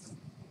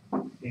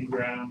 In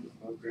ground,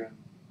 above ground?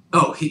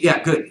 Oh,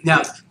 yeah, good.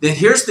 Now, then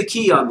here's the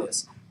key on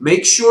this.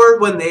 Make sure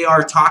when they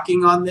are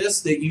talking on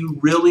this that you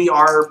really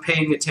are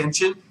paying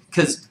attention,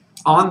 because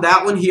on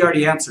that one, he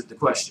already answered the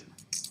question.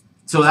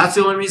 So that's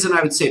the only reason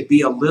I would say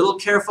be a little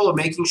careful of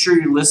making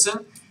sure you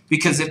listen,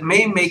 because it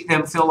may make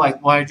them feel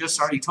like, well, I just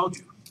already told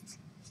you.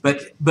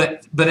 But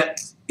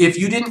if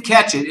you didn't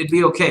catch it, it'd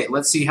be okay.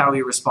 Let's see how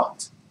he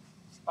responds.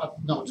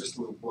 No, just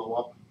a little blow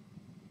up.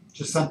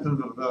 Just something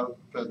that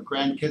the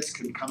grandkids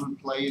can come and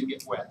play and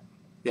get wet.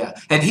 Yeah,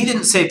 and he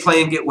didn't say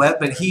play and get wet,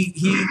 but he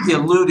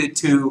alluded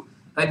to.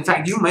 In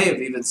fact, you may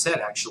have even said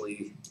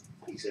actually.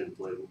 He said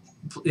inflatable.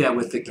 Yeah,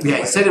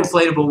 he said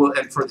inflatable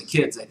and for the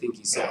kids. I think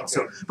he said Yeah, okay.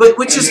 so, but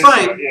which is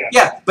fine. Yeah.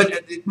 Yeah,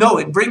 but no,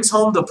 it brings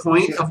home the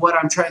point of what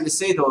I'm trying to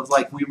say though. Of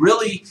like we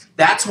really.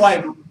 That's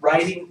why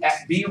writing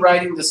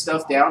the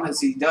stuff down as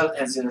he does,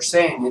 as they're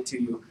saying it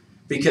to you,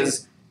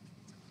 because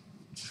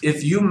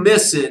if you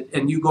miss it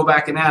and you go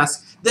back and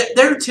ask.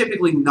 They're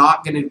typically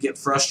not going to get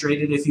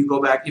frustrated if you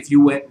go back, if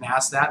you went and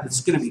asked that.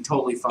 It's going to be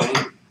totally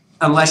fine.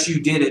 Unless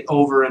you did it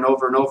over and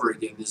over and over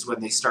again is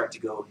when they start to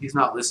go, he's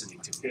not listening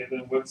to me. Okay,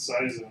 then what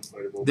size of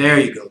inflatable? There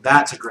you go.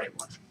 That's a great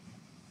one.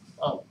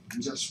 Oh,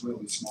 just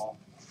really small.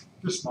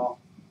 Just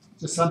small.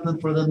 Just something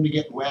for them to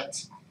get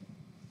wet.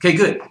 Okay,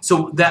 good.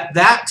 So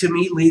that to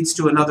me leads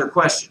to another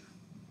question.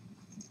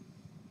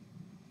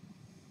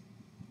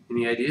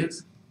 Any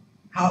ideas?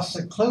 How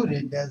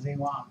secluded does he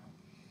want?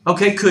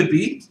 Okay, could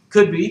be.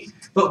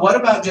 But what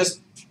about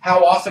just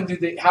how often do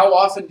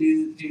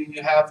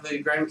you have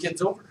the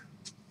grandkids over?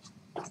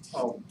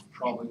 Oh,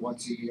 probably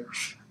once a year.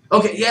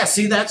 Okay, yeah,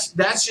 see that's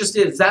just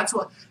it. That's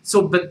what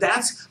but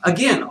that's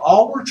again,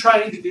 all we're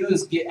trying to do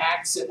is get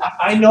access.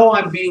 I know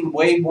I'm being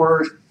way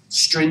more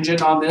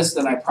stringent on this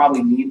than I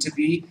probably need to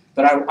be,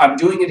 but I'm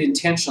doing it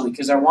intentionally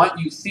because I want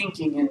you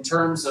thinking in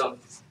terms of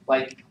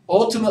like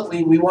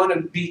ultimately we want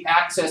to be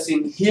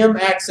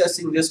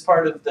accessing this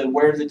part of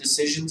where the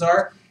decisions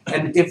are.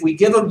 And if we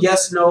give them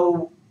yes,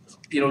 no,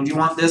 do you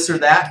want this or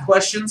that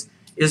questions,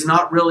 is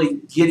not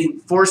really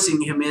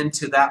forcing him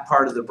into that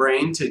part of the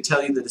brain to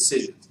tell you the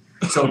decisions.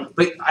 So,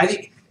 but I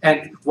think,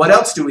 and what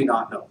else do we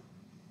not know?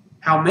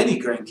 How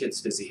many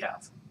grandkids does he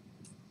have?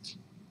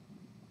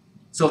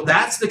 So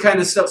that's the kind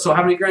of stuff. So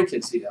how many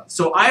grandkids do you have?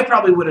 So I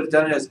probably would have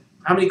done it as,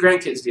 how many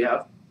grandkids do you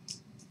have?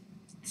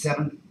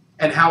 7.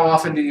 And how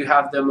often do you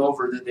have them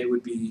over that they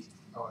would be?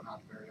 Oh,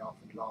 not very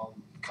often at all.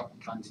 A couple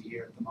times a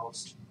year at the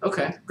most.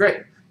 Okay,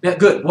 great. Yeah,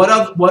 good.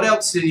 What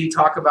else did he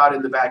talk about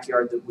in the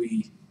backyard that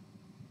we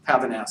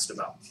haven't asked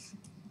about?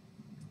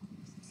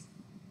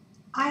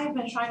 I have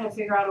been trying to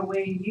figure out a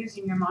way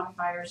using your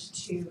modifiers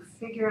to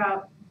figure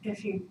out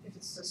if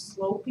it's a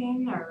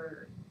sloping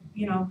or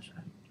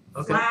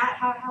Okay. flat.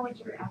 How would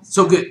you ask?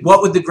 So good.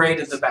 What would the grade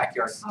of the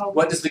backyard? Oh.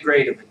 What does the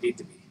grade of it need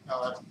to be? No,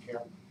 I don't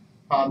care.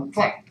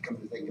 Flat, come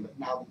to think of it.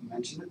 Now that you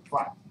mention it,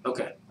 flat.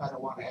 Okay. I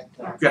don't want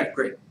to have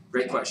Great.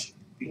 Great question.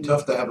 Be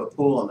tough to have a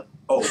pool on it.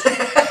 Oh, wait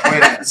a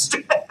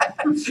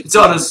minute. It's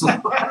on a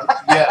slope.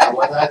 Yeah,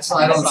 well,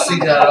 I don't see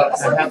that up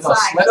there. Have a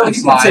slip No, and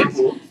you can say slide.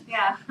 pool.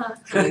 Yeah.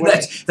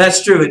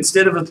 That's true.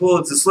 Instead of a pool,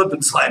 it's a slip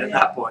and slide at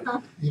that point.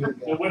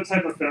 even And what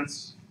type of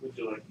fence would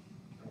you like?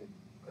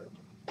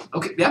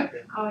 Okay, yeah.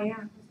 Oh yeah.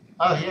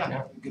 Oh,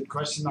 yeah, good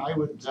question. I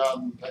would,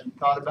 hadn't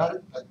thought about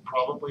it, but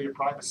probably a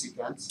privacy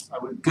fence. I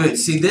would. Good.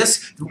 See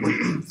this,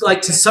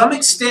 like to some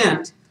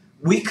extent,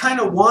 we kind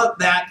of want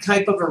that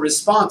type of a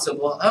response of,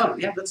 well, oh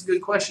yeah, that's a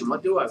good question.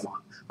 What do I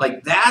want?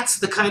 Like that's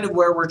the kind of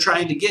where we're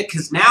trying to get,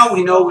 because now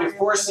we know we're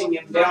forcing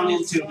him down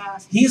into, Yeah.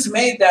 he's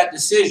made that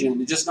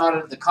decision, just not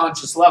at the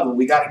conscious level.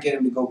 We got to get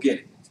him to go get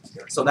it.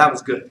 So that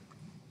was good.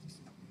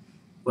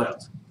 What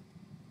else?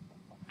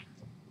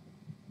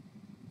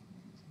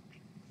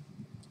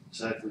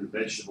 Aside from the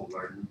vegetable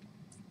garden,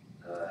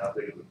 how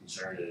big of a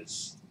concern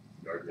is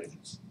yard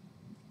maintenance?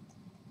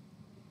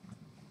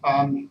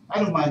 I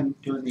don't mind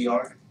doing the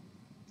yard.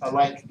 I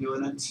like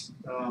doing it.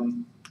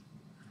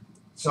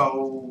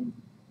 So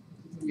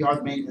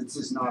yard maintenance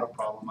is not a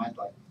problem. I'd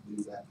like to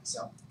do that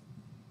myself.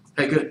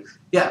 Okay, good.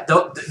 Yeah,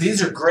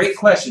 these are great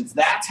questions.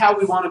 That's how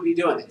we want to be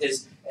doing it.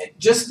 Is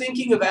just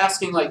thinking of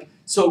asking like,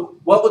 so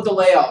what would the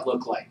layout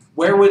look like?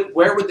 Where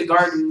would the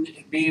garden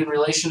be in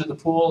relation to the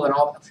pool and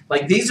all?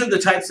 Like these are the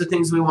types of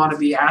things we want to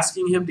be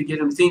asking him to get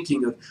him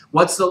thinking of.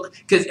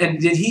 And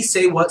did he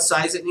say what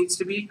size it needs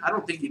to be? I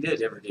don't think he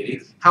did ever, did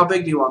he? How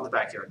big do you want the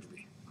backyard to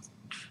be?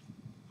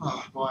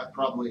 Oh, boy,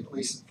 probably at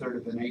least 1/3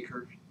 of an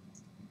acre.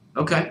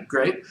 Okay,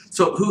 great.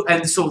 So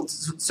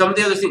some of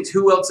the other things,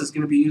 who else is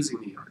going to be using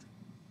the yard?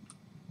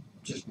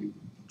 Just me.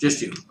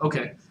 Just you.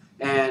 Okay.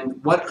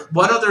 And what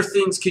other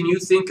things can you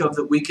think of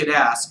that we could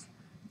ask,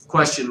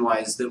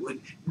 question-wise, that would,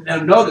 now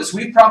notice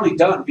we've probably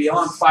done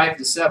beyond 5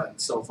 to 7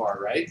 so far,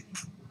 right?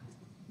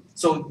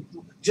 So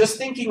just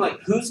thinking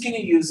like, who's going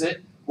to use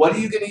it? What are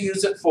you going to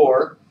use it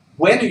for?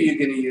 When are you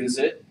going to use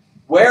it?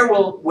 Where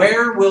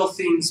will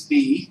things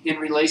be in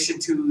relation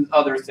to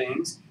other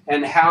things?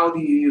 And how do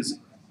you use it?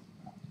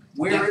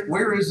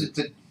 Where is it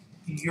that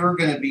you're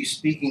gonna be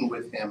speaking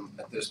with him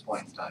at this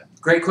point in time?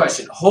 Great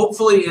question.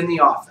 Hopefully in the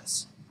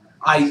office.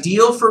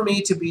 Ideal for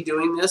me to be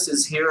doing this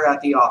is here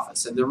at the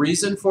office. And the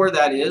reason for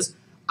that is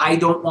I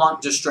don't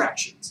want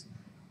distractions.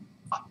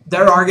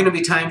 There are going to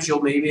be times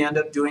you'll maybe end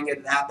up doing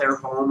it at their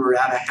home or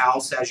at a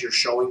house as you're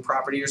showing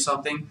property or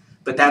something,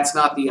 but that's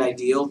not the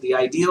ideal. The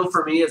ideal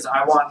for me is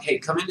I want, hey,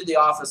 come into the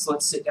office,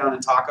 let's sit down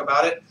and talk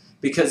about it,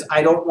 because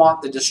I don't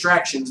want the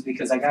distractions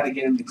because I got to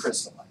get him to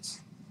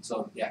crystallize.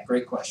 So yeah,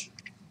 great question.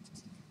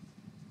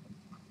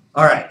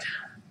 All right,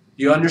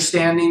 you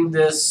understanding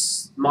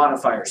this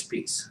modifiers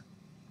piece?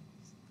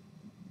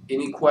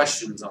 Any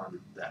questions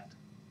on that?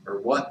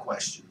 Or what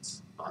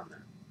questions on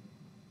that?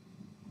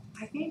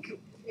 I think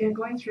in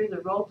going through the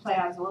role play,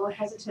 I was a little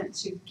hesitant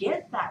to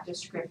get that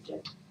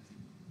descriptive.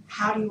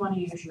 How do you want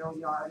to use your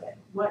yard?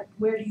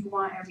 Where do you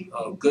want everything?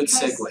 Oh, good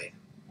Because- segue.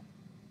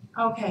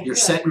 Okay, You're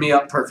good. setting me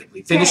up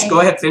perfectly. Finish. Okay. Go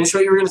ahead. Finish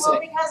what you were going to Well,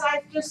 say. because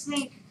I just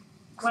think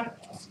when,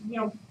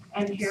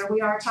 and here we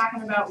are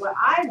talking about what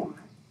I want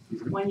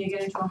Mhm. when you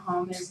get into a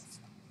home is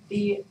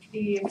the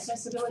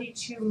accessibility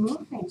to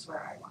move things where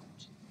I want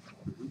it.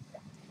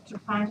 To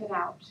find it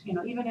out,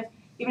 even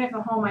if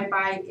a home I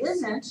buy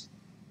isn't,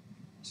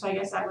 so I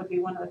guess that would be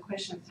one of the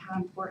questions, how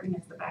important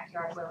is the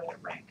backyard, where would it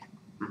rank?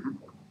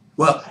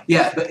 Well,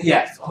 yeah, but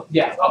yeah,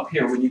 up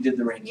here when you did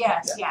the ranking.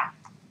 Yes, yeah.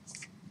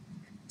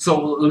 So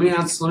let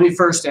me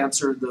first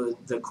answer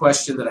the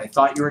question that I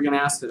thought you were going to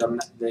ask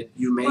that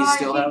you may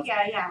still have.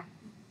 Yeah.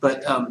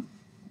 But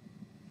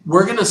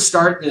we're going to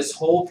start this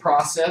whole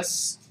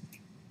process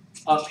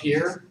up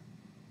here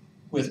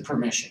with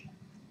permission.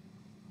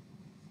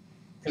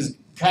 Because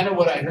kind of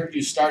what I heard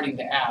you starting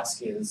to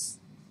ask is,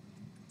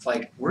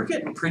 like, we're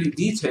getting pretty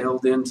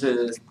detailed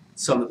into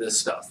some of this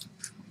stuff.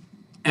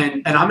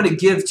 And I'm going to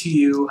give to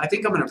you, I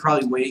think I'm going to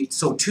probably wait.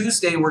 So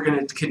Tuesday we're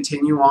going to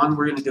continue on.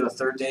 We're going to do a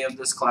 3rd day of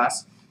this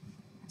class.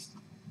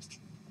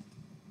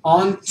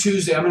 On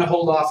Tuesday, I'm going to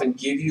hold off and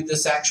give you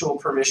this actual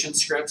permission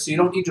script, so you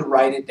don't need to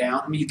write it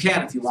down. I mean, you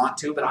can if you want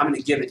to, but I'm going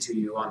to give it to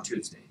you on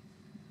Tuesday.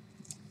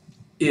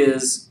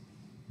 I'm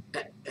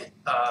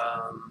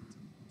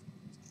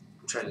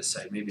trying to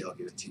decide. Maybe I'll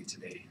give it to you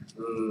today.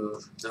 No,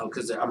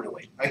 because I'm going to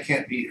wait. I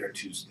can't be here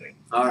Tuesday.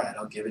 All right,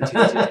 I'll give it to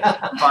you today.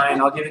 Fine,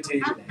 I'll give it to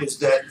you today. Is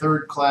that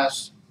 3rd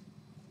class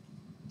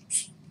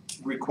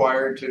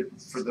required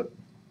for the?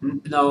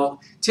 No,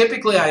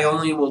 typically I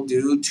only will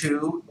do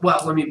 2.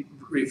 Well, let me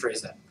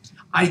rephrase that.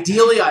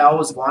 Ideally, I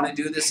always want to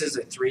do this as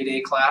a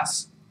 3-day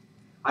class.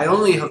 I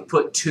only have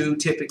put 2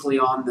 typically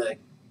on the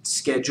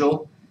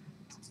schedule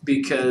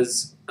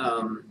because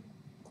a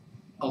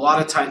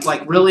lot of times,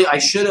 like really, I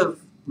should have,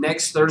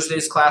 next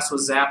Thursday's class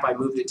was ZAP, I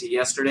moved it to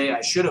yesterday. I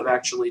should have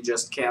actually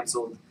just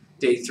canceled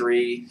day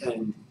 3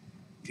 and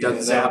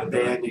done ZAP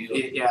then.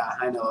 Yeah,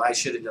 I know, I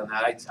should have done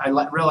that. I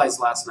realized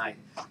last night.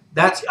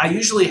 I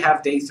usually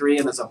have day 3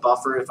 and as a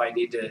buffer if I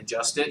need to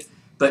adjust it.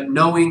 But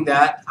knowing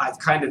that, I've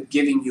kind of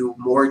given you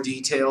more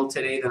detail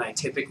today than I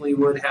typically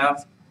would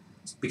have,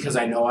 because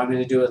I know I'm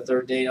going to do a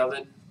 3rd day of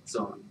it.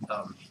 So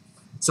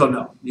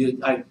no,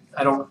 I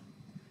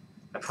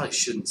probably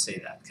shouldn't say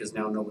that because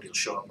now nobody will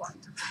show up on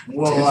it.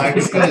 Well, I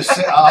was going to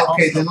say,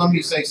 okay, then let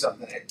me say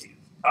something.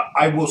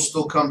 I will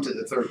still come to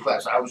the 3rd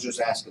class. I was just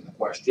asking the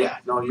question. Yeah,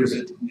 no, you're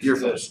good. You're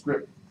The fine.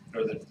 script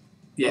or the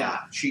Yeah,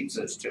 sheet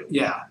says 2.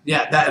 yeah.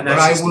 But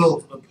I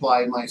will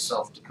apply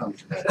myself to come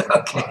to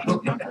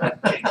that.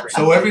 Okay, great.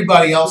 So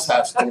everybody else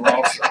has to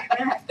also.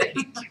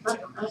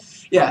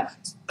 Yeah.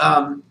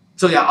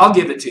 So yeah, I'll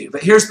give it to you,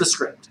 but here's the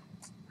script.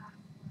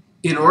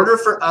 In order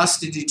for us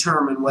to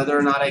determine whether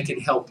or not I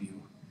can help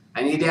you,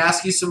 I need to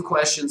ask you some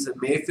questions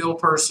that may feel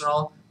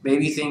personal,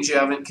 maybe things you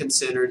haven't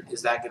considered.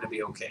 Is that going to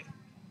be okay?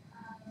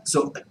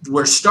 So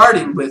we're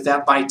starting with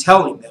that by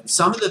telling them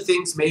some of the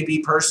things may be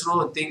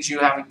personal and things you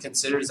haven't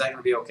considered. Is that going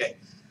to be okay?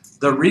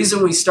 The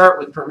reason we start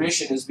with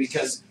permission is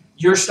because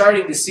you're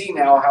starting to see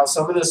now how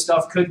some of this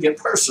stuff could get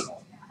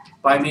personal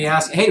by me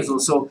asking, hey,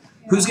 so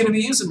who's going to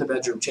be using the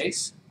bedroom,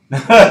 Chase?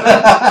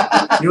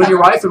 You and your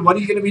wife, and what are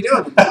you going to be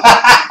doing?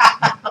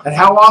 And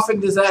how often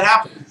does that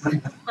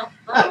happen?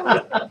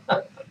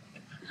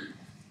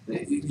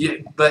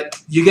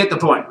 But you get the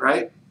point,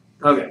 right?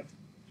 Okay.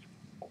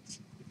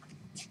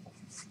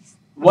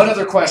 What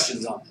other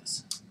questions on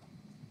this?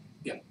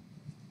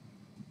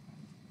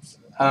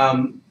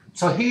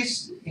 So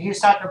he's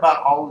talking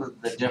about all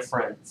of the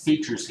different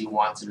features he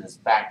wants in his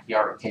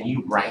backyard. Can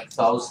you rank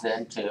those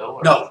then too?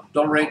 Or No,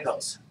 don't rank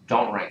those.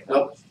 don't rank those.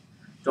 Nope.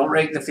 Don't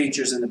rank the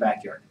features in the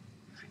backyard.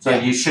 So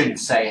you shouldn't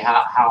say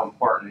how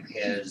important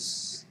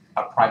is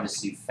a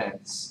privacy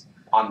fence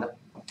on the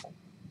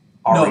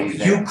No, already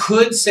there. you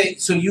could say,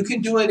 so you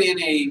can do it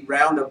in a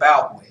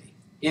roundabout way.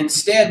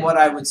 Instead, what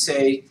I would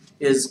say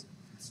is,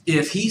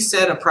 if he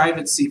said a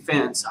privacy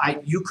fence,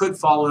 you could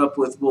follow it up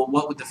with, well,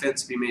 what would the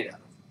fence be made out of?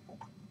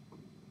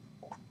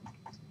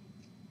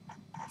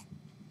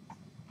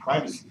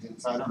 Privacy,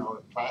 I don't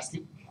know,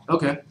 plastic?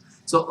 Okay.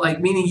 So,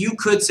 like, meaning you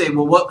could say,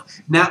 well, what,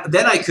 now,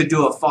 then I could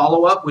do a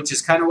follow-up, which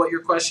is kind of what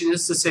your question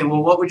is, to say,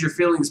 well, what would your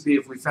feelings be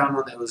if we found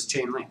one that was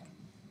chain link?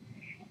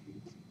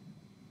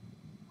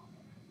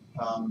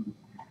 I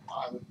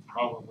would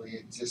probably,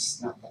 it's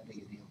just not that big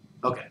a deal.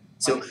 Okay.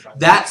 So I could try to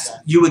that's, do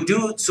that. you would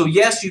do, so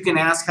yes, you can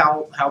ask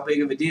how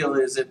big of a deal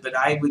is it, but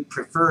I would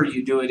prefer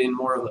you do it in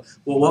more of a,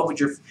 well, what would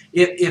your,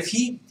 if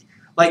he,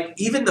 like,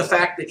 even the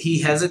fact that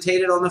he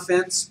hesitated on the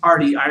fence, I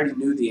already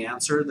knew the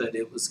answer, that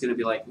it was gonna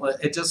be like, well,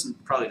 it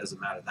probably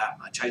doesn't matter that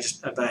much,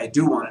 but I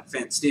do want it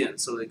fenced in,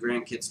 so the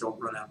grandkids don't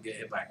run out and get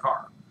hit by a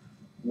car.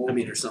 I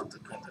mean, or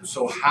something.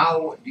 So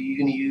how do you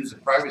gonna use a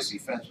privacy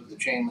fence with a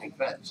chain link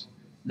fence?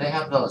 They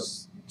have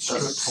those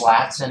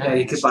slats in it. Yeah,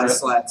 you could buy strips.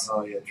 slats.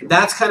 Oh, yeah, true.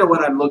 That's kind of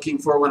what I'm looking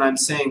for when I'm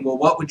saying, well,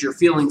 what would your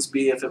feelings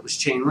be if it was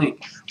chain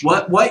link?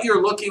 What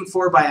you're looking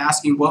for by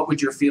asking what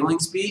would your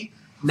feelings be,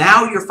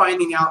 now you're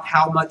finding out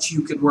how much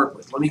you could work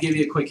with. Let me give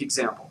you a quick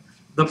example.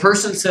 The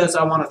person says,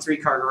 I want a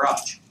 3-car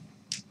garage.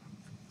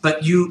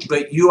 But you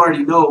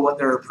already know what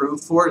they're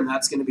approved for, and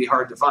that's going to be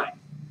hard to find.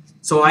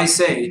 So I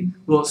say,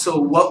 well, so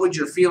what would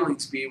your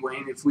feelings be,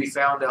 Wayne, if we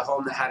found a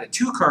home that had a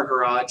 2-car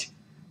garage,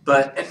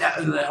 but,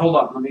 hold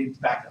on, let me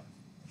back up.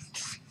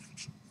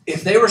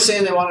 If they were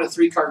saying they wanted a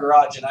 3-car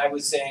garage, and I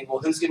was saying, well,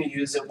 who's going to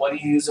use it? What do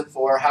you use it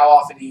for? How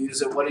often do you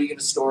use it? What are you going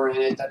to store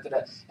in it?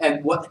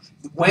 And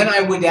when I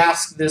would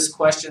ask this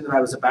question that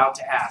I was about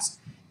to ask,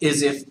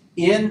 is if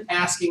in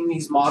asking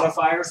these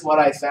modifiers, what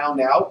I found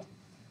out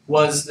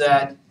was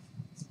that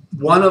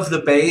one of the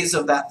bays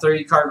of that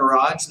 30-car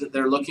garage that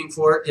they're looking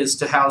for is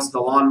to house the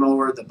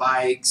lawnmower, the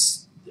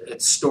bikes,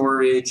 its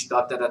storage,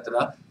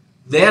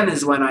 then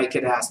is when I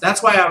could ask.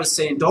 That's why I was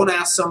saying don't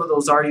ask some of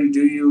those are you,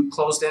 do you,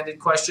 closed-ended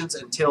questions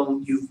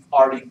until you've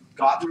already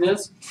gotten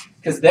this.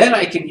 Because then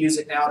I can use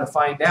it now to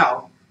find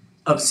out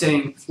of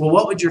saying, well,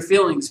 what would your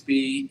feelings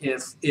be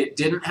if it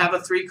didn't have a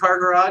 3-car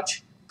garage,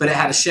 but it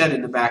had a shed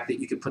in the back that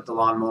you could put the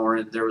lawnmower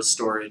in, there was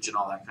storage and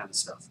all that kind of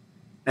stuff.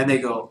 And they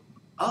go,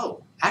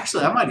 oh,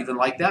 actually, I might even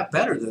like that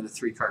better than a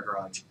 3-car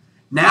garage.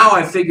 Now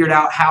I've figured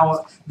out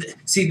how,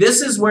 see,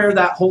 this is where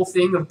that whole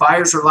thing of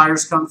buyers or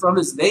liars come from,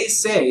 is they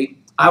say,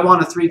 I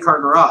want a 3-car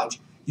garage.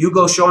 You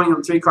go showing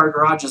them 3-car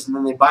garages, and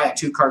then they buy a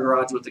 2-car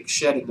garage with a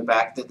shed in the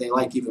back that they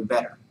like even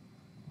better.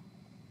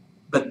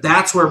 But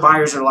that's where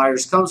buyers or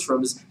liars comes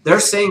from, is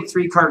they're saying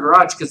 3-car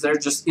garage because they're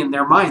just, in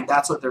their mind,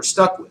 that's what they're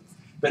stuck with.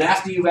 But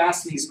after you've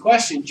asked these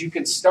questions, you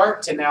can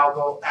start to now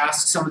go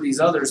ask some of these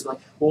others, like,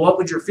 well, what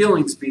would your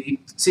feelings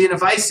be? See, and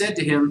if I said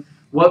to him,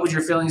 what would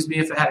your feelings be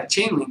if it had a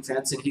chain link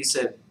fence? And he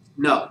said,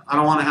 no, I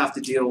don't want to have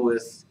to deal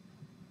with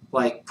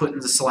like putting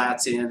the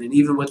slats in, and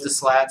even with the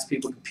slats,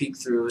 people can peek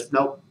through it.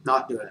 Nope,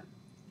 not doing it.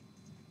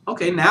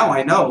 Okay, now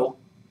I know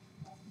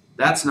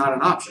that's not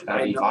an option.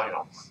 Gotta be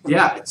vinyl.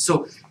 Yeah,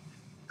 so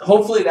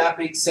hopefully that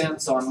makes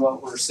sense on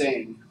what we're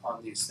saying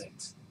on these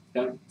things.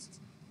 Okay?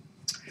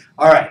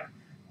 All right.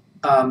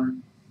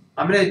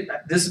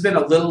 This has been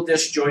a little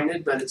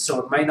disjointed, but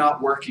so it might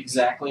not work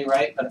exactly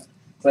right, but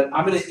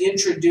I'm gonna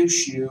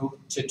introduce you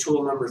to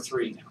tool number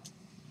 3 now.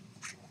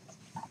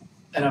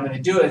 And I'm going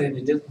to do it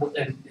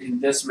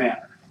in this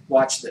manner.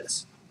 Watch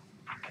this.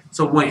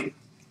 So Wayne,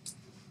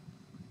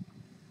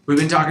 we've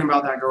been talking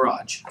about that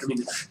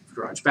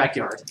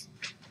backyard.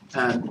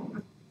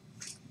 And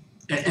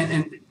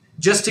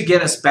just to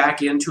get us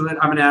back into it,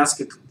 I'm going to ask,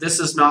 this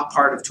is not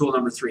part of tool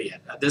number 3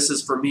 yet. This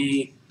is for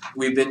me,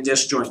 we've been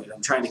disjointed.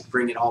 I'm trying to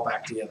bring it all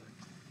back together.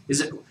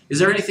 Is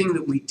there anything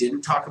that we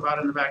didn't talk about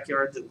in the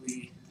backyard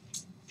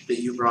that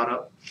you brought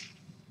up?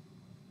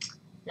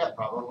 Yeah,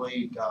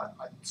 probably,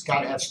 it's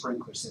gotta have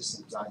sprinkler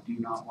systems, I do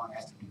not wanna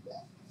have to do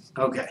that.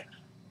 Okay.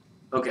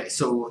 Okay,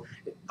 so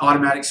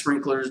automatic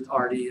sprinklers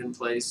already in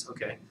place,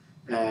 okay,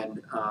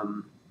 and,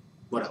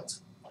 what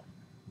else?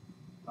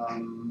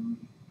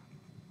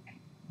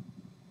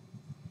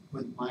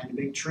 Wouldn't mind a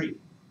big tree,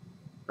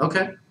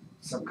 Okay,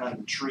 some kind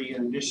of tree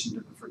in addition to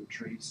the fruit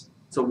trees.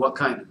 so what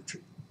kind of a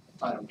tree?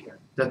 I don't care.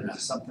 Doesn't matter.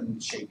 Just something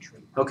shade tree.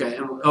 Okay,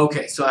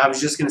 okay, so I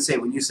was just gonna say,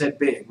 when you said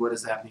big, what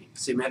does that mean?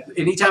 See,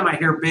 anytime I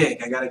hear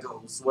big, I gotta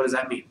go, so what does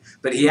that mean?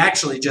 But he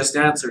actually just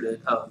answered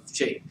it of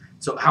shade.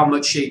 So how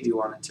much shade do you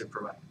want it to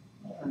provide?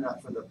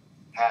 Enough for the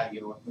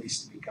patio at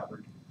least to be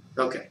covered.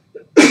 Okay,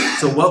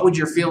 so what would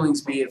your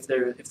feelings be if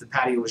the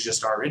patio was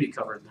just already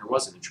covered and there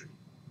wasn't a tree?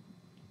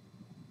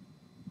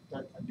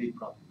 That'd be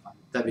probably fine.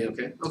 That'd be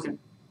okay? Okay,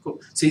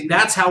 cool. See,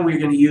 that's how we're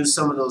gonna use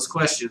some of those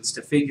questions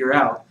to figure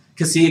out,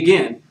 cause see,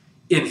 again,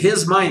 in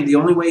his mind, the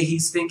only way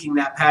he's thinking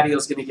that patio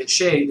is gonna get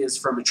shade is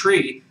from a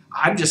tree.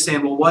 I'm just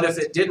saying, well, what if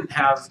it didn't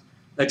have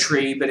a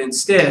tree, but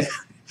instead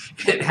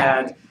it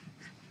had,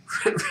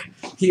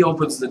 he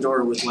opens the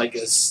door with like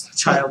a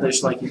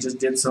childish, like he just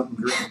did something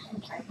great.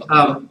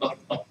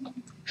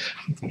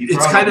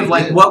 It's kind of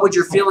like, what would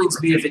your feelings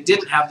be if it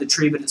didn't have the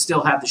tree, but it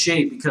still had the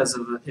shade because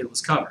of it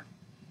was covered?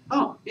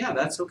 Oh, yeah,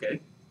 that's okay.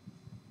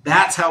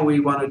 That's how we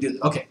wanna do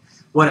it. Okay,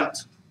 what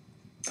else?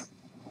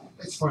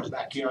 As far as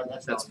backyard,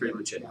 That's pretty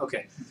much it.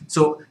 Okay,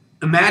 so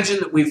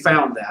imagine that we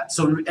found that.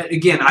 So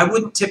again, I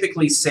wouldn't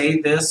typically say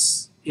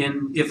this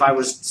if I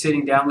was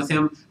sitting down with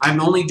him.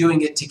 I'm only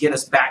doing it to get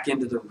us back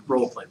into the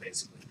role play,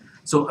 basically.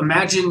 So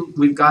imagine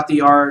we've got the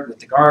yard with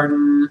the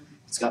garden.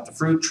 It's got the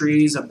fruit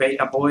trees, a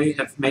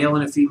male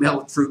and a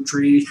female fruit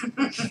tree.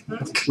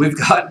 We've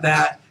got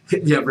that.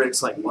 Yeah,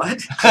 Rick's like,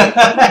 what?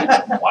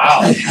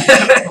 Wow.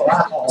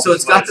 So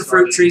it's got the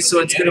fruit tree, so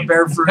it's gonna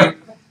bear fruit.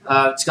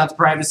 It's got the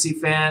privacy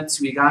fence.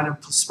 We got a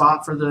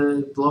spot for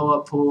the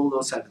blow-up pool,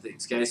 those type of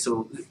things. Okay,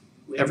 so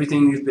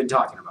everything you've been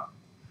talking about.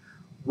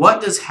 What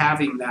does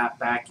having that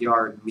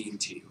backyard mean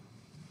to you?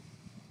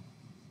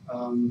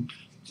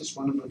 Just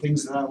one of the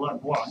things that I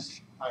would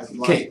want.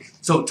 Okay,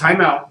 so time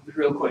out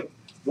real quick.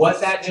 What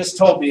that just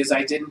told me is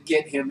I didn't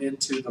get him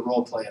into the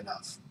role play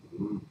enough.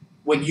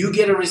 When you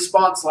get a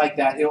response like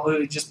that, it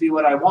would just be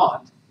what I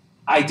want.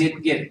 I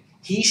didn't get it.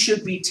 He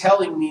should be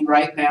telling me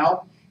right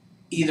now,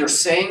 either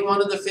saying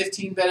one of the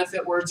 15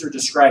 benefit words or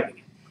describing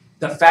it.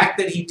 The fact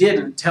that he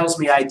didn't tells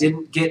me I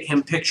didn't get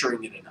him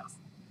picturing it enough.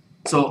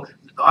 So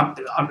I'm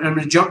going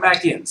to jump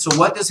back in. So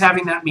what does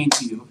having that mean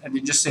to you? And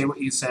then just say what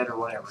you said or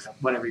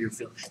whatever you're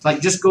feeling. Like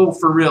just go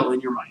for real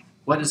in your mind.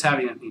 What does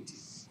having that mean to you?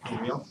 For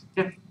real?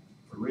 Yeah.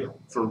 For real.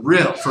 For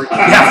real. For real.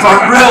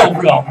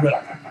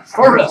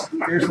 For real.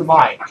 Here's the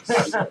mic.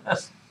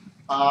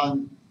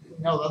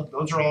 No,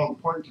 those are all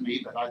important to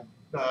me, but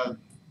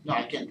no,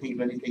 I can't think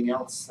of anything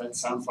else. That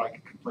sounds like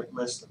a complete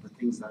list of the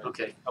things that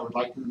Okay. I would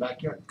like in the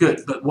backyard.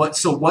 Good. But what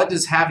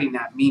does having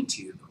that mean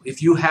to you?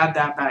 If you had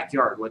that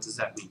backyard, what does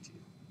that mean to you?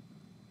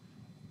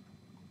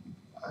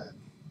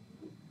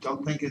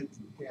 Don't think it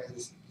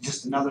is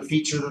just another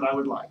feature that I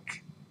would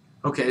like.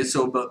 Okay,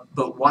 so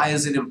but why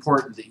is it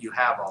important that you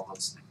have all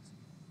those things?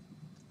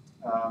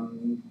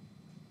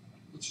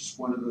 It's just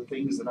one of the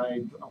things that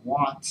I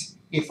want.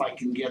 If I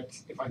can get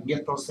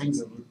those things,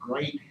 that look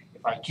great.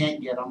 If I can't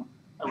get them,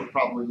 I would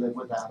probably live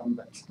without them.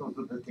 But those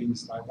are the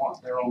things that I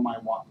want. They're on my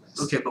want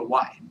list. Okay, but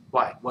why?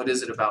 Why? What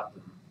is it about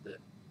them that?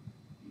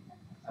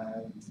 I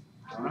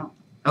don't know.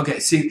 Okay,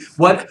 see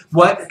what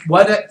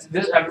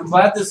I'm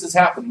glad this is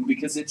happening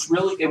because it's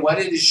really what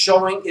it is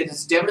showing. It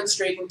is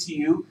demonstrating to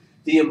you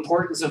the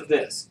importance of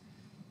this.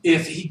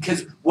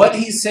 Because what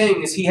he's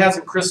saying is he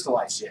hasn't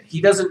crystallized yet.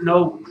 He doesn't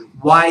know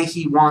why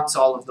he wants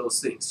all of those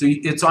things. So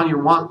it's on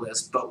your want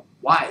list, but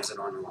why is it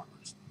on your want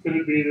list? Could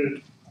it be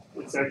that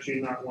it's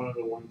actually not one of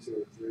the 1, 2,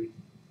 or 3?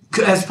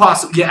 As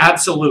possible, yeah,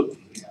 absolutely.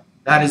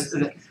 That is.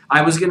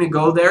 I was going to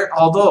go there,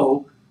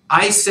 although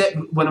I said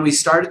when we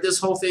started this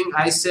whole thing,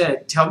 I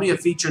said, "Tell me a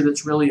feature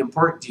that's really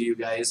important to you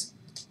guys,"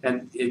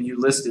 and you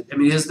listed. I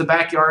mean, is the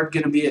backyard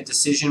going to be a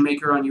decision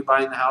maker on you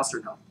buying the house or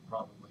no?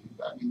 Probably.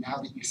 I mean, now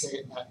that you say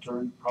it in that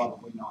term,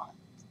 probably not.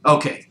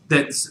 Okay,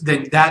 then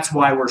that's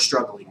why we're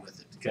struggling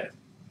with it. Okay.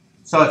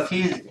 So if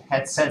he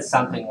had said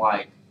something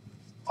like,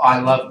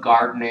 I love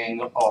gardening,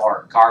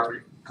 or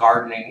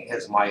gardening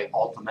is my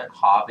ultimate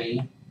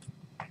hobby,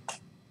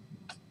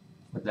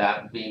 would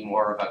that be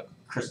more of a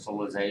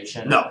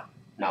crystallization? No.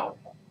 No.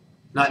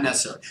 Not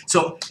necessarily.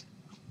 So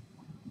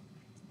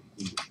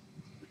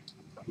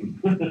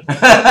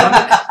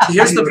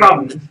here's the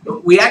problem.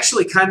 We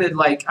actually kind of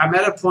like, I'm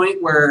at a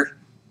point where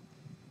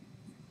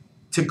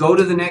to go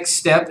to the next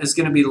step is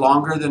going to be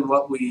longer than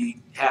what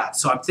we have.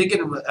 So I'm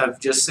thinking of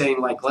just saying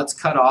like, let's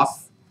cut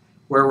off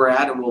where we're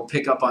at and we'll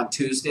pick up on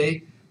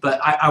Tuesday. But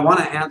I want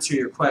to answer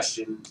your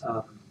question.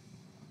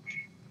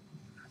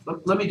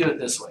 Let me do it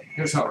this way.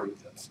 Here's how we're going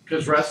to do it.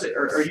 Because Russ,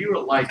 are you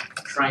like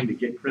trying to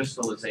get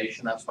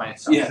crystallization? That's my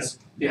assumption.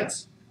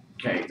 Yes.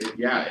 Okay, but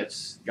yeah,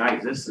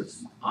 guys, this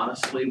is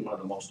honestly one of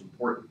the most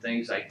important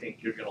things I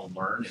think you're gonna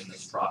learn in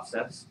this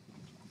process.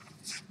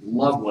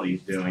 Love what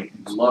he's doing,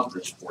 love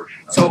this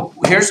portion of it. So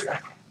here's,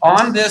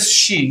 on this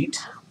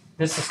sheet,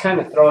 This is kind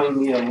of throwing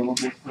me a little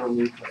bit for a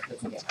loop, but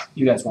that's okay.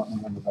 You guys won't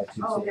remember by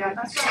Tuesday. Oh, yeah,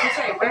 that's what I'm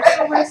saying, where's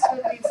the list of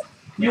these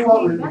You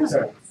won't 15 remember,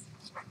 sorry. benefits?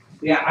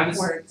 Yeah, I was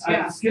Words,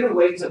 gonna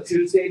wait till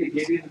Tuesday to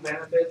give you the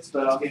benefits,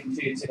 but I'll give them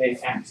to you today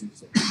and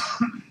Tuesday.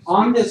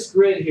 On this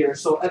grid here,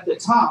 so at the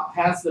top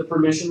has the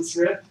permission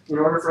strip. In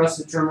order for us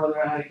to determine whether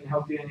or not I can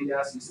help you, I need to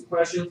ask you some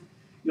questions.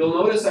 You'll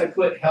notice I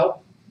put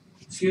help,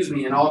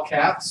 in all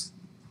caps.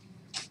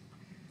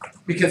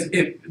 Because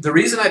the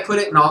reason I put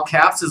it in all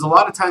caps is a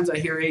lot of times I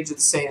hear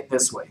agents say it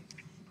this way.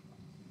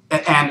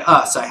 And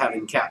us, I have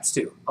in caps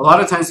too. A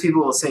lot of times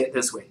people will say it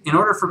this way. In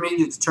order for me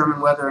to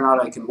determine whether or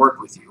not I can work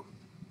with you.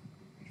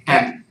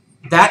 And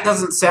that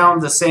doesn't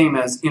sound the same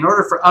as in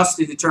order for us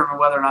to determine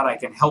whether or not I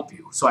can help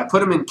you. So I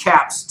put them in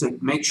caps to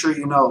make sure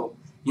you know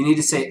you need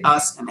to say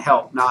us and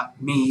help, not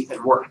me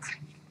and work.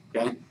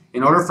 Okay?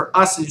 In order for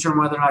us to determine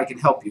whether or not I can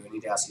help you, I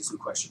need to ask you some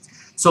questions.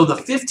 So the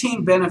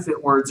 15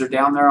 benefit words are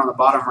down there on the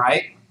bottom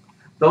right.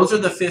 Those are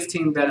the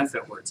 15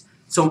 benefit words.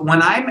 So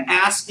when I'm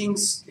asking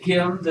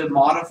him the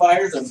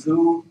modifiers of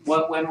who,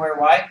 what, when, where,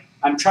 why,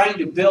 I'm trying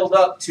to build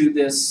up to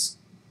this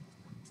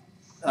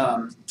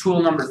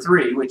tool number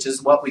 3, which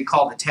is what we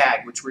call the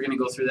tag, which we're going to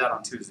go through that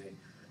on Tuesday.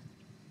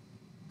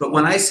 But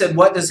when I said,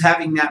 what does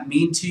having that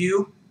mean to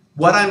you?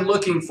 What I'm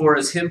looking for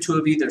is him to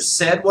have either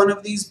said one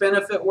of these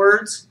benefit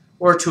words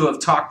or to have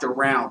talked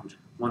around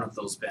one of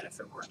those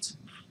benefit words.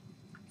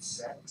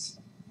 Sex.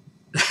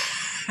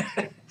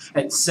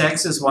 And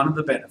sex is one of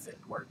the benefit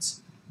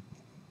words.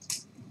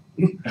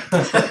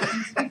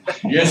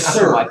 Yes,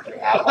 sir. What?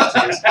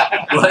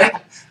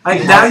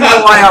 Now you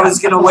know why I was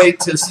going to wait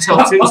till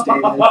Tuesday.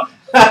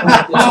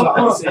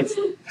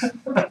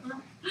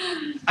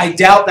 I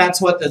doubt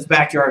that's what this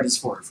backyard is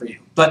for you.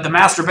 But the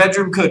master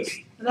bedroom could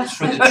be. It's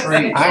for the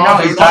tree. I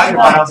know you're talking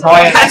about a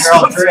boy and a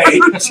girl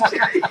tree.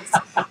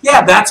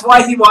 Yeah, that's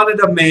why he wanted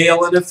a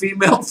male and a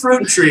female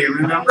fruit tree,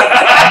 remember?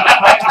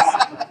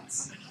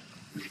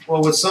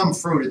 Well, with some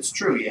fruit, it's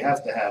true, you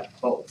have to have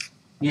both.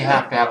 You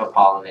have to have a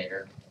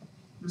pollinator.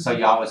 So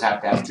you always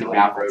have to have 2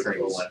 apple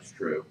trees. That's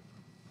true.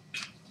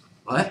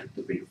 What?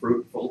 To be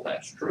fruitful,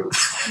 that's true.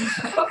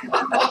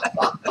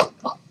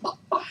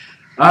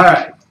 All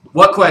right.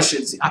 What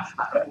questions?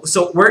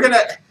 So we're going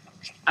to,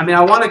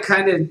 I want to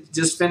kind of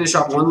just finish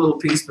off one little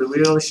piece, but we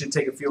really should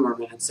take a few more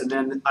minutes. And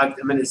then I'm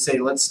going to say,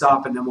 let's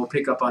stop, and then we'll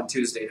pick up on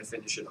Tuesday to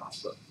finish it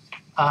off.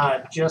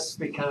 But Just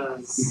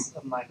because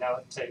of my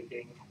note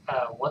taking,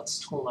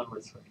 what's tool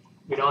number 3?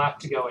 We don't have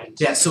to go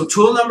into. yeah, so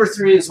tool number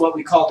 3 is what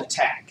we call the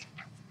tag.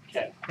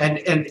 Okay. And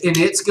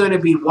it's going to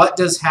be, what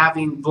does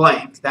having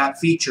blank, that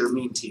feature,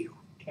 mean to you?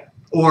 Okay.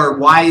 Or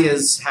why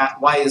is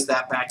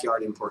that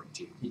backyard important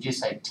to you? Did you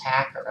say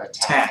tack or a tag?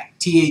 Tag.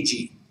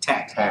 T-A-G.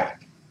 Tag.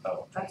 Tag.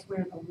 Oh. That's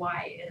where the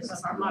Y is of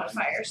our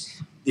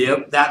modifiers.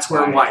 Yep, that's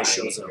where Y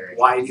shows up.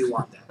 Why do you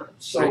want that?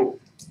 So,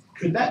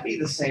 could that be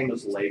the same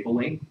as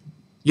labeling?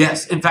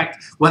 Yes, in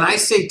fact, when I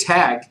say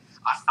tag,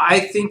 I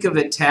think of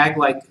a tag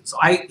like, so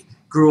I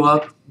grew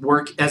up,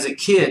 as a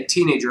kid,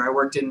 teenager, I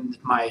worked in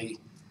my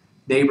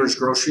neighbor's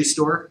grocery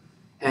store,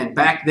 and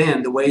back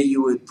then, the way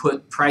you would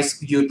put price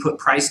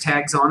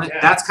tags on it,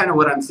 Yeah. that's kind of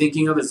what I'm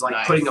thinking of, is like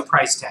Nice. putting a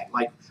price tag.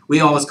 Like, we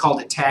always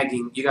called it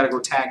tagging, you gotta go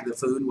tag the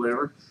food,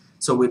 whatever,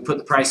 so we put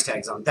the price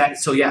tags on that.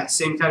 So yeah,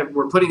 same kind of,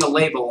 we're putting a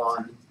label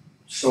on.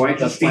 So I The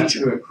just went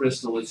feature. through a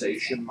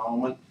crystallization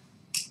moment.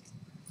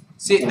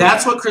 See,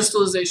 that's what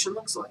crystallization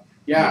looks like.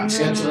 Yeah,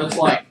 it's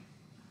like,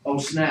 oh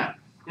snap.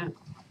 Yeah.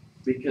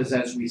 Because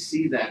as we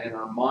see that in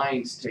our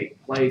minds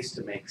take place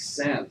to make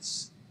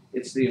sense,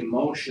 it's the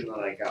emotion that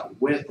I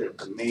got with it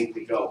that made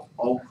me go,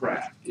 oh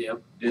crap.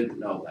 Yep. Didn't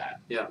know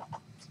that. Yeah.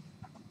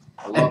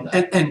 I love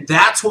that. And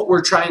that's what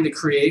we're trying to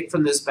create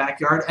from this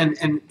backyard.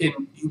 And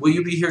will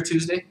you be here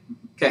Tuesday?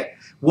 Okay.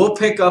 We'll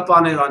pick up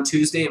on it on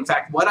Tuesday. In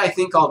fact, what I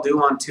think I'll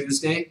do on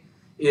Tuesday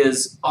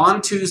is,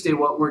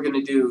 what we're going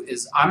to do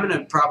is I'm going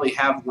to probably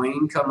have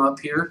Wayne come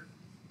up here.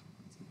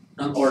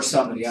 Or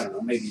somebody, I don't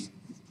know, maybe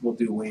we'll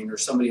do Wayne or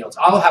somebody else.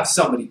 I'll have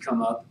somebody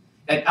come up.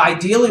 And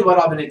ideally what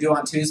I'm going to do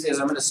on Tuesday is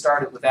I'm going to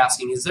start it with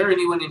asking, is there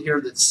anyone in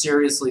here that's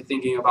seriously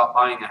thinking about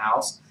buying a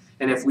house?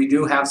 And if we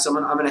do have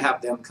someone, I'm going to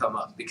have them come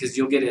up, because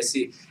you'll get to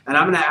see. And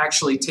I'm going to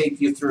actually take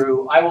you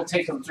through, I will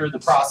take them through the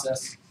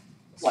process,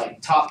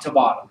 like top to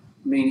bottom.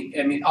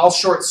 I'll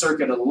short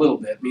circuit it a little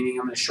bit, meaning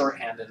I'm going to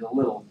shorthand it a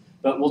little,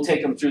 but we'll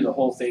take them through the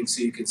whole thing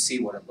so you can see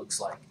what it looks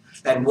like.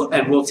 And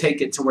we'll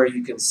take it to where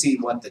you can see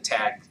what the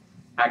tag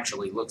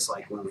actually looks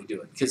like when we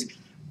do it. Because,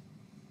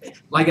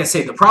 like I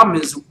say, the problem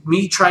is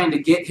me trying to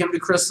get him to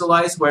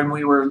crystallize when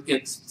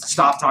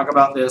stop talk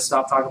about this,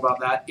 stop talk about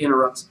that,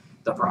 interrupts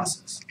the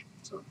process.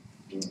 So.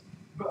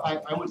 But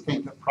I would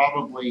think that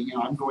probably,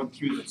 I'm going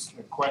through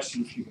the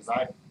questions because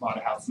I bought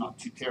a house not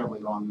too terribly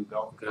long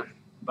ago. Okay.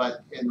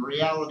 But in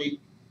reality, it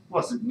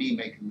wasn't me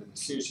making the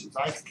decisions.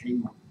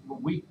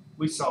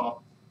 We saw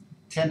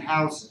 10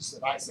 houses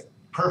that I said,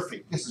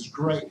 perfect, this is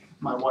great.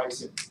 My wife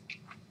said,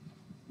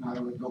 and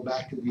I would go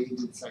back to the agent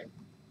and say,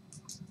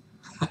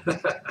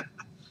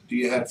 Do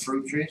you have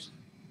fruit trees?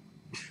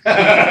 I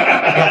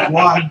got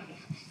one,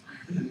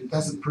 and it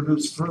doesn't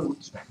produce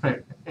fruit.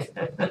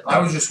 I I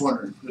was just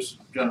wondering, just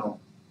general.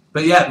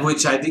 But yeah,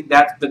 which I think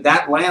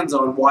that lands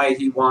on why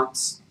he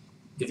wants,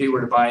 if he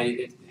were to buy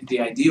it, the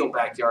ideal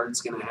backyard,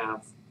 it's gonna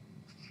have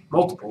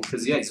multiple,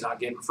 cause yeah, he's not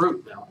getting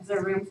fruit now. Is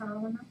there room for another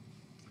one?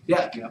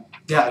 Yeah,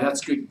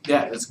 that's good,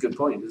 that's a good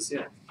point,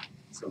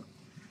 so.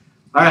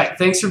 Alright,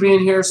 thanks for being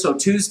here, so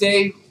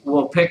Tuesday,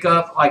 we'll pick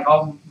up,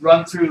 I'll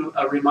run through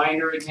a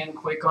reminder again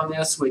quick on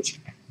this, which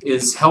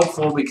is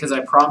helpful because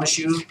I promise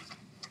you,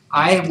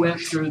 I went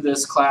through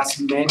this class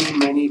many,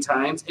 many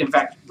times. In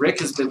fact, Rick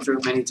has been through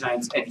it many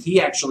times, and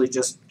he actually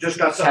just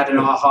got had an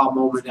aha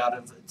moment out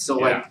of it.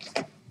 So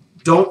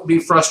don't be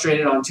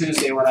frustrated on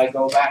Tuesday when I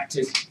go back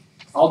to.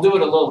 I'll do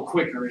it a little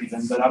quicker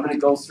even, but I'm going to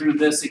go through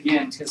this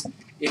again because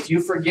if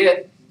you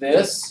forget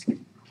this,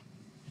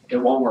 it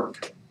won't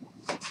work.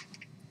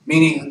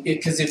 Meaning,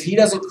 because if he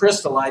doesn't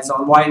crystallize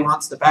on why he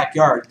wants the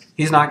backyard,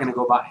 he's not going to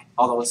go buy.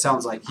 Although it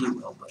sounds like he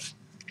will, but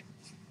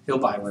he'll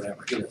buy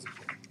whatever. He doesn't.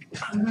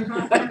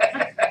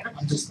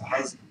 I'm just the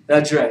husband.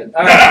 That's right.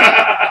 All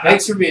right.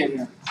 Thanks for being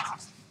here.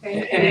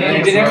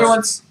 And did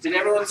everyone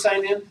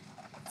sign in?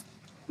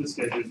 This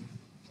guy did.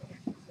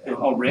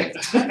 Oh, Rick?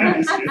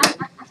 I'm just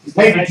kidding.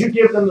 Hey, did you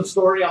give them the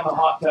story on the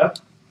hot tub?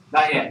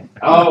 Not yet.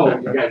 Oh,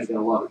 you guys are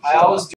gonna love it. I always